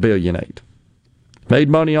 Lost $1.8 billion. Made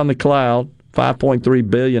money on the cloud, $5.3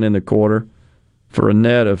 billion in the quarter for a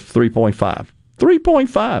net of $3.5.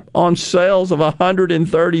 $3.5 on sales of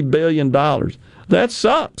 $130 billion. That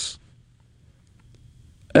sucks.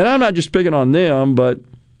 And I'm not just picking on them, but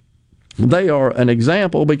they are an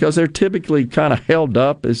example because they're typically kind of held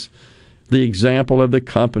up as the example of the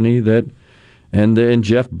company that, and then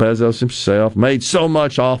Jeff Bezos himself made so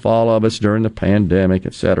much off all of us during the pandemic,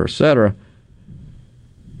 et cetera, et cetera.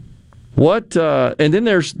 And then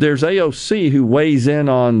there's AOC, who weighs in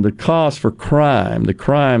on the cost for crime, the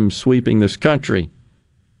crime sweeping this country.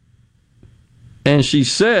 And she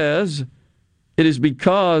says it is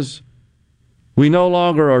because we no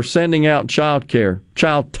longer are sending out child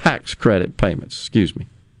tax credit payments,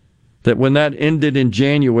 that when that ended in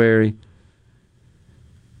January,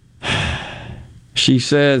 she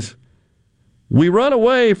says, we run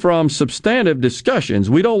away from substantive discussions.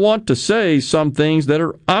 We don't want to say some things that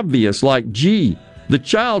are obvious, like, gee, the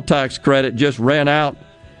child tax credit just ran out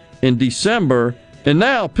in December, And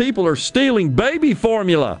now people are stealing baby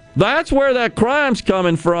formula. That's where that crime's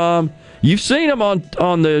coming from. You've seen them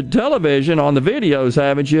on the television, on the videos,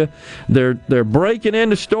 haven't you? They're breaking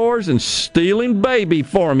into stores and stealing baby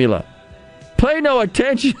formula. Pay no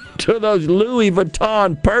attention to those Louis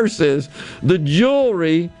Vuitton purses, the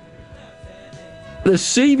jewelry, the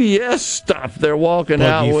CVS stuff they're walking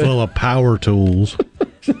out with. Full of power tools.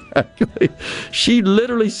 Exactly. She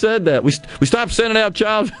literally said that. We stopped sending out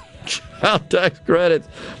child tax credits.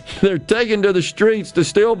 They're taken to the streets to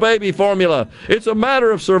steal baby formula. It's a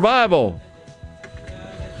matter of survival.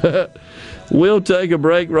 We'll take a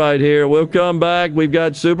break right here. We'll come back. We've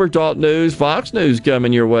got Super Talk News, Fox News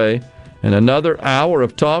coming your way, and another hour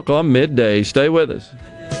of talk on midday. Stay with us.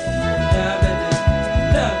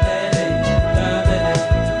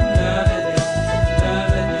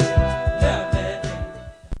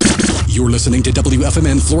 You're listening to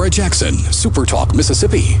WFMN Flora Jackson, Super Talk,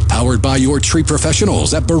 Mississippi. Powered by your tree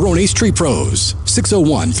professionals at Barone's Tree Pros.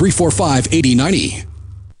 601-345-8090.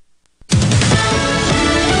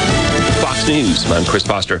 Fox News, I'm Chris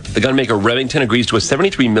Foster. The gunmaker Remington agrees to a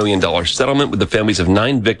 $73 million settlement with the families of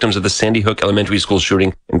 9 victims of the Sandy Hook Elementary School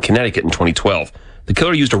shooting in Connecticut in 2012. The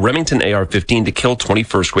killer used a Remington AR-15 to kill 20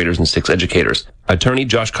 first graders and 6 educators. Attorney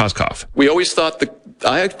Josh Koskoff. We always thought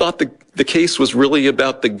I thought the case was really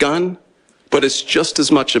about the gun, but it's just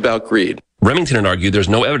as much about greed. Remington had argued there's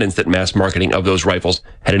no evidence that mass marketing of those rifles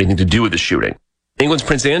had anything to do with the shooting. England's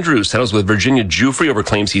Prince Andrew settles with Virginia Giuffre over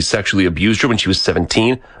claims he sexually abused her when she was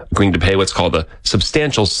 17, agreeing to pay what's called a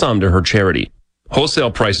substantial sum to her charity. Wholesale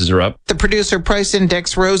prices are up. The producer price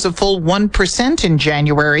index rose a full 1% in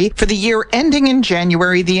January. For the year ending in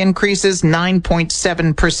January, the increase is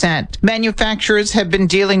 9.7%. Manufacturers have been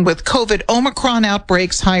dealing with COVID Omicron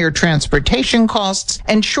outbreaks, higher transportation costs,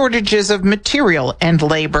 and shortages of material and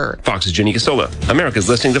labor. Fox's Jenny Casola. America's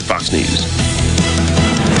listening to Fox News.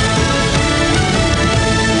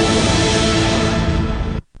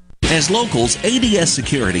 As locals, ADS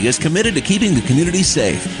Security is committed to keeping the community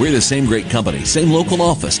safe. We're the same great company, same local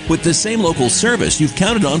office, with the same local service you've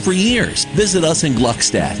counted on for years. Visit us in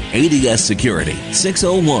Gluckstadt. ADS Security,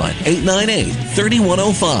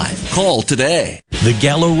 601-898-3105. Call today. The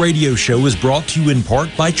Gallo Radio Show is brought to you in part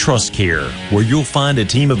by TrustCare, where you'll find a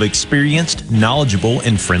team of experienced, knowledgeable,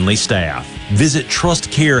 and friendly staff. Visit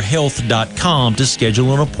TrustCareHealth.com to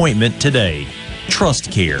schedule an appointment today.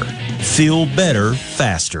 TrustCare. Feel better,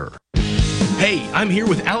 faster. Hey, I'm here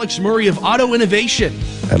with Alex Murray of Auto Innovation.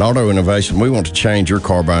 At Auto Innovation, we want to change your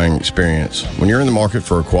car buying experience. When you're in the market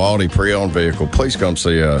for a quality pre-owned vehicle, please come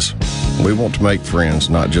see us. We want to make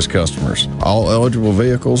friends, not just customers. All eligible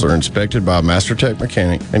vehicles are inspected by a MasterTech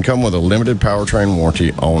mechanic and come with a limited powertrain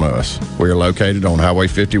warranty on us. We are located on Highway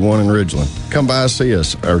 51 in Ridgeland. Come by and see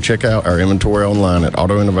us or check out our inventory online at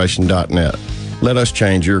autoinnovation.net. Let us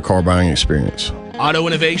change your car buying experience. Auto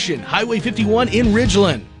Innovation, Highway 51 in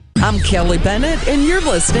Ridgeland. I'm Kelly Bennett, and you're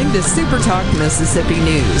listening to Super Talk Mississippi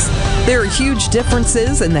News. There are huge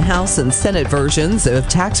differences in the House and Senate versions of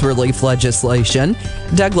tax relief legislation.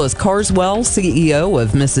 Douglas Carswell, CEO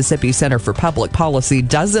of Mississippi Center for Public Policy,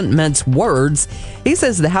 doesn't mince words. He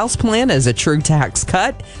says the House plan is a true tax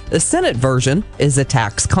cut. The Senate version is a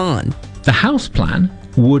tax con. The House plan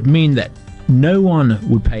would mean that no one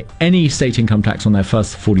would pay any state income tax on their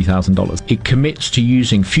first $40,000. It commits to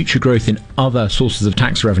using future growth in other sources of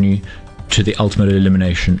tax revenue to the ultimate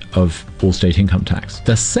elimination of all state income tax.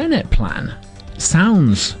 The Senate plan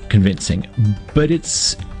sounds convincing, but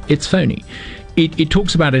it's phony. It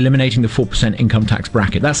talks about eliminating the 4% income tax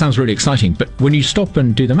bracket. That sounds really exciting, but when you stop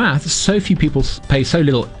and do the math, so few people pay so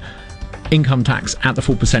little income tax at the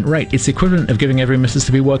 4% rate. It's the equivalent of giving every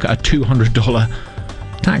Mississippi worker a $200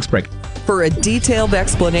 tax break. For a detailed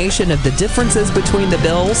explanation of the differences between the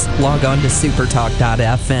bills, log on to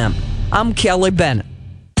supertalk.fm. I'm Kelly Bennett.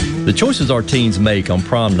 The choices our teens make on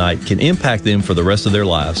prom night can impact them for the rest of their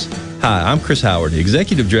lives. Hi, I'm Chris Howard,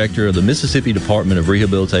 Executive Director of the Mississippi Department of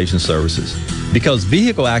Rehabilitation Services. Because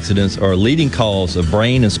vehicle accidents are a leading cause of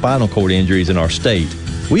brain and spinal cord injuries in our state,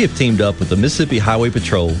 we have teamed up with the Mississippi Highway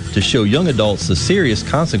Patrol to show young adults the serious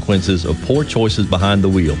consequences of poor choices behind the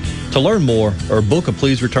wheel. To learn more or book a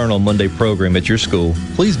Please Return on Monday program at your school,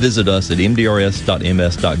 please visit us at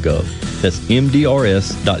mdrs.ms.gov. That's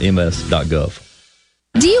mdrs.ms.gov.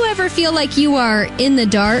 Do you ever feel like you are in the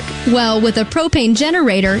dark? Well, with a propane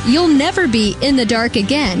generator, you'll never be in the dark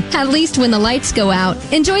again, at least when the lights go out.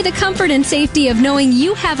 Enjoy the comfort and safety of knowing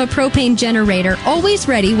you have a propane generator always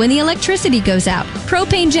ready when the electricity goes out.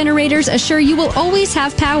 Propane generators assure you will always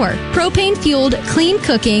have power. Propane-fueled, clean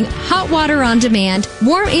cooking, hot water on demand,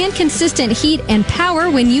 warm and consistent heat and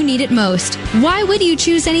power when you need it most. Why would you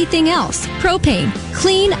choose anything else? Propane.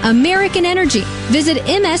 Clean American energy. Visit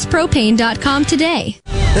mspropane.com today.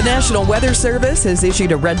 The National Weather Service has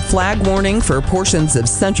issued a red flag warning for portions of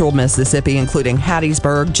central Mississippi, including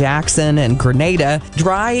Hattiesburg, Jackson, and Grenada.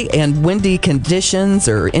 Dry and windy conditions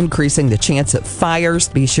are increasing the chance of fires.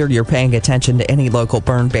 Be sure you're paying attention to any local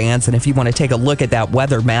burn bans. And if you want to take a look at that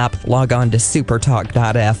weather map, log on to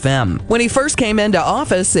supertalk.fm. When he first came into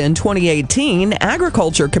office in 2018,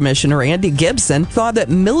 Agriculture Commissioner Andy Gibson thought that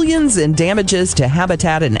millions in damages to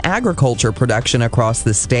habitat and agriculture production across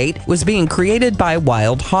the state was being created by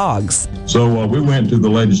wild hogs. So we went to the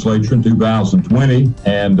legislature in 2020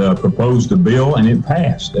 and proposed a bill, and it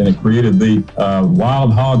passed. And it created the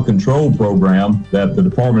Wild Hog Control Program that the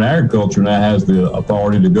Department of Agriculture now has the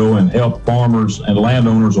authority to go and help farmers and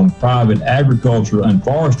landowners on private agriculture and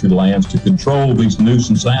forestry lands to control these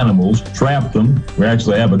nuisance animals, trap them. We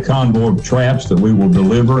actually have a convoy of traps that we will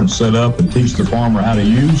deliver and set up and teach the farmer how to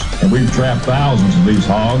use. And we've trapped thousands of these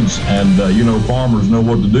hogs, and farmers know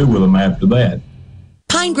what to do with them after that.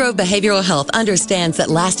 Pine Grove Behavioral Health understands that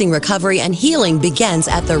lasting recovery and healing begins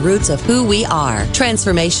at the roots of who we are.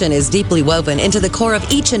 Transformation is deeply woven into the core of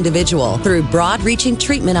each individual through broad-reaching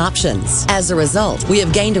treatment options. As a result, we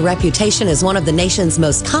have gained a reputation as one of the nation's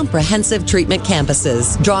most comprehensive treatment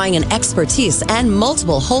campuses, drawing an expertise and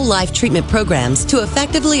multiple whole-life treatment programs to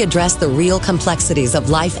effectively address the real complexities of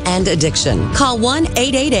life and addiction. Call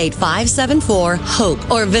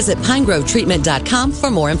 1-888-574-HOPE or visit pinegrovetreatment.com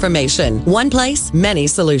for more information. One place, many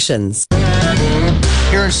solutions.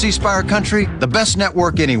 Here in C Spire Country, the best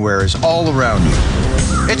network anywhere is all around you.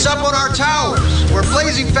 It's up on our towers, where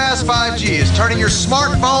blazing fast 5G is turning your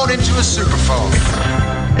smartphone into a superphone.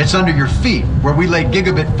 It's under your feet, where we lay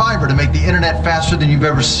gigabit fiber to make the internet faster than you've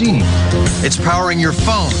ever seen. It's powering your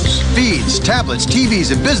phones, feeds, tablets,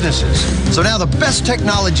 TVs, and businesses. So now the best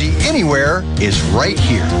technology anywhere is right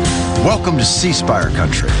here. Welcome to C Spire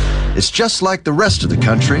Country. It's just like the rest of the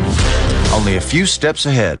country, only a few steps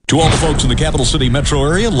ahead. To all the folks in the Capital City metro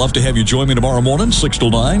area, love to have you join me tomorrow morning, 6 till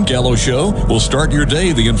 9, Gallo Show. We'll start your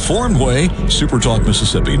day the informed way. Super Talk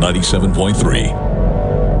Mississippi 97.3.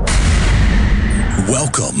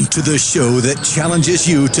 Welcome to the show that challenges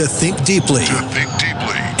you to think deeply.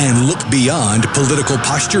 And look beyond political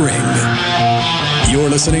posturing. You're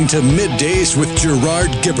listening to Middays with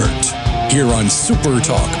Gerard Gibbert here on Super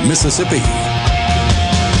Talk Mississippi.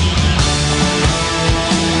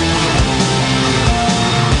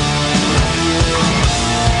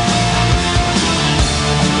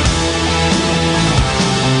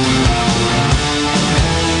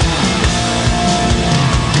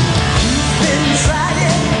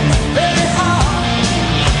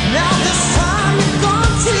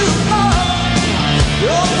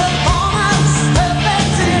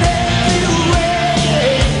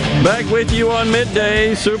 With you on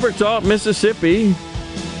Midday, Super Talk Mississippi.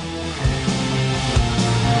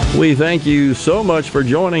 We thank you so much for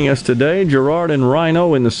joining us today, Gerard and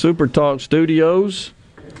Rhino in the Super Talk studios.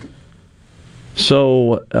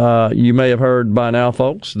 So you may have heard by now,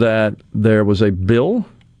 folks, that there was a bill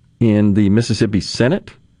in the Mississippi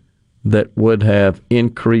Senate that would have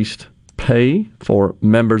increased pay for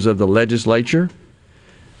members of the legislature.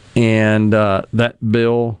 And that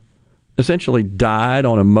bill essentially died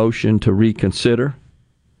on a motion to reconsider.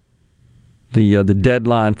 The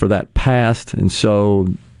deadline for that passed, and so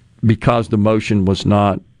because the motion was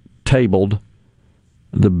not tabled,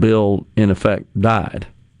 the bill in effect died.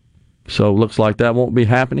 So it looks like that won't be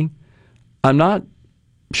happening. I'm not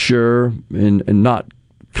sure and not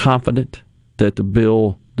confident that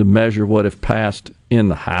the measure would have passed in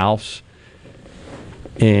the House.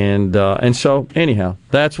 And so, anyhow,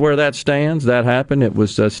 that's where that stands. That happened. It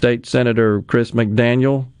was State Senator Chris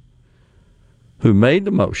McDaniel who made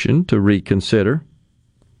the motion to reconsider.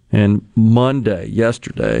 And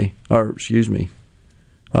yesterday. Boy,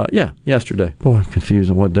 I'm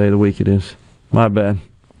confused on what day of the week it is. My bad.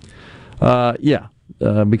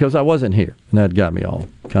 Because I wasn't here, and that got me all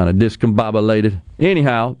kind of discombobulated.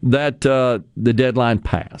 Anyhow, the deadline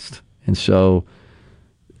passed. And so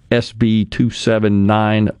SB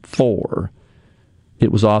 2794.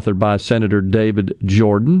 It was authored by Senator David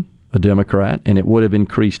Jordan, a Democrat, and it would have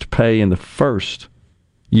increased pay in the first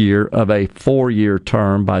year of a 4-year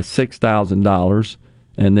term by $6,000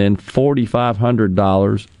 and then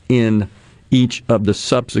 $4,500 in each of the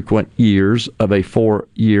subsequent years of a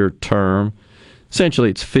 4-year term. Essentially,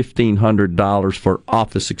 it's $1,500 for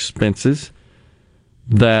office expenses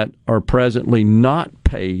that are presently not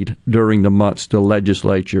paid during the months the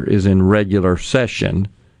legislature is in regular session.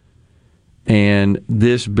 And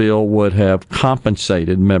this bill would have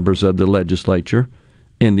compensated members of the legislature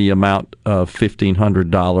in the amount of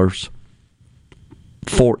 $1,500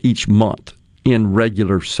 for each month in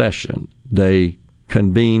regular session. They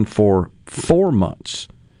convene for 4 months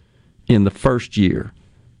in the first year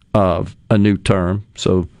of a new term,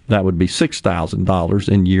 so that would be $6,000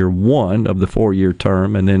 in year 1 of the 4-year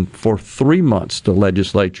term, and then for 3 months the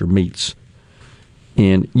legislature meets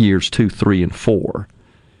in years 2, 3, and 4.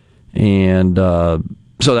 And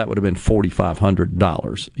so that would have been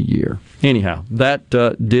 $4,500 a year. Anyhow, that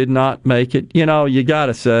did not make it. You know, you got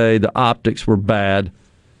to say the optics were bad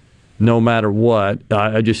no matter what.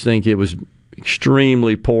 I just think it was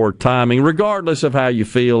extremely poor timing, regardless of how you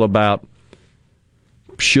feel about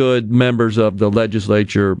should members of the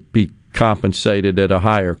legislature be compensated at a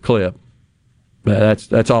higher clip.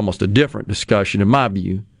 That's almost a different discussion in my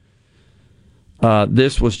view.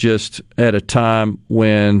 This was just at a time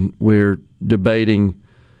when we're debating,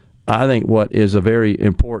 I think, what is a very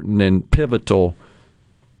important and pivotal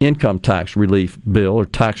income tax relief bill or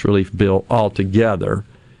tax relief bill altogether.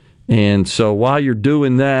 And so while you're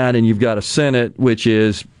doing that and you've got a Senate which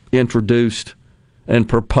is introduced and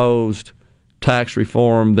proposed tax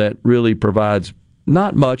reform that really provides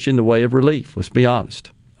not much in the way of relief, let's be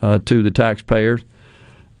honest, to the taxpayers.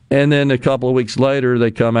 And then a couple of weeks later,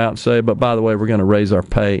 they come out and say, but by the way, we're going to raise our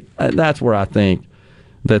pay. And that's where I think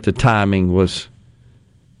that the timing was,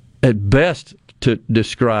 at best,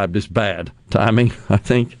 described as bad timing. I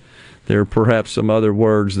think there are perhaps some other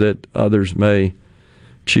words that others may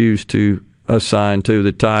choose to assign to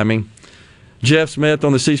the timing. Jeff Smith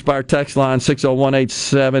on the C Spire text line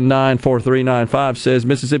 601-879-4395 says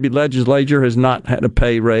Mississippi legislature has not had a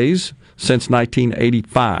pay raise since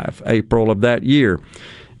 1985, April of that year.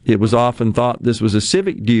 It was often thought this was a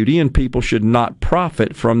civic duty and people should not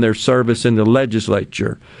profit from their service in the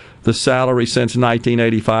legislature. The salary since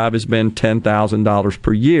 1985 has been $10,000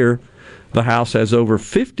 per year. The House has over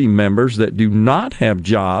 50 members that do not have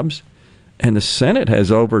jobs, and the Senate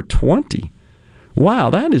has over 20. Wow,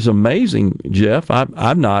 that is amazing, Jeff.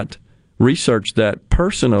 I've not researched that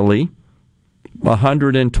personally.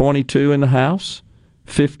 122 in the House,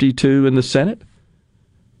 52 in the Senate.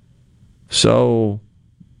 So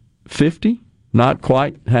 50, not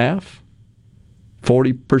quite half,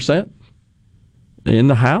 40% in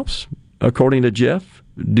the House, according to Jeff,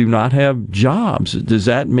 do not have jobs. Does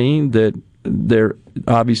that mean that they're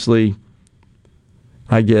obviously,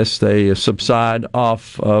 I guess they subside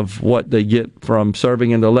off of what they get from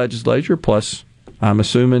serving in the legislature, plus, I'm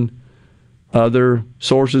assuming, other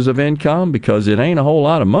sources of income, because it ain't a whole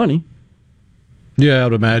lot of money. Yeah, I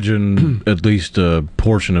would imagine at least a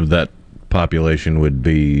portion of that population would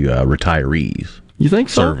be retirees. You think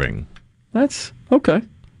so? Serving. That's okay.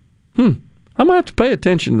 I'm going to have to pay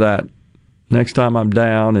attention to that next time I'm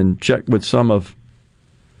down and check with some of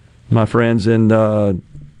my friends in the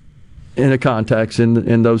contacts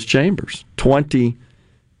in those chambers. 20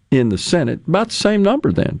 in the Senate, about the same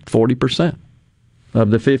number then, 40%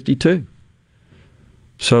 of the 52.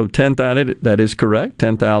 So that is correct.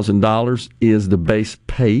 $10,000 is the base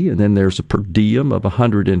pay, and then there's a per diem of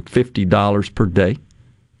 $150 per day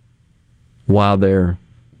while they're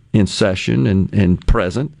in session and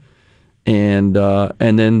present, and then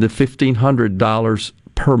the $1,500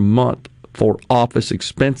 per month for office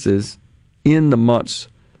expenses in the months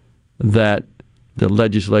that the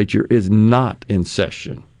legislature is not in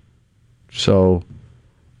session. So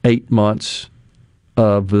 8 months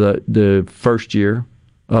of the first year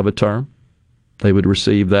of a term, they would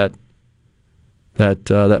receive that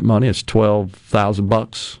money. It's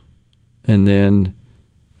 $12,000, and then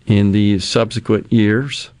in the subsequent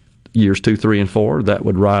years 2, 3, and 4, that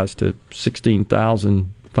would rise to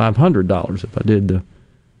 $16,500. If I did the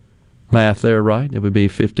math there right, it would be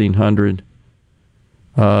 $1,500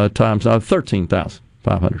 times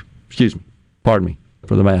 $13,500. Excuse me, pardon me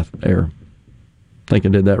for the math error. I think I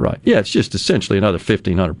did that right. Yeah, it's just essentially another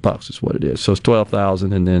 $1,500 is what it is. So it's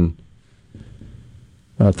 $12,000 and then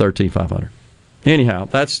 $13,500. Anyhow,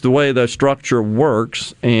 that's the way the structure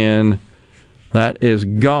works, and that is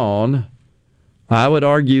gone. I would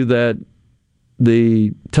argue that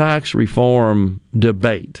the tax reform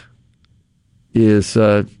debate is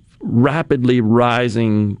rapidly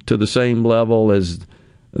rising to the same level as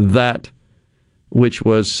that which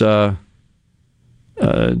was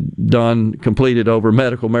completed over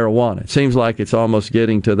medical marijuana. It seems like it's almost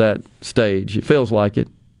getting to that stage. It feels like it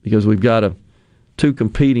because we've got two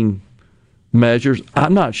competing measures.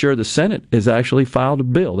 I'm not sure the Senate has actually filed a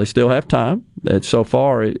bill. They still have time. So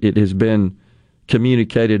far, it has been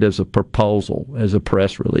communicated as a proposal, as a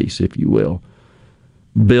press release, if you will.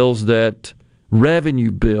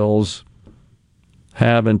 Revenue bills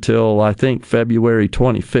have until, I think, February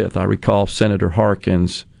 25th. I recall Senator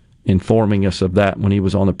Harkins informing us of that when he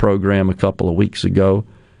was on the program a couple of weeks ago,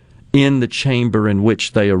 in the chamber in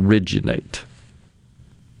which they originate.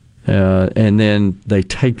 And then they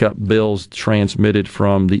take up bills transmitted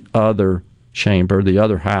from the other chamber, the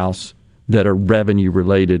other house, that are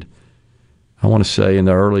revenue-related, I want to say in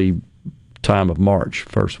the early time of March,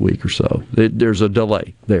 first week or so. There's a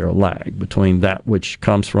delay there, a lag between that which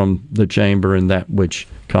comes from the chamber and that which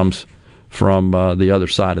comes from the other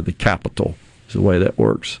side of the Capitol, is the way that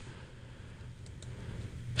works.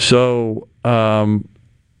 So I'm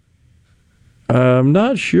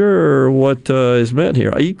not sure what is meant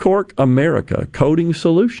here. eCork America, Coding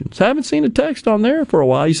Solutions. Haven't seen a text on there for a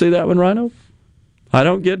while. You see that one, Rhino? I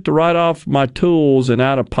don't get to write off my tools and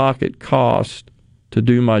out-of-pocket cost to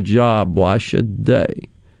do my job. Why should they?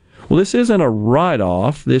 Well, this isn't a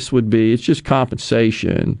write-off. It's just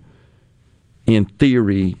compensation, in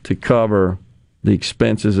theory, to cover the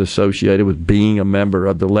expenses associated with being a member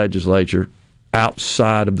of the legislature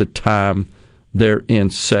outside of the time they're in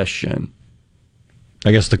session.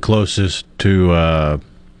 I guess the closest to a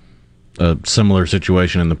similar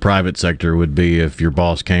situation in the private sector would be if your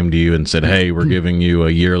boss came to you and said, hey, we're giving you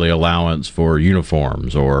a yearly allowance for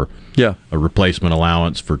uniforms, or a replacement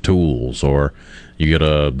allowance for tools, or you get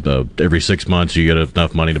every 6 months you get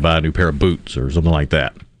enough money to buy a new pair of boots or something like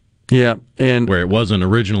that. Yeah, and where it wasn't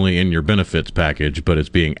originally in your benefits package, but it's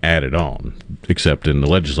being added on. Except in the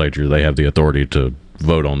legislature, they have the authority to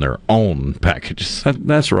vote on their own packages.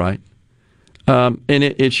 That's right. And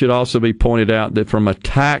it should also be pointed out that from a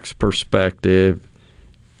tax perspective,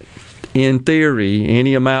 in theory,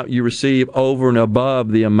 any amount you receive over and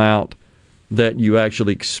above the amount that you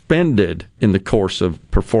actually expended in the course of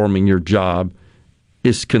performing your job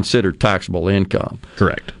is considered taxable income.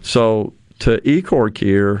 Correct. So to eCork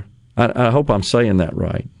here, I hope I'm saying that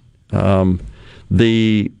right.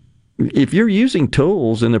 If you're using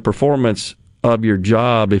tools in the performance of your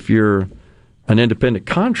job, if you're an independent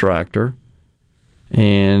contractor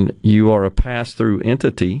and you are a pass-through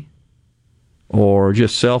entity or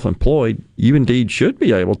just self-employed, you indeed should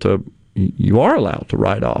be able to, you are allowed to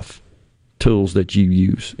write off tools that you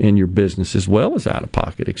use in your business as well as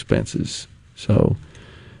out-of-pocket expenses. So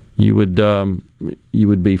you would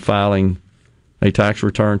be filing a tax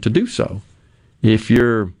return to do so. If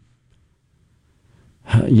you're,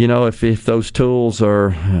 if those tools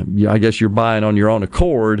are, I guess you're buying on your own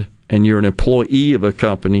accord and you're an employee of a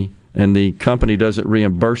company and the company doesn't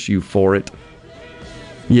reimburse you for it,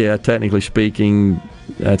 technically speaking,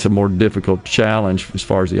 that's a more difficult challenge as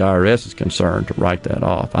far as the IRS is concerned to write that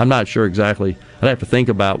off. I'm not sure exactly. I'd have to think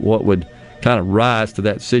about what would kind of rise to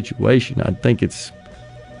that situation. I think it's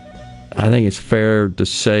fair to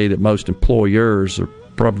say that most employers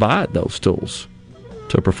provide those tools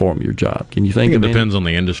to perform your job. Can you think of it? Depends on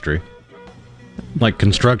the industry. Like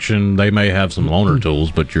construction, they may have some loaner tools,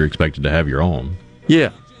 but you're expected to have your own.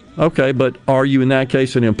 Yeah. Okay, but are you in that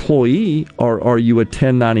case an employee or are you a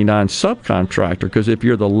 1099 subcontractor? Because if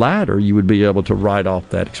you're the latter, you would be able to write off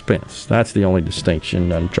that expense. That's the only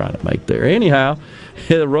distinction I'm trying to make there. Anyhow,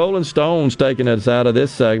 the Rolling Stones taking us out of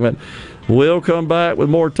this segment. We'll come back with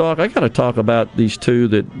more talk. I got to talk about these two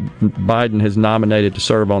that Biden has nominated to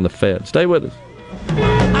serve on the Fed. Stay with us. I'm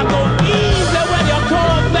going to ease it when you're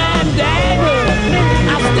cold, man, daddy.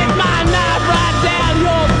 I'll stick my knife right down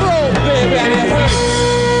your throat, baby, and it hurts.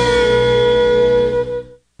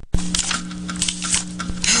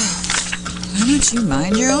 Why don't you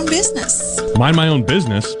mind your own business? Mind my own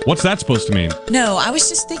business? What's that supposed to mean? No, I was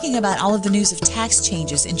just thinking about all of the news of tax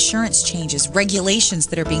changes, insurance changes, regulations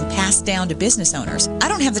that are being passed down to business owners. I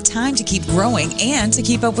don't have the time to keep growing and to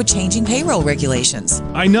keep up with changing payroll regulations.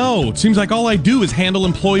 I know. It seems like all I do is handle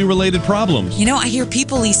employee-related problems. You know, I hear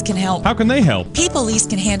PeopleLease can help. How can they help? PeopleLease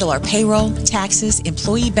can handle our payroll, taxes,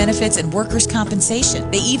 employee benefits, and workers'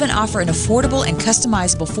 compensation. They even offer an affordable and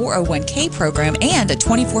customizable 401k program and a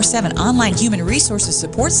 24/7 online human resource resources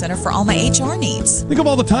support center for all my HR needs. Think of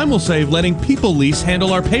all the time we'll save letting People Lease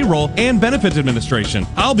handle our payroll and benefits administration.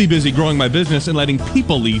 I'll be busy growing my business and letting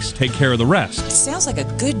People Lease take care of the rest. Sounds like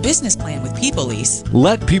a good business plan with People Lease.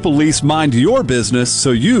 Let People Lease mind your business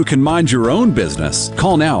so you can mind your own business.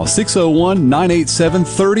 Call now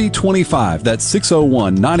 601-987-3025. That's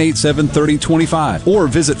 601-987-3025. Or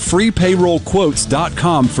visit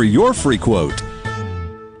freepayrollquotes.com for your free quote.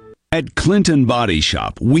 At Clinton Body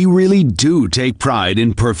Shop, we really do take pride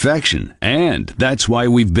in perfection, and that's why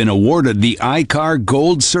we've been awarded the ICAR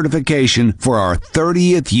Gold certification for our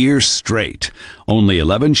 30th year straight. Only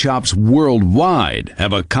 11 shops worldwide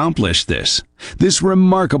have accomplished this. This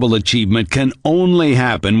remarkable achievement can only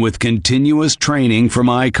happen with continuous training from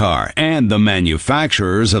ICAR and the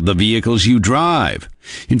manufacturers of the vehicles you drive.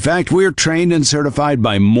 In fact, we're trained and certified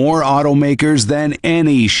by more automakers than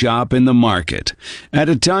any shop in the market. At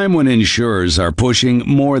a time when insurers are pushing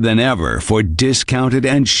more than ever for discounted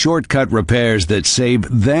and shortcut repairs that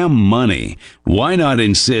save them money, why not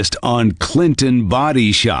insist on Clinton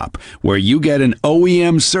Body Shop, where you get an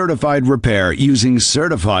OEM certified repair using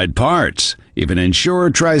certified parts? If an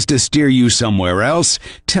insurer tries to steer you somewhere else,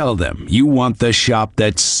 tell them you want the shop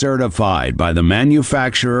that's certified by the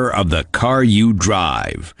manufacturer of the car you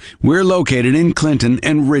drive. We're located in Clinton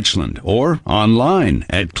and Richland, or online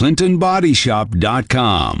at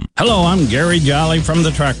ClintonBodyShop.com. Hello, I'm Gary Jolly from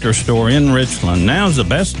the Tractor Store in Richland. Now's the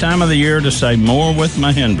best time of the year to save more with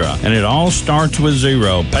Mahindra, and it all starts with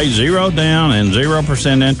zero. Pay zero down and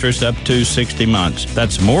 0% interest up to 60 months.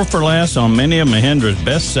 That's more for less on many of Mahindra's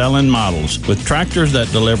best-selling models, with tractors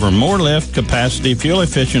that deliver more lift, capacity, fuel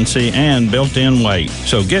efficiency, and built-in weight.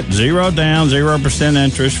 So get zero down, 0%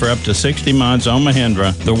 interest for up to 60 months on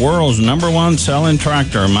Mahindra, the world's #1 selling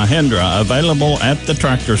tractor, Mahindra, available at the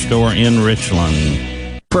Tractor Store in Richland.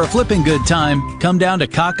 For a flipping good time, come down to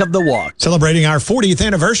Cock of the Walk. Celebrating our 40th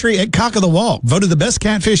anniversary at Cock of the Walk. Voted the best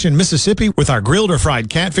catfish in Mississippi with our grilled or fried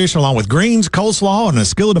catfish along with greens, coleslaw, and a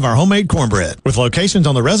skillet of our homemade cornbread. With locations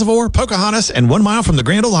on the Reservoir, Pocahontas, and 1 mile from the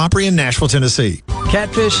Grand Ole Opry in Nashville, Tennessee.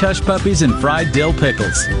 Catfish, hush puppies, and fried dill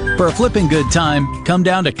pickles. For a flipping good time, come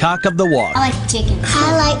down to Cock of the Walk. I like chicken.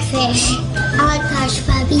 I like fish. I like hush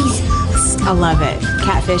puppies. I love it.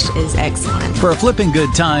 Catfish is excellent. For a flipping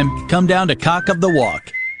good time, come down to Cock of the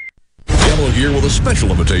Walk. Gallo here with a special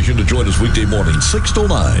invitation to join us weekday morning, 6 till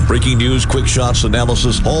 9. Breaking news, quick shots,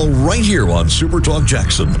 analysis, all right here on Super Talk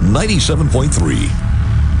Jackson 97.3.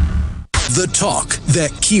 The talk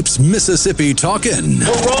that keeps Mississippi talking.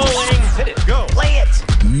 We're rolling. Hit it. Go. Play it.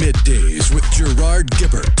 Middays with Gerard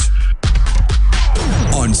Gibbert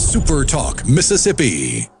on Super Talk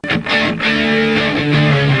Mississippi.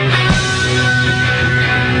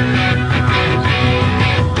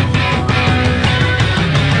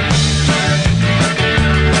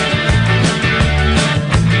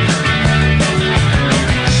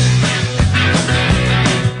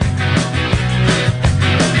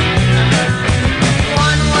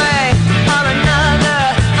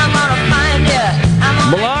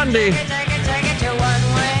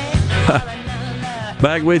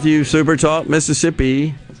 Back with you, Super Talk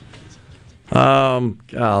Mississippi.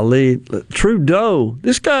 Golly, Trudeau,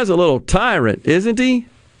 this guy's a little tyrant, isn't he?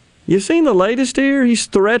 You've seen the latest here? He's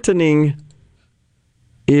threatening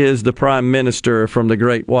is the Prime Minister from the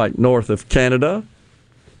Great White North of Canada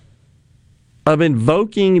of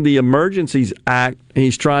invoking the Emergencies Act.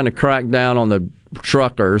 He's trying to crack down on the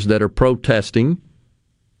truckers that are protesting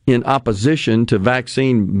in opposition to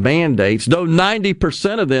vaccine mandates, though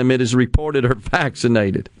 90% of them, it is reported, are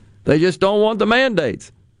vaccinated. They just don't want the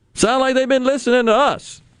mandates. Sound like they've been listening to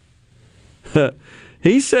us.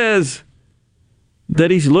 He says that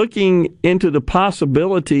he's looking into the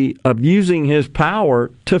possibility of using his power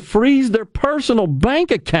to freeze their personal bank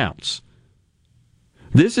accounts.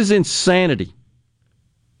 This is insanity.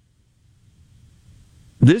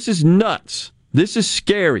 This is nuts. This is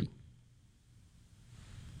scary.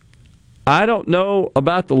 I don't know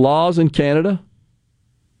about the laws in Canada.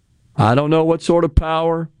 I don't know what sort of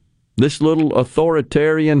power this little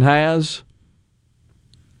authoritarian has.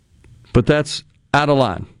 But that's out of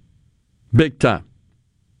line. Big time.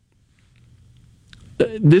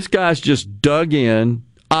 This guy's just dug in,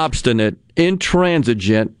 obstinate,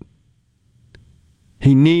 intransigent.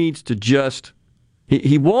 He needs to just...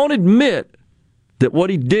 He won't admit that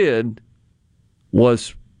what he did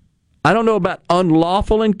was, I don't know about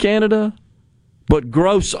unlawful in Canada, but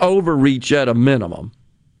gross overreach at a minimum.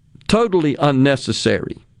 Totally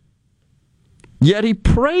unnecessary. Yet he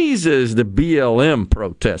praises the BLM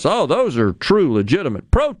protests. Oh, those are true, legitimate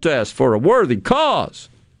protests for a worthy cause.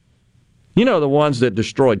 You know, the ones that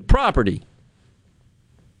destroyed property,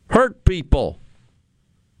 hurt people,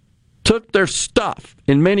 took their stuff,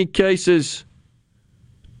 in many cases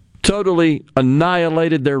totally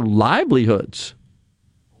annihilated their livelihoods.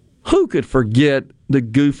 Who could forget the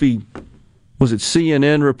goofy, was it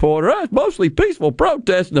CNN reporter? Oh, it's mostly peaceful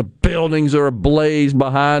protests, and the buildings are ablaze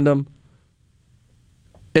behind them.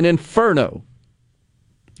 An inferno.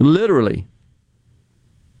 Literally.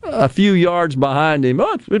 A few yards behind him.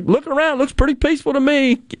 Oh, look around, looks pretty peaceful to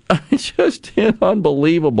me. It's just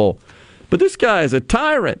unbelievable. But this guy is a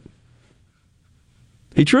tyrant.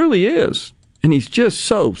 He truly is. And he's just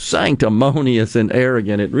so sanctimonious and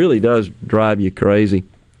arrogant. It really does drive you crazy.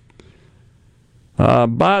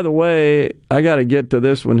 By the way, I got to get to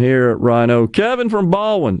this one here, Rhino. Kevin from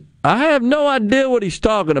Baldwin. I have no idea what he's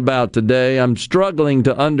talking about today. I'm struggling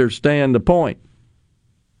to understand the point.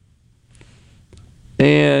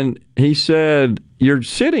 And he said, you're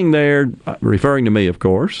sitting there, referring to me, of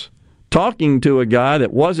course, talking to a guy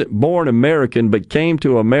that wasn't born American but came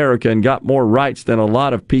to America and got more rights than a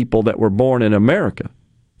lot of people that were born in America.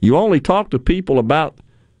 You only talk to people about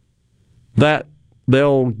that,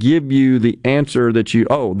 they'll give you the answer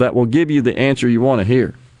that will give you the answer you want to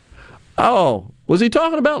hear. Oh, was he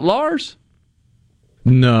talking about Lars?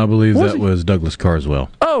 No, I believe that was Douglas Carswell.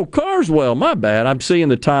 Oh, Carswell, my bad. I'm seeing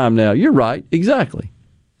the time now. You're right, exactly.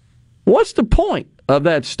 What's the point of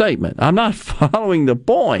that statement? I'm not following the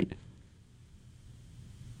point.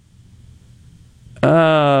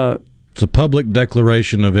 It's a public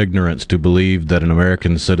declaration of ignorance to believe that an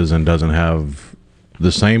American citizen doesn't have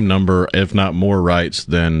the same number, if not more, rights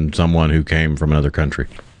than someone who came from another country.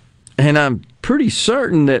 And I'm pretty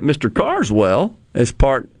certain that Mr. Carswell, as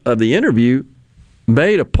part of the interview,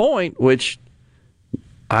 made a point which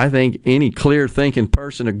I think any clear-thinking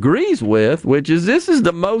person agrees with, which is this is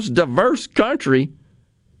the most diverse country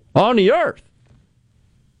on the earth.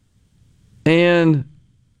 And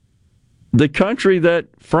the country that,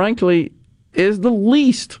 frankly, is the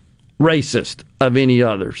least racist of any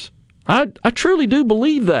others. I truly do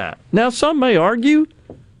believe that. Now, some may argue,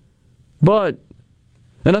 and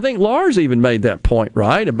I think Lars even made that point,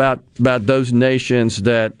 right, about those nations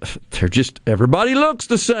that they're just, everybody looks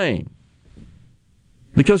the same.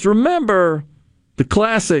 Because remember, the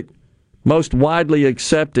classic, most widely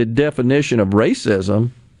accepted definition of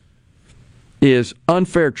racism is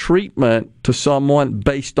unfair treatment to someone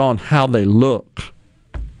based on how they look.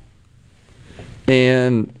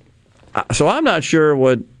 And so I'm not sure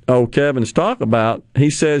what Kevin's talking about. He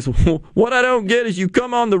says, what I don't get is you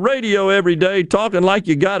come on the radio every day talking like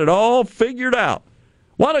you got it all figured out.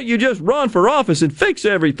 Why don't you just run for office and fix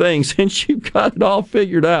everything since you got it all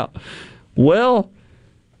figured out? Well,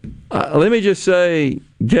 let me just say,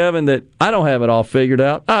 Kevin, that I don't have it all figured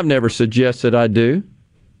out. I've never suggested I do.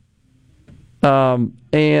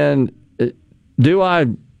 And do I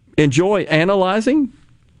enjoy analyzing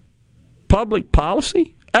public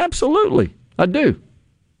policy? Absolutely, I do.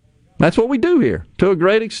 That's what we do here to a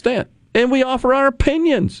great extent. And we offer our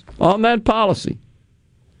opinions on that policy.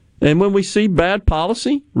 And when we see bad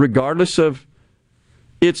policy, regardless of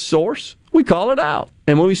its source, we call it out.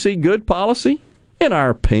 And when we see good policy, in our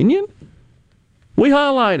opinion, we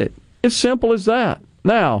highlight it. It's simple as that.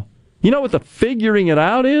 Now, you know what the figuring it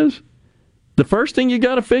out is? The first thing you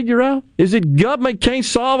got to figure out is that government can't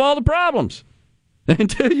solve all the problems.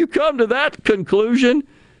 Until you come to that conclusion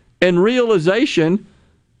and realization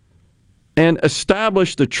and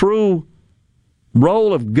establish the true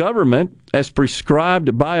role of government as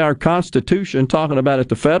prescribed by our Constitution, talking about at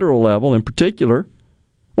the federal level in particular,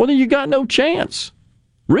 well, then you got no chance.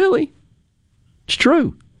 Really. It's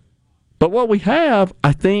true. But what we have,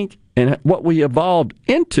 I think, and what we evolved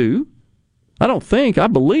into, I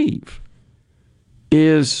believe,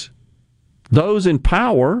 is those in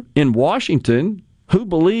power in Washington who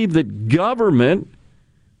believe that government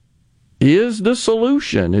is the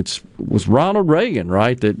solution. It was Ronald Reagan,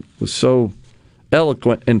 right, that was so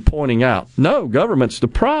eloquent in pointing out, no, government's the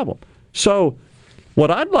problem. So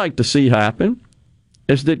what I'd like to see happen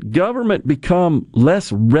is that government become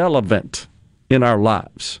less relevant in our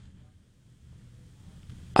lives.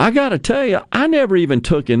 I got to tell you, I never even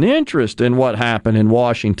took an interest in what happened in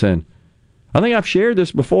Washington. I think I've shared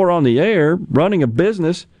this before on the air, running a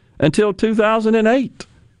business until 2008.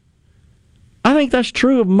 I think that's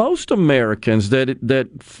true of most Americans, that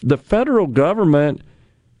the federal government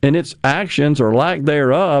and its actions or lack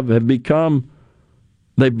thereof they've become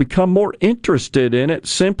more interested in it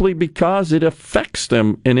simply because it affects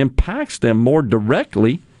them and impacts them more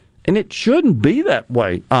directly, and it shouldn't be that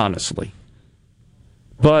way, honestly.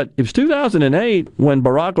 But it was 2008 when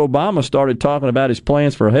Barack Obama started talking about his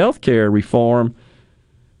plans for health care reform,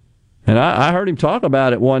 And I heard him talk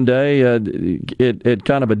about it one day at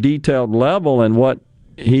kind of a detailed level, and what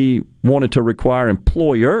he wanted to require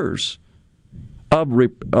employers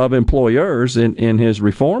of employers in his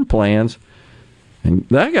reform plans. And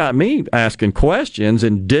that got me asking questions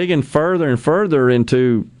and digging further and further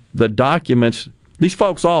into the documents. These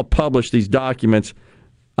folks all publish these documents.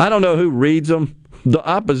 I don't know who reads them. The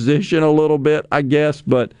opposition a little bit, I guess,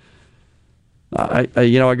 but I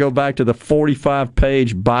go back to the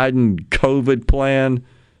 45-page Biden COVID plan.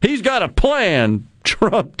 He's got a plan.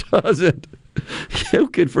 Trump doesn't.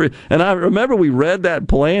 And I remember we read that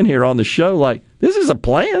plan here on the show like, this is a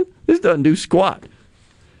plan? This doesn't do squat.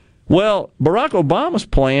 Well, Barack Obama's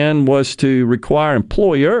plan was to require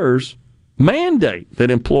employers, mandate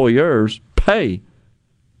that employers pay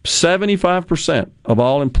 75% of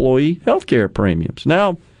all employee health care premiums.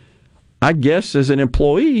 Now, I guess as an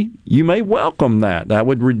employee, you may welcome that. That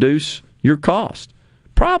would reduce your cost.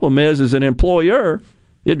 Problem is, as an employer,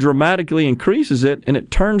 it dramatically increases it, and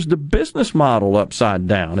it turns the business model upside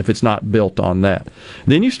down if it's not built on that.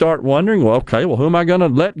 Then you start wondering, well, who am I going to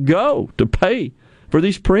let go to pay for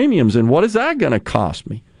these premiums, and what is that going to cost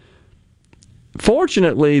me?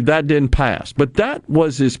 Fortunately, that didn't pass, but that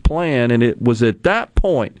was his plan, and it was at that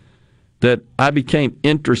point that I became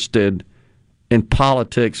interested in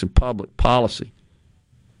politics and public policy.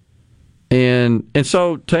 And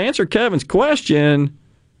so to answer Kevin's question,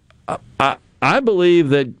 I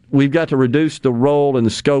believe that we've got to reduce the role and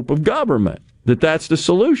the scope of government, that's the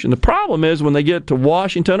solution. The problem is when they get to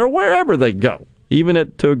Washington or wherever they go,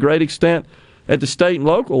 even to a great extent at the state and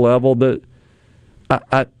local level, that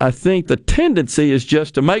I think the tendency is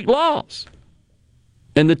just to make laws.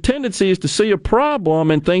 And the tendency is to see a problem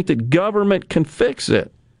and think that government can fix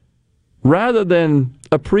it, rather than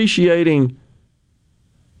appreciating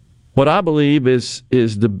what I believe is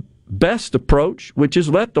the best approach, which is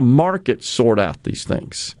let the market sort out these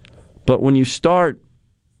things. But when you start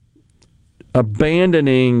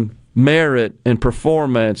abandoning merit and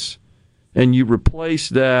performance and you replace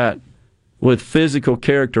that with physical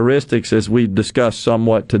characteristics, as we discussed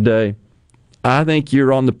somewhat today, I think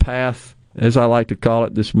you're on the path, as I like to call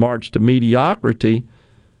it, this march to mediocrity.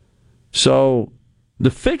 So the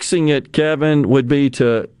fixing it, Kevin, would be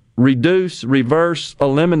to reduce, reverse,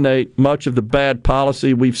 eliminate much of the bad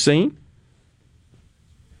policy we've seen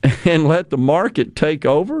and let the market take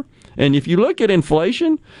over. And if you look at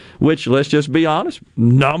inflation, which, let's just be honest,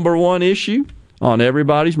 number one issue on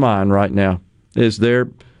everybody's mind right now is their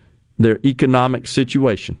economic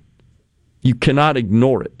situation. You cannot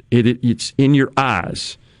ignore it. It's in your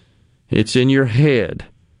eyes. It's in your head.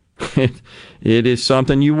 It is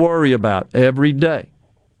something you worry about every day.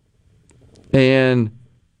 And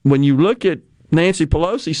when you look at Nancy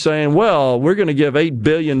Pelosi saying, well, we're going to give $8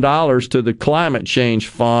 billion to the climate change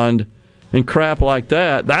fund and crap like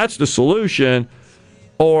that, that's the solution.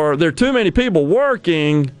 Or there are too many people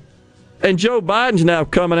working, and Joe Biden's now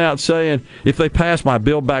coming out saying, if they pass my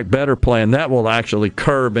Build Back Better plan, that will actually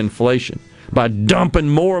curb inflation by dumping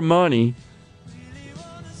more money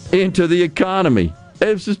into the economy.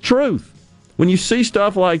 It's the truth. When you see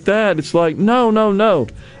stuff like that, it's like, no.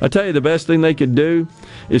 I tell you, the best thing they could do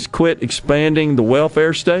is quit expanding the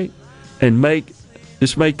welfare state and make,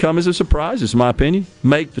 this may come as a surprise, it's my opinion,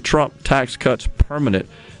 make the Trump tax cuts permanent.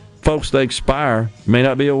 Folks, they expire. You may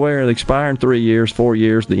not be aware, they expire in 3 years, 4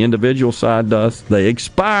 years. The individual side does. They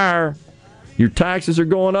expire. Your taxes are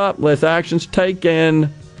going up, less actions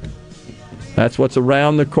taken. That's what's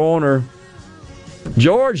around the corner.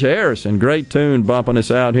 George Harrison, great tune bumping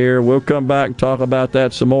us out here. We'll come back and talk about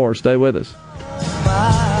that some more. Stay with us.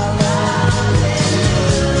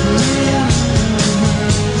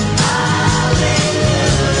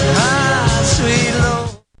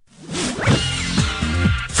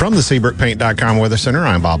 From the SeabrookPaint.com Weather Center,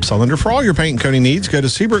 I'm Bob Sullender. For all your paint and coating needs, go to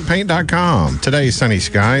SeabrookPaint.com. Today, sunny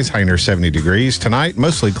skies, high near 70 degrees. Tonight,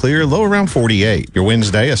 mostly clear, low around 48. Your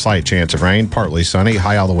Wednesday, a slight chance of rain, partly sunny,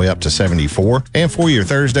 high all the way up to 74. And for your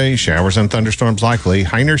Thursday, showers and thunderstorms likely,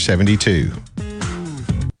 high near 72.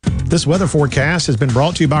 This weather forecast has been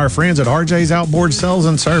brought to you by our friends at RJ's Outboard Sales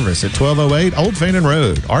and Service at 1208 Old Fannin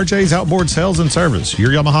Road. RJ's Outboard Sales and Service, your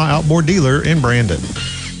Yamaha outboard dealer in Brandon.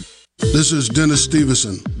 This is Dennis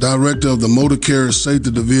Stevenson, Director of the Motor Carrier Safety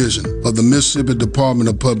Division of the Mississippi Department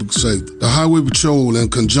of Public Safety. The Highway Patrol, in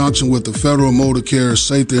conjunction with the Federal Motor Carrier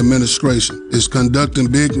Safety Administration, is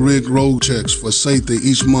conducting big rig road checks for safety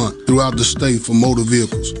each month throughout the state for motor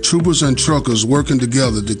vehicles. Troopers and truckers working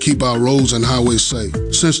together to keep our roads and highways safe.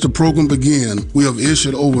 Since the program began, we have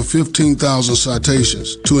issued over 15,000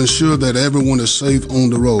 citations to ensure that everyone is safe on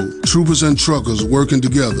the road. Troopers and truckers working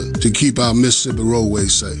together to keep our Mississippi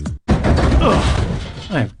roadways safe.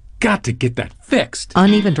 I've got to get that fixed.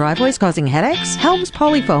 Uneven driveways causing headaches? Helms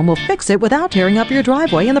Polyfoam will fix it without tearing up your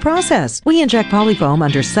driveway in the process. We inject Polyfoam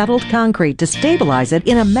under settled concrete to stabilize it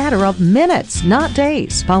in a matter of minutes, not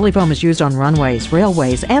days. Polyfoam is used on runways,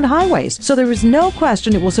 railways, and highways, so there is no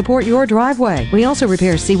question it will support your driveway. We also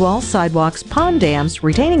repair seawalls, sidewalks, pond dams,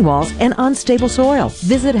 retaining walls, and unstable soil.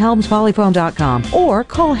 Visit HelmsPolyfoam.com or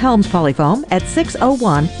call Helms Polyfoam at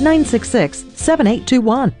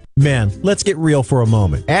 601-966-7821. Men, let's get real for a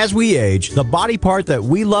moment. As we age, the body part that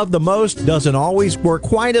we love the most doesn't always work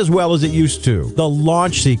quite as well as it used to. The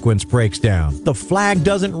launch sequence breaks down. The flag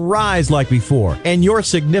doesn't rise like before, and your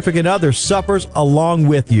significant other suffers along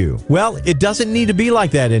with you. Well, it doesn't need to be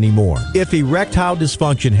like that anymore. If erectile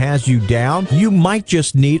dysfunction has you down, you might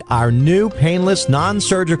just need our new painless,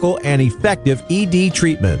 non-surgical, and effective ED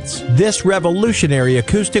treatments. This revolutionary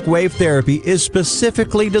acoustic wave therapy is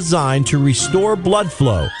specifically designed to restore blood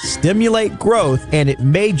flow, stimulate growth, and it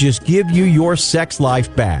may just give you your sex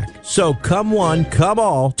life back. So come one, come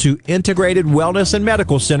all to Integrated Wellness and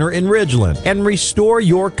Medical Center in Ridgeland and restore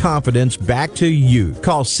your confidence back to youth.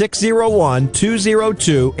 Call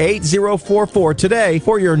 601-202-8044 today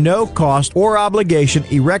for your no-cost or obligation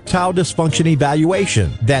erectile dysfunction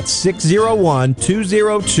evaluation. That's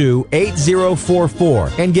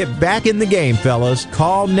 601-202-8044. And get back in the game, fellas.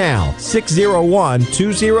 Call now.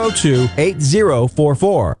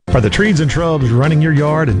 601-202-8044. Are the trees and shrubs running your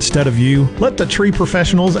yard instead of you? Let the tree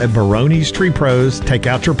professionals at Barone's Tree Pros take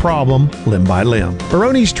out your problem limb by limb.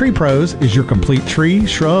 Barone's Tree Pros is your complete tree,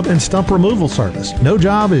 shrub, and stump removal service. No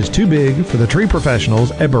job is too big for the tree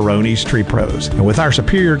professionals at Barone's Tree Pros. And with our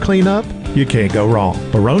superior cleanup, you can't go wrong.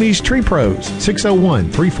 Barone's Tree Pros,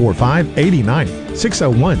 601-345-8090.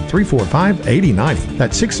 601-345-8090.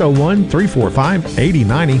 That's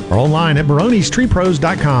 601-345-8090. Or online at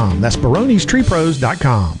baronestreepros.com. That's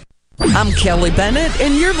baronestreepros.com. I'm Kelly Bennett,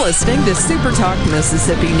 and you're listening to Super Talk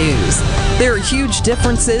Mississippi News. There are huge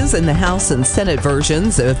differences in the House and Senate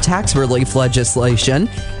versions of tax relief legislation.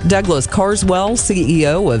 Douglas Carswell,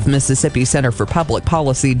 CEO of Mississippi Center for Public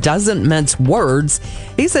Policy, doesn't mince words.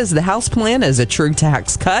 He says the House plan is a true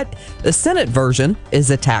tax cut. The Senate version is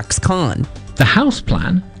a tax con. The House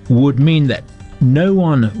plan would mean that no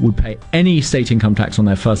one would pay any state income tax on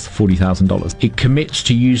their first $40,000. It commits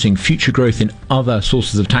to using future growth in other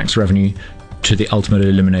sources of tax revenue to the ultimate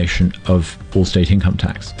elimination of all state income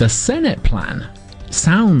tax. The Senate plan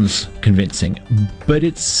sounds convincing, but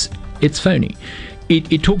it's phony.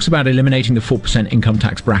 It talks about eliminating the 4% income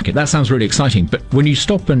tax bracket. That sounds really exciting, but when you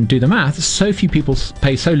stop and do the math, so few people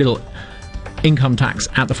pay so little income tax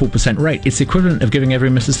at the 4% rate. It's the equivalent of giving every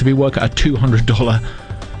Mississippi worker a $200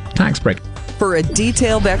 tax break. For a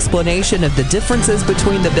detailed explanation of the differences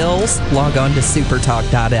between the bills, log on to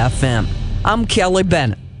supertalk.fm. I'm Kelly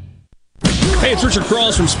Bennett. Hey, it's Richard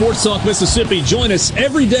Cross from Sports Talk Mississippi. Join us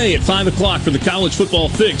every day at 5 o'clock for the College Football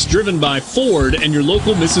Fix, driven by Ford and your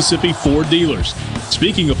local Mississippi Ford dealers.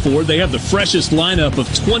 Speaking of Ford, they have the freshest lineup of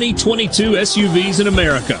 2022 SUVs in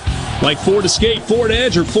America, like Ford Escape, Ford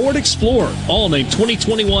Edge, or Ford Explorer, all named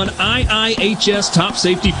 2021 IIHS Top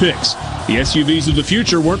Safety Picks. The SUVs of the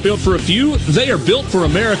future weren't built for a few, they are built for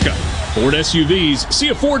America. Ford SUVs. See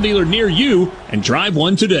a Ford dealer near you and drive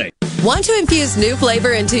one today. Want to infuse new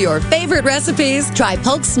flavor into your favorite recipes? Try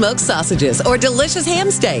Polk's smoked sausages or delicious ham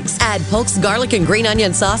steaks. Add Polk's garlic and green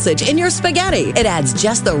onion sausage in your spaghetti. It adds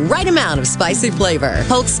just the right amount of spicy flavor.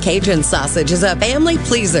 Polk's Cajun sausage is a family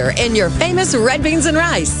pleaser in your famous red beans and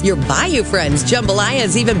rice. Your Bayou Friends jambalaya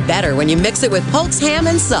is even better when you mix it with Polk's ham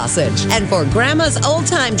and sausage. And for Grandma's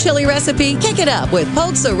old-time chili recipe, kick it up with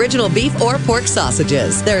Polk's original beef or pork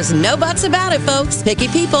sausages. There's no buts about it, folks. Picky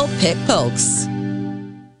people pick Polk's.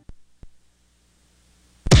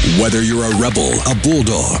 Whether you're a Rebel, a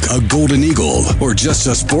Bulldog, a Golden Eagle, or just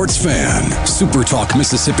a sports fan, Super Talk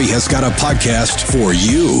Mississippi has got a podcast for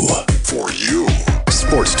you. For you.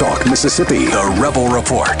 Sports Talk Mississippi, the Rebel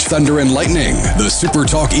Report, Thunder and Lightning, the Super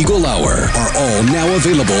Talk Eagle Hour are all now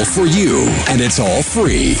available for you, and it's all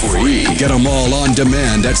free. Get them all on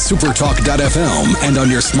demand at supertalk.fm and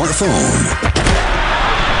on your smartphone.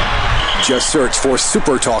 Just search for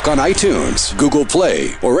Super Talk on iTunes, Google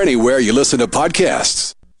Play, or anywhere you listen to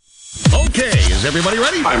podcasts. Okay, is everybody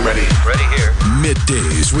ready? I'm ready. Ready here.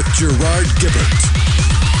 Middays with Gerard Gibbert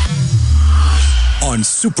on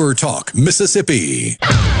Super Talk Mississippi.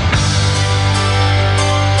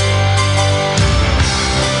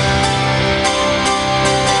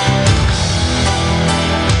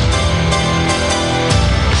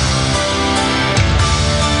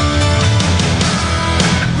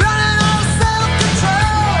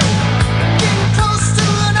 Getting close to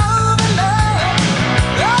an overload.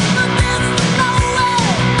 Up against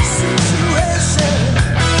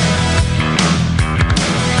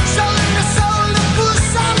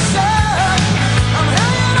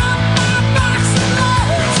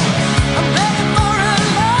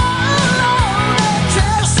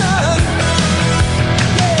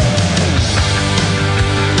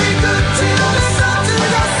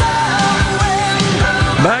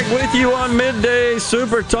you on Midday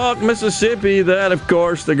Super Talk Mississippi. That, of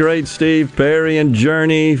course, the great Steve Perry and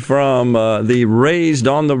Journey from the Raised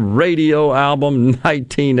on the Radio album,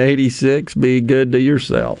 1986. Be good to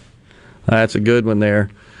yourself. That's a good one there.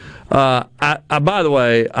 By the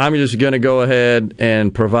way, I'm just going to go ahead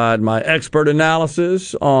and provide my expert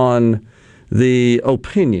analysis on the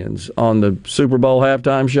opinions on the Super Bowl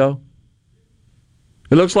halftime show.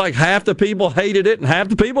 It looks like half the people hated it and half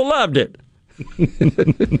the people loved it.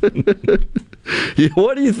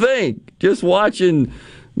 What do you think? Just watching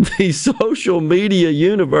the social media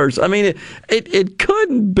universe. I mean, it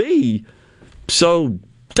couldn't be so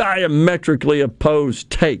diametrically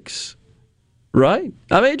opposed takes, right?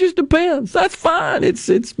 I mean, it just depends. That's fine.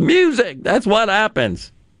 It's music. That's what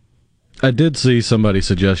happens. I did see somebody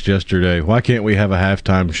suggest yesterday, why can't we have a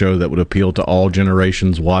halftime show that would appeal to all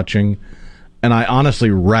generations watching? And I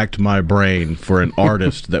honestly racked my brain for an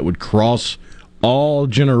artist that would cross all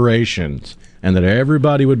generations and that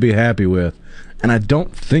everybody would be happy with. And I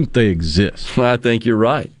don't think they exist. I think you're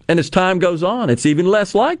right. And as time goes on, it's even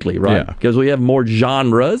less likely, right? Yeah. Because we have more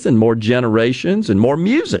genres and more generations and more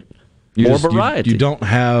music, more variety. You don't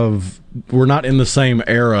have... We're not in the same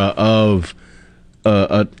era of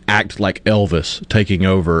an act like Elvis taking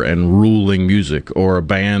over and ruling music, or a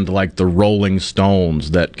band like the Rolling Stones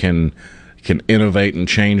that can innovate and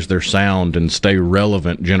change their sound and stay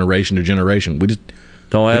relevant generation to generation. We just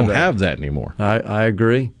don't have that anymore. I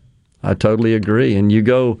agree. I totally agree. And you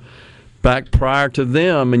go back prior to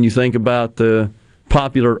them and you think about the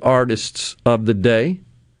popular artists of the day.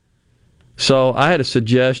 So I had a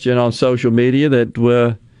suggestion on social media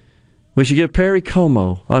that we should get Perry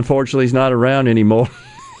Como. Unfortunately, he's not around anymore.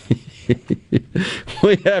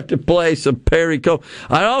 We have to play some Perry Como.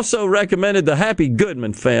 I also recommended the Happy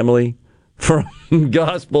Goodman Family from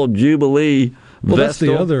Gospel Jubilee. Well, that's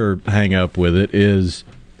the other hang-up with it is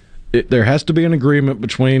there has to be an agreement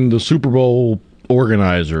between the Super Bowl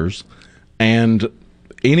organizers and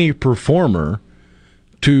any performer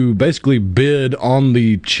to basically bid on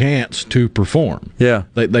the chance to perform. Yeah.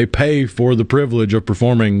 They pay for the privilege of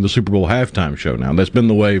performing the Super Bowl halftime show now. That's been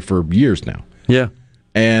the way for years now. Yeah.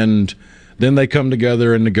 And then they come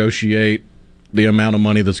together and negotiate the amount of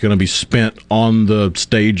money that's going to be spent on the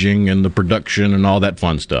staging and the production and all that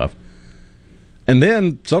fun stuff. And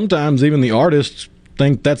then sometimes even the artists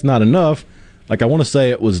think that's not enough. Like I want to say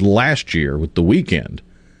it was last year with The Weeknd.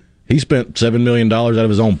 He spent $7 million out of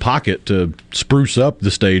his own pocket to spruce up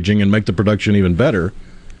the staging and make the production even better.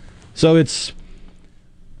 So it's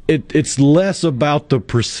less about the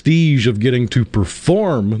prestige of getting to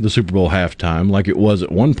perform the Super Bowl halftime like it was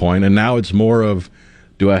at one point, and now it's more of,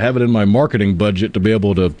 do I have it in my marketing budget to be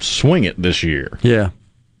able to swing it this year? Yeah.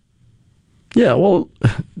 Yeah, well,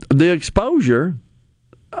 the exposure,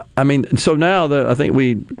 I mean, so now I think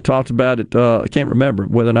we talked about it, I can't remember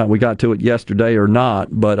whether or not we got to it yesterday or not,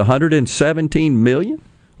 but 117 million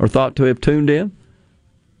are thought to have tuned in.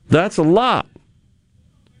 That's a lot.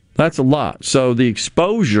 That's a lot. So the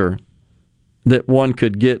exposure that one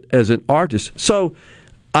could get as an artist. So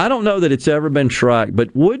I don't know that it's ever been tracked,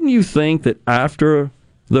 but wouldn't you think that after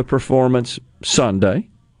the performance Sunday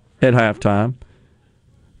at halftime,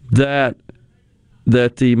 that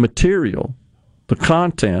the material, the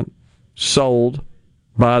content sold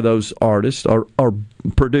by those artists or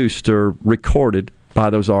produced or recorded by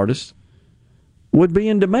those artists would be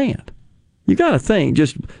in demand? You got to think,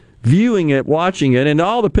 just viewing it, watching it, and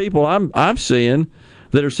all the people I'm seeing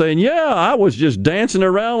that are saying, yeah, I was just dancing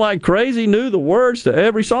around like crazy, knew the words to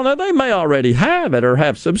every song. Now, they may already have it or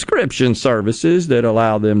have subscription services that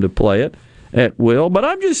allow them to play it at will. But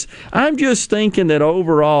I'm just thinking that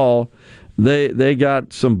overall they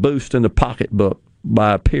got some boost in the pocketbook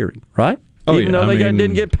by appearing, right? Oh, even though they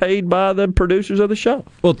didn't get paid by the producers of the show.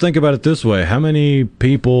 Well, think about it this way. How many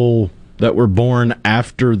people that were born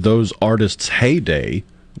after those artists' heyday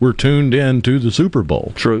were tuned in to the Super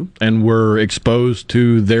Bowl? True. And were exposed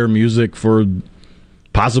to their music for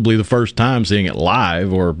possibly the first time, seeing it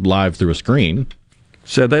live or live through a screen.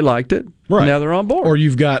 Said they liked it. Right. Now they're on board. Or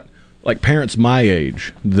you've got like parents my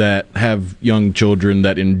age that have young children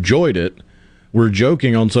that enjoyed it, were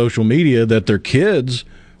joking on social media that their kids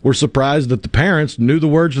were surprised that the parents knew the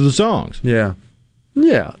words of the songs. Yeah.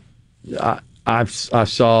 Yeah. I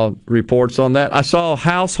saw reports on that. I saw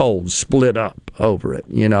households split up over it,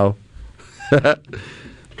 you know.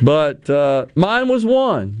 But mine was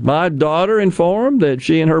one. My daughter informed that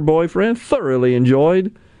she and her boyfriend thoroughly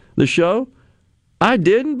enjoyed the show. I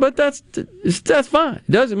didn't, but that's fine.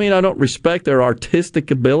 It doesn't mean I don't respect their artistic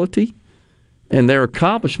ability and their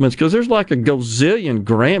accomplishments, because there's like a gazillion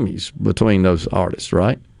Grammys between those artists,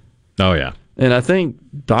 right? Oh, yeah. And I think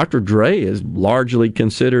Dr. Dre is largely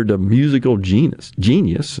considered a musical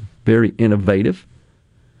genius, very innovative,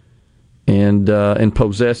 and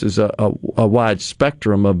possesses a wide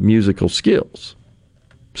spectrum of musical skills.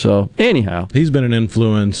 So, anyhow. He's been an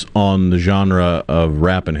influence on the genre of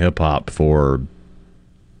rap and hip-hop for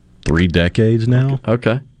 3 decades now.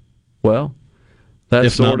 Okay. Well,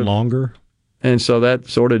 that's if not longer. And so that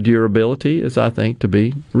sort of durability is, I think, to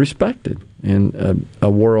be respected in a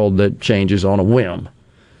world that changes on a whim.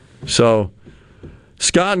 So,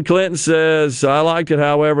 Scott and Clinton says, I liked it,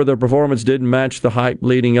 however, the performance didn't match the hype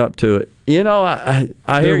leading up to it. You know, I hear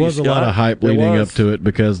you, There was a lot of hype leading up to it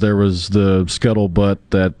because there was the scuttlebutt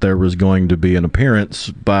that there was going to be an appearance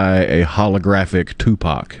by a holographic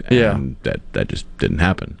Tupac. And that just didn't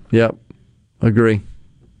happen. Yep. Agree.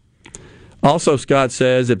 Also, Scott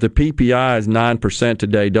says, if the PPI is 9%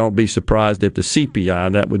 today, don't be surprised if the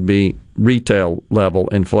CPI, that would be retail level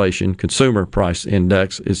inflation, consumer price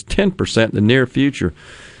index, is 10% in the near future.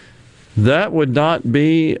 That would not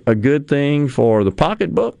be a good thing for the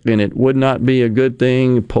pocketbook, and it would not be a good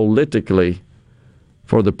thing politically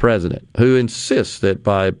for the president, who insists that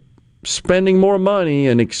by spending more money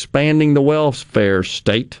and expanding the welfare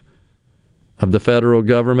state of the federal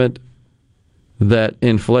government, that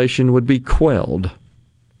inflation would be quelled.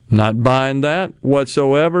 Not buying that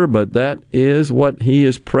whatsoever, but that is what he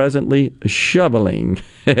is presently shoveling.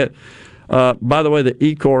 By the way, the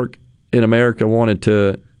E-Corp in America wanted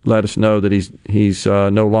to let us know that he's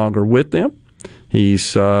no longer with them.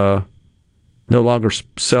 He's no longer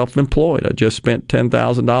self-employed. I just spent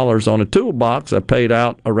 $10,000 on a toolbox. I paid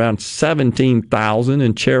out around $17,000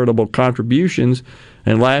 in charitable contributions.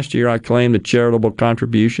 And last year I claimed the charitable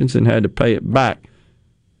contributions and had to pay it back.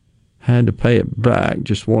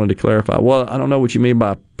 Just wanted to clarify. Well, I don't know what you mean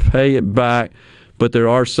by pay it back, but there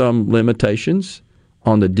are some limitations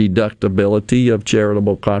on the deductibility of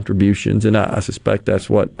charitable contributions, and I suspect that's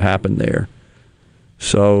what happened there.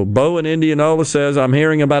 So Bo in Indianola says, I'm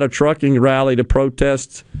hearing about a trucking rally to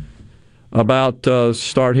protest about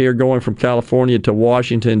start here going from California to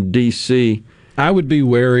Washington, D.C. I would be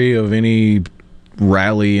wary of any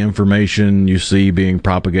rally information you see being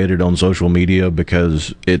propagated on social media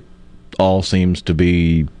because it all seems to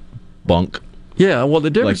be bunk. Yeah, well, the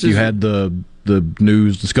difference is you had the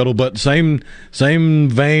news, the scuttlebutt, same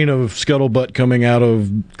vein of scuttlebutt coming out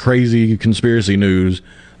of crazy conspiracy news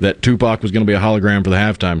that Tupac was going to be a hologram for the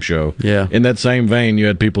halftime show. Yeah. In that same vein, you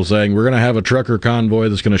had people saying we're going to have a trucker convoy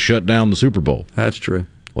that's going to shut down the Super Bowl. That's true.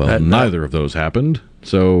 Well, neither of those happened.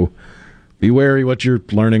 So be wary what you're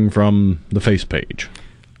learning from the face page.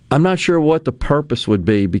 I'm not sure what the purpose would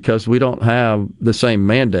be because we don't have the same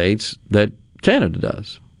mandates that Canada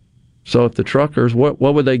does. So if the truckers, what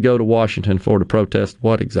would they go to Washington for to protest?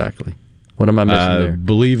 What exactly? What am I missing there? I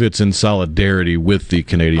believe it's in solidarity with the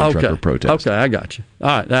Canadian trucker protest. Okay, I got you. All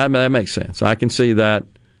right, that makes sense. I can see that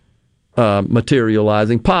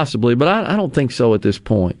materializing possibly, but I don't think so at this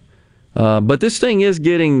point. But this thing is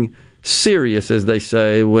getting serious, as they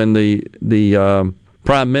say, when the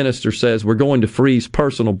Prime Minister says we're going to freeze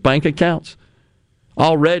personal bank accounts.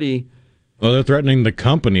 Already, well, they're threatening the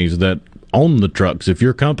companies that own the trucks. If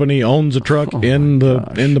your company owns a truck in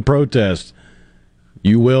the protest,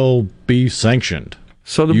 you will be sanctioned.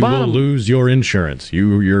 So you will lose your insurance.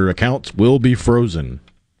 Your accounts will be frozen.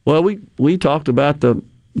 Well, we talked about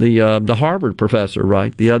the Harvard professor,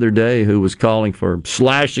 right, the other day, who was calling for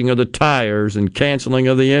slashing of the tires and canceling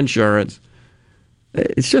of the insurance.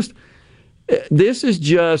 This is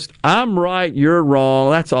just, I'm right, you're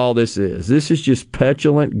wrong. That's all this is. This is just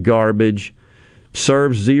petulant garbage,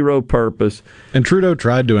 serves zero purpose. And Trudeau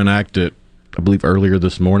tried to enact it, I believe, earlier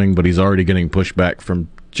this morning, but he's already getting pushback from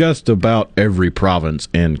just about every province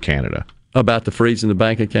in Canada. About the freezing the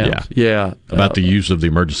bank accounts? Yeah. About the use of the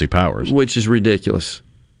emergency powers. Which is ridiculous.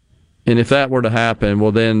 And if that were to happen,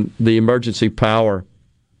 well, then the emergency power,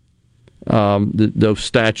 those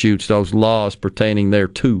statutes, those laws pertaining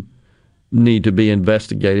thereto, need to be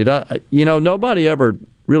investigated. Nobody ever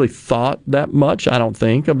really thought that much, I don't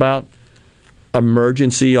think, about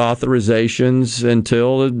emergency authorizations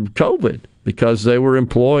until COVID, because they were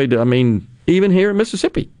employed, even here in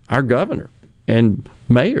Mississippi, our governor and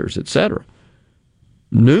mayors, etc.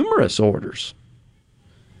 Numerous orders.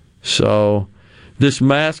 So this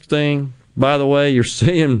mask thing, by the way, you're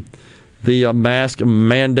seeing the mask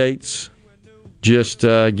mandates just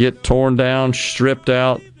get torn down, stripped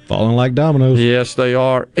out. Falling like dominoes. Yes, they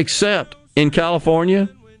are. Except in California,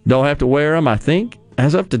 don't have to wear them, I think,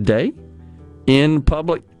 as of today, in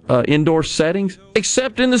public indoor settings,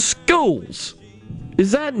 except in the schools.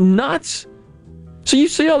 Is that nuts? So you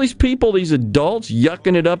see all these people, these adults,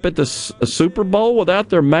 yucking it up at the Super Bowl without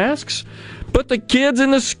their masks? But the kids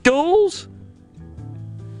in the schools?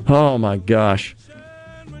 Oh, my gosh.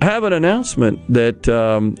 I have an announcement that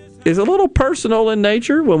is a little personal in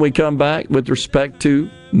nature when we come back with respect to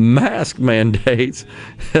mask mandates.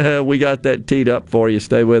 We got that teed up for you.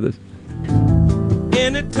 Stay with us.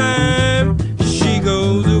 Anytime she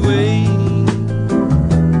goes away,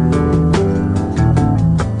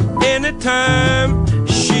 anytime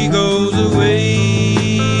she goes away.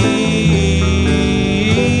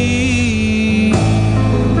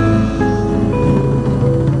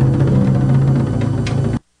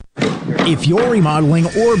 If you're remodeling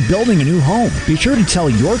or building a new home, be sure to tell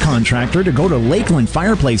your contractor to go to Lakeland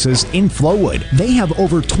Fireplaces in Flowood. They have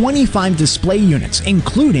over 25 display units,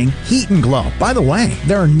 including Heat and Glow. By the way,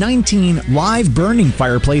 there are 19 live burning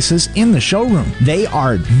fireplaces in the showroom. They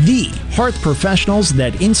are the hearth professionals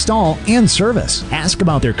that install and service. Ask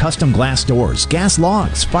about their custom glass doors, gas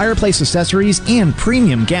logs, fireplace accessories, and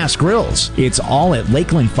premium gas grills. It's all at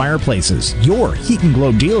Lakeland Fireplaces, your Heat and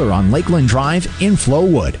Glow dealer on Lakeland Drive in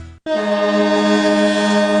Flowood.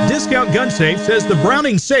 Discount Gun Safe says the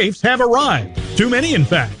Browning safes have arrived. Too many, in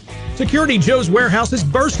fact. Security Joe's warehouse is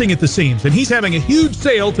bursting at the seams, and he's having a huge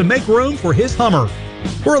sale to make room for his Hummer.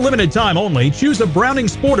 For a limited time only, choose a Browning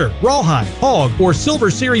Sporter, Rawhide, Hog, or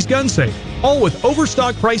Silver Series gun safe, all with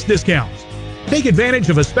overstock price discounts. Take advantage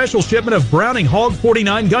of a special shipment of Browning Hog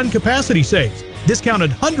 49 gun capacity safes,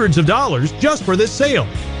 discounted hundreds of dollars just for this sale.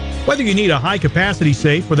 Whether you need a high-capacity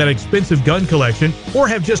safe for that expensive gun collection or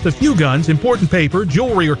have just a few guns, important paper,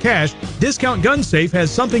 jewelry, or cash, Discount Gun Safe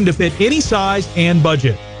has something to fit any size and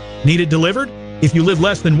budget. Need it delivered? If you live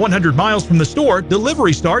less than 100 miles from the store,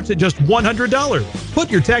 delivery starts at just $100.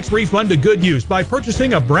 Put your tax refund to good use by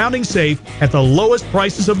purchasing a Browning safe at the lowest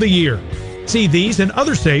prices of the year. See these and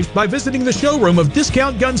other safes by visiting the showroom of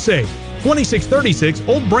Discount Gun Safe, 2636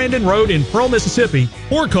 Old Brandon Road in Pearl, Mississippi,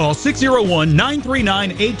 or call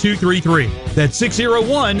 601-939-8233. That's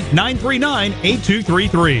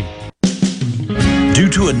 601-939-8233. Due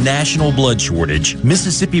to a national blood shortage,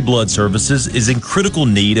 Mississippi Blood Services is in critical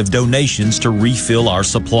need of donations to refill our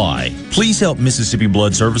supply. Please help Mississippi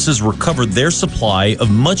Blood Services recover their supply of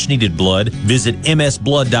much-needed blood. Visit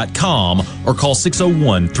msblood.com or call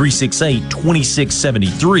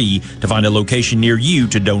 601-368-2673 to find a location near you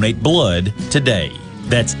to donate blood today.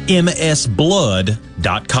 That's msblood.com.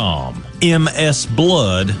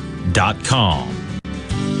 msblood.com.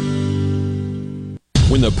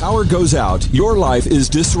 When the power goes out, your life is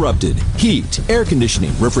disrupted. Heat, air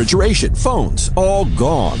conditioning, refrigeration, phones, all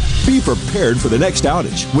gone. Be prepared for the next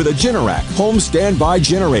outage with a Generac home standby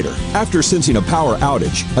generator. After sensing a power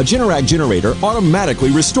outage, a Generac generator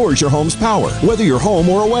automatically restores your home's power, whether you're home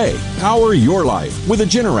or away. Power your life with a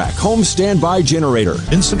Generac home standby generator.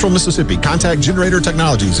 In Central Mississippi, contact Generator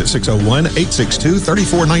Technologies at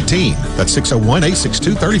 601-862-3419. That's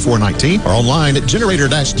 601-862-3419 or online at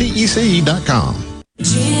generator-tec.com.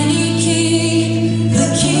 Jenny King, the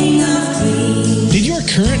king of clean. Did your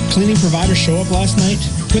current cleaning provider show up last night?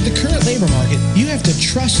 With the current labor market, you have to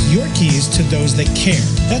trust your keys to those that care.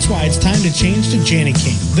 That's why it's time to change to Jenny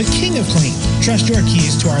King, the king of clean. Trust your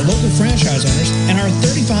keys to our local franchise owners and our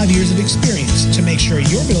 35 years of experience to make sure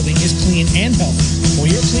your building is clean and healthy. For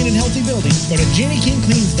your clean and healthy building, go to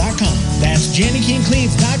JennyKingCleans.com. That's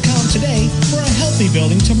JennyKingCleans.com today for a healthy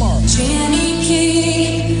building tomorrow. Jenny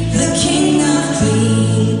King, the king of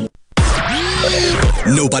clean.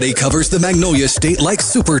 Nobody covers the Magnolia State like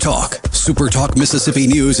Super Talk. Super Talk Mississippi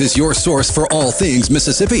News is your source for all things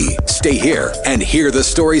Mississippi. Stay here and hear the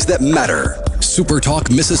stories that matter. Super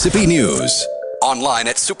Talk Mississippi News. Online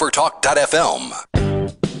at supertalk.fm.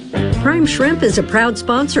 Prime Shrimp is a proud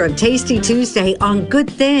sponsor of Tasty Tuesday on Good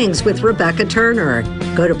Things with Rebecca Turner.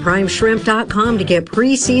 Go to primeshrimp.com to get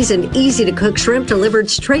pre-seasoned, easy-to-cook shrimp delivered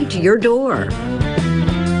straight to your door.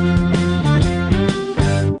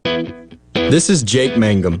 This is Jake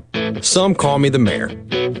Mangum. Some call me the mayor.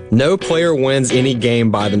 No player wins any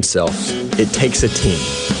game by themselves. It takes a team.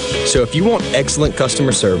 So if you want excellent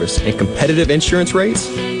customer service and competitive insurance rates,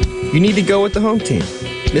 you need to go with the home team,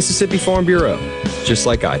 Mississippi Farm Bureau, just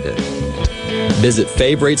like I did. Visit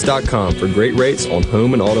favrates.com for great rates on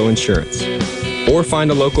home and auto insurance. Or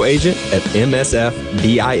find a local agent at msfbins.com.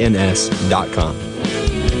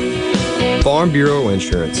 Farm Bureau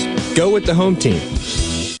Insurance. Go with the home team.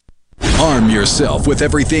 Arm yourself with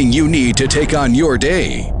everything you need to take on your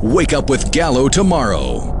day. Wake up with Gallo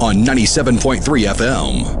tomorrow on 97.3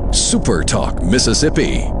 FM. Super Talk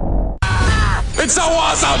Mississippi. It's so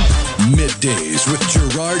awesome! Middays with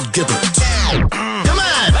Gerard Gibbert. Come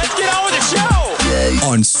on, let's get on with the show!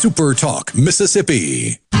 on Super Talk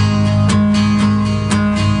Mississippi.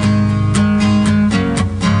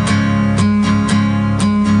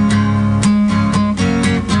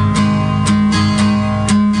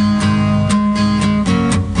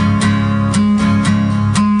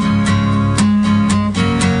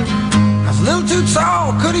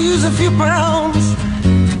 Could've used a few pounds.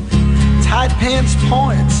 Tight pants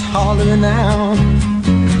points hollering out.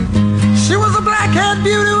 She was a black-haired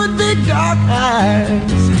beauty with big dark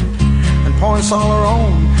eyes and points all her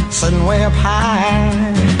own, sitting way up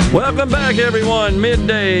high. Welcome back, everyone.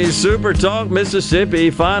 Midday Super Talk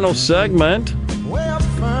Mississippi, final segment. Way up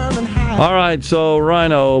firm and high. All right, so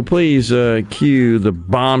Rhino, please cue the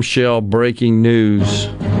bombshell breaking news.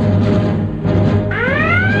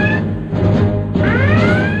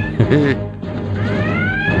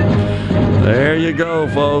 There you go,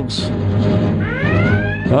 folks.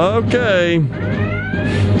 Okay.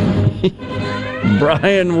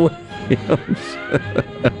 Brian Williams.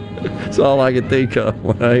 That's all I can think of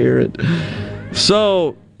when I hear it.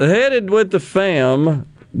 So, headed with the fam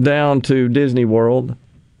down to Disney World.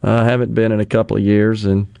 I haven't been in a couple of years,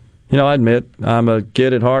 and, I admit, I'm a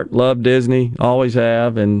kid at heart, love Disney, always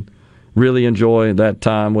have, and really enjoy that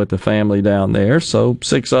time with the family down there. So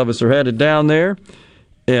 6 of us are headed down there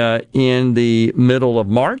in the middle of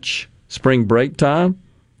March, spring break time.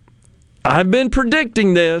 I've been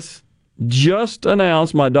predicting this. Just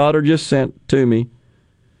announced, my daughter just sent to me,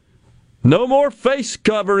 no more face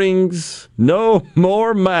coverings, no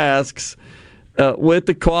more masks with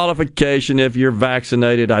the qualification if you're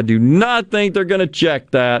vaccinated. I do not think they're going to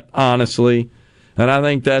check that, honestly. And I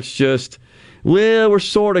think that's just... Well, we're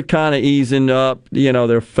sort of kind of easing up. They're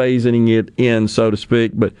phasing it in, so to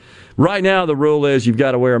speak. But right now, the rule is you've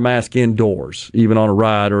got to wear a mask indoors, even on a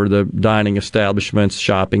ride or the dining establishments,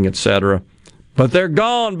 shopping, etc. But they're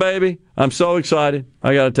gone, baby. I'm so excited.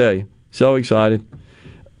 I got to tell you, so excited.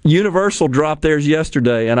 Universal dropped theirs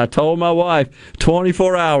yesterday, and I told my wife,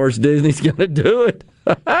 24 hours, Disney's going to do it.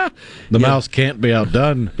 The mouse can't be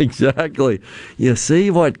outdone. Exactly. You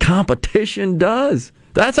see what competition does?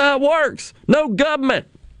 That's how it works. No government.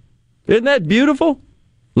 Isn't that beautiful?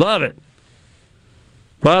 Love it.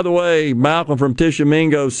 By the way, Malcolm from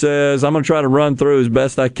Tishomingo says, I'm going to try to run through as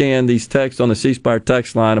best I can these texts on the C Spire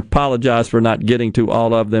text line. Apologize for not getting to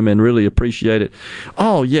all of them and really appreciate it.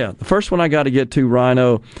 Oh, yeah. The first one I got to get to,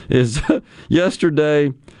 Rhino, is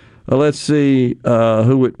yesterday. Let's see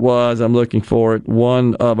who it was. I'm looking for it.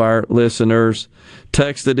 One of our listeners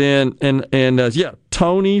texted in, and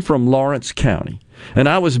Tony from Lawrence County. And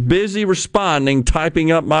I was busy responding,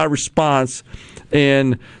 typing up my response,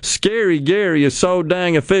 and Scary Gary is so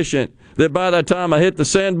dang efficient that by the time I hit the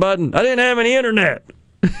send button, I didn't have any internet.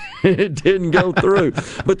 It didn't go through.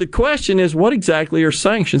 But the question is, what exactly are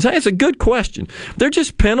sanctions? Hey, it's a good question. They're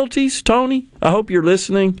just penalties, Tony. I hope you're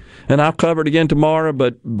listening, and I'll cover it again tomorrow.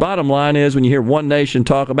 But bottom line is, when you hear one nation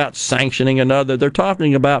talk about sanctioning another, they're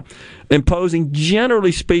talking about imposing,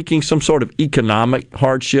 generally speaking, some sort of economic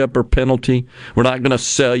hardship or penalty. We're not going to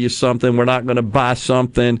sell you something. We're not going to buy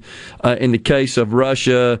something. In the case of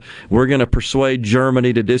Russia, we're going to persuade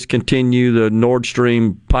Germany to discontinue the Nord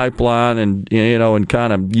Stream pipeline and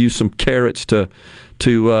kind of use some carrots to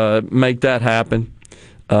make that happen,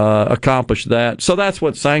 accomplish that. So that's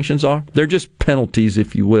what sanctions are. They're just penalties,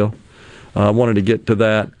 if you will. I wanted to get to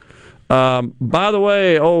that. By the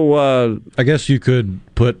way, I guess you could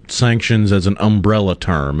put sanctions as an umbrella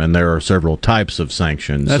term, and there are several types of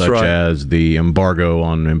sanctions, as the embargo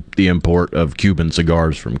on the import of Cuban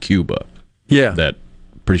cigars from Cuba. Yeah. That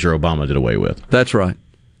pretty sure Obama did away with. That's right.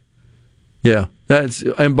 Yeah. That's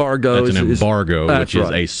embargo. That's an embargo, which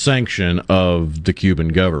is a sanction of the Cuban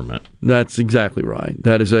government. That's exactly right.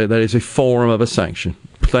 That is a form of a sanction.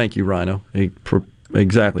 Thank you, Rhino.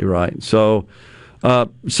 Exactly right. So,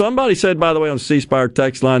 somebody said, by the way, on the C Spire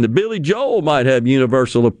text line that Billy Joel might have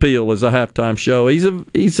universal appeal as a halftime show.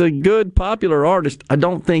 He's a good, popular artist. I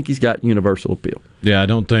don't think he's got universal appeal. Yeah, I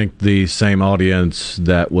don't think the same audience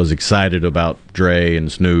that was excited about Dre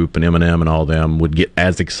and Snoop and Eminem and all them would get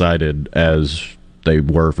as excited as they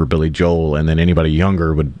were for Billy Joel, and then anybody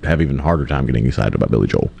younger would have even harder time getting excited about Billy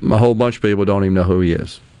Joel. A whole bunch of people don't even know who he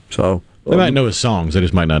is. So they might know his songs, they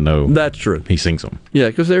just might not know. That's true. He sings them. Yeah,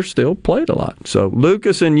 because they're still played a lot. So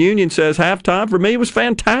Lucas in Union says, halftime for me was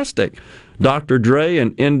fantastic. Dr. Dre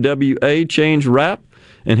and NWA changed rap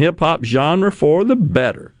and hip-hop genre for the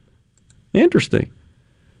better. Interesting.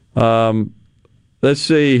 Let's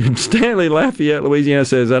see. Stanley Lafayette, Louisiana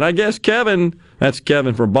says, and I guess Kevin, that's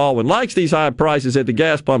Kevin from Baldwin, likes these high prices at the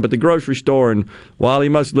gas pump at the grocery store, and while he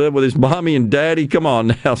must live with his mommy and daddy, come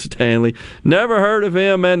on now, Stanley. Never heard of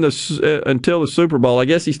him until the Super Bowl. I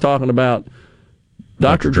guess he's talking about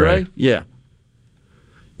Dr. Dre? Yeah.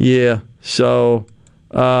 Yeah. So,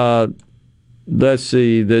 let's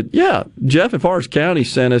see. Jeff in Forest County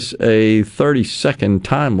sent us a 30-second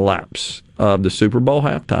time lapse of the Super Bowl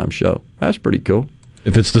halftime show. That's pretty cool.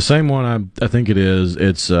 If it's the same one, I think it is.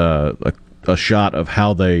 It's a shot of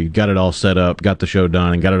how they got it all set up, got the show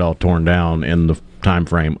done, and got it all torn down in the time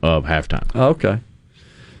frame of halftime. Okay.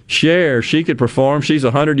 Cher, she could perform. She's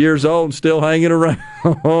 100 years old and still hanging around.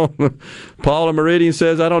 Paula Meridian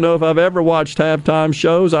says, I don't know if I've ever watched halftime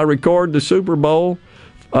shows. I record the Super Bowl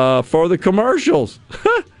for the commercials.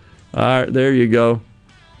 All right, there you go.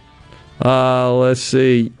 Let's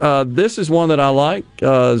see. This is one that I like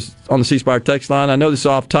on the C Spire text line. I know this is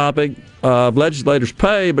off topic of legislators'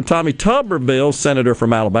 pay, but Tommy Tuberville, senator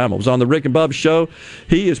from Alabama, was on the Rick and Bubba show.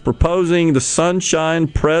 He is proposing the Sunshine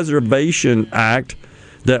Preservation Act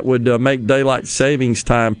that would make daylight savings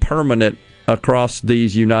time permanent across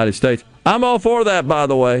these United States. I'm all for that, by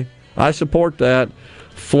the way. I support that.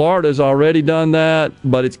 Florida's already done that,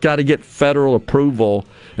 but it's got to get federal approval.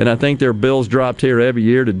 And I think their bills dropped here every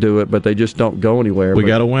year to do it, but they just don't go anywhere. We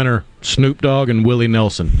got a winner, Snoop Dogg and Willie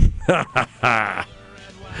Nelson.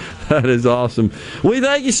 That is awesome. We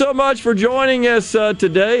thank you so much for joining us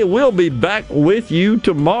today. We'll be back with you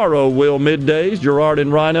tomorrow, Will Middays, Gerard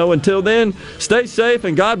and Rhino. Until then, stay safe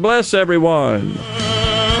and God bless everyone.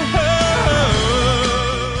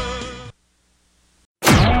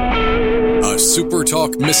 A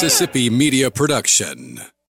SuperTalk Mississippi media production.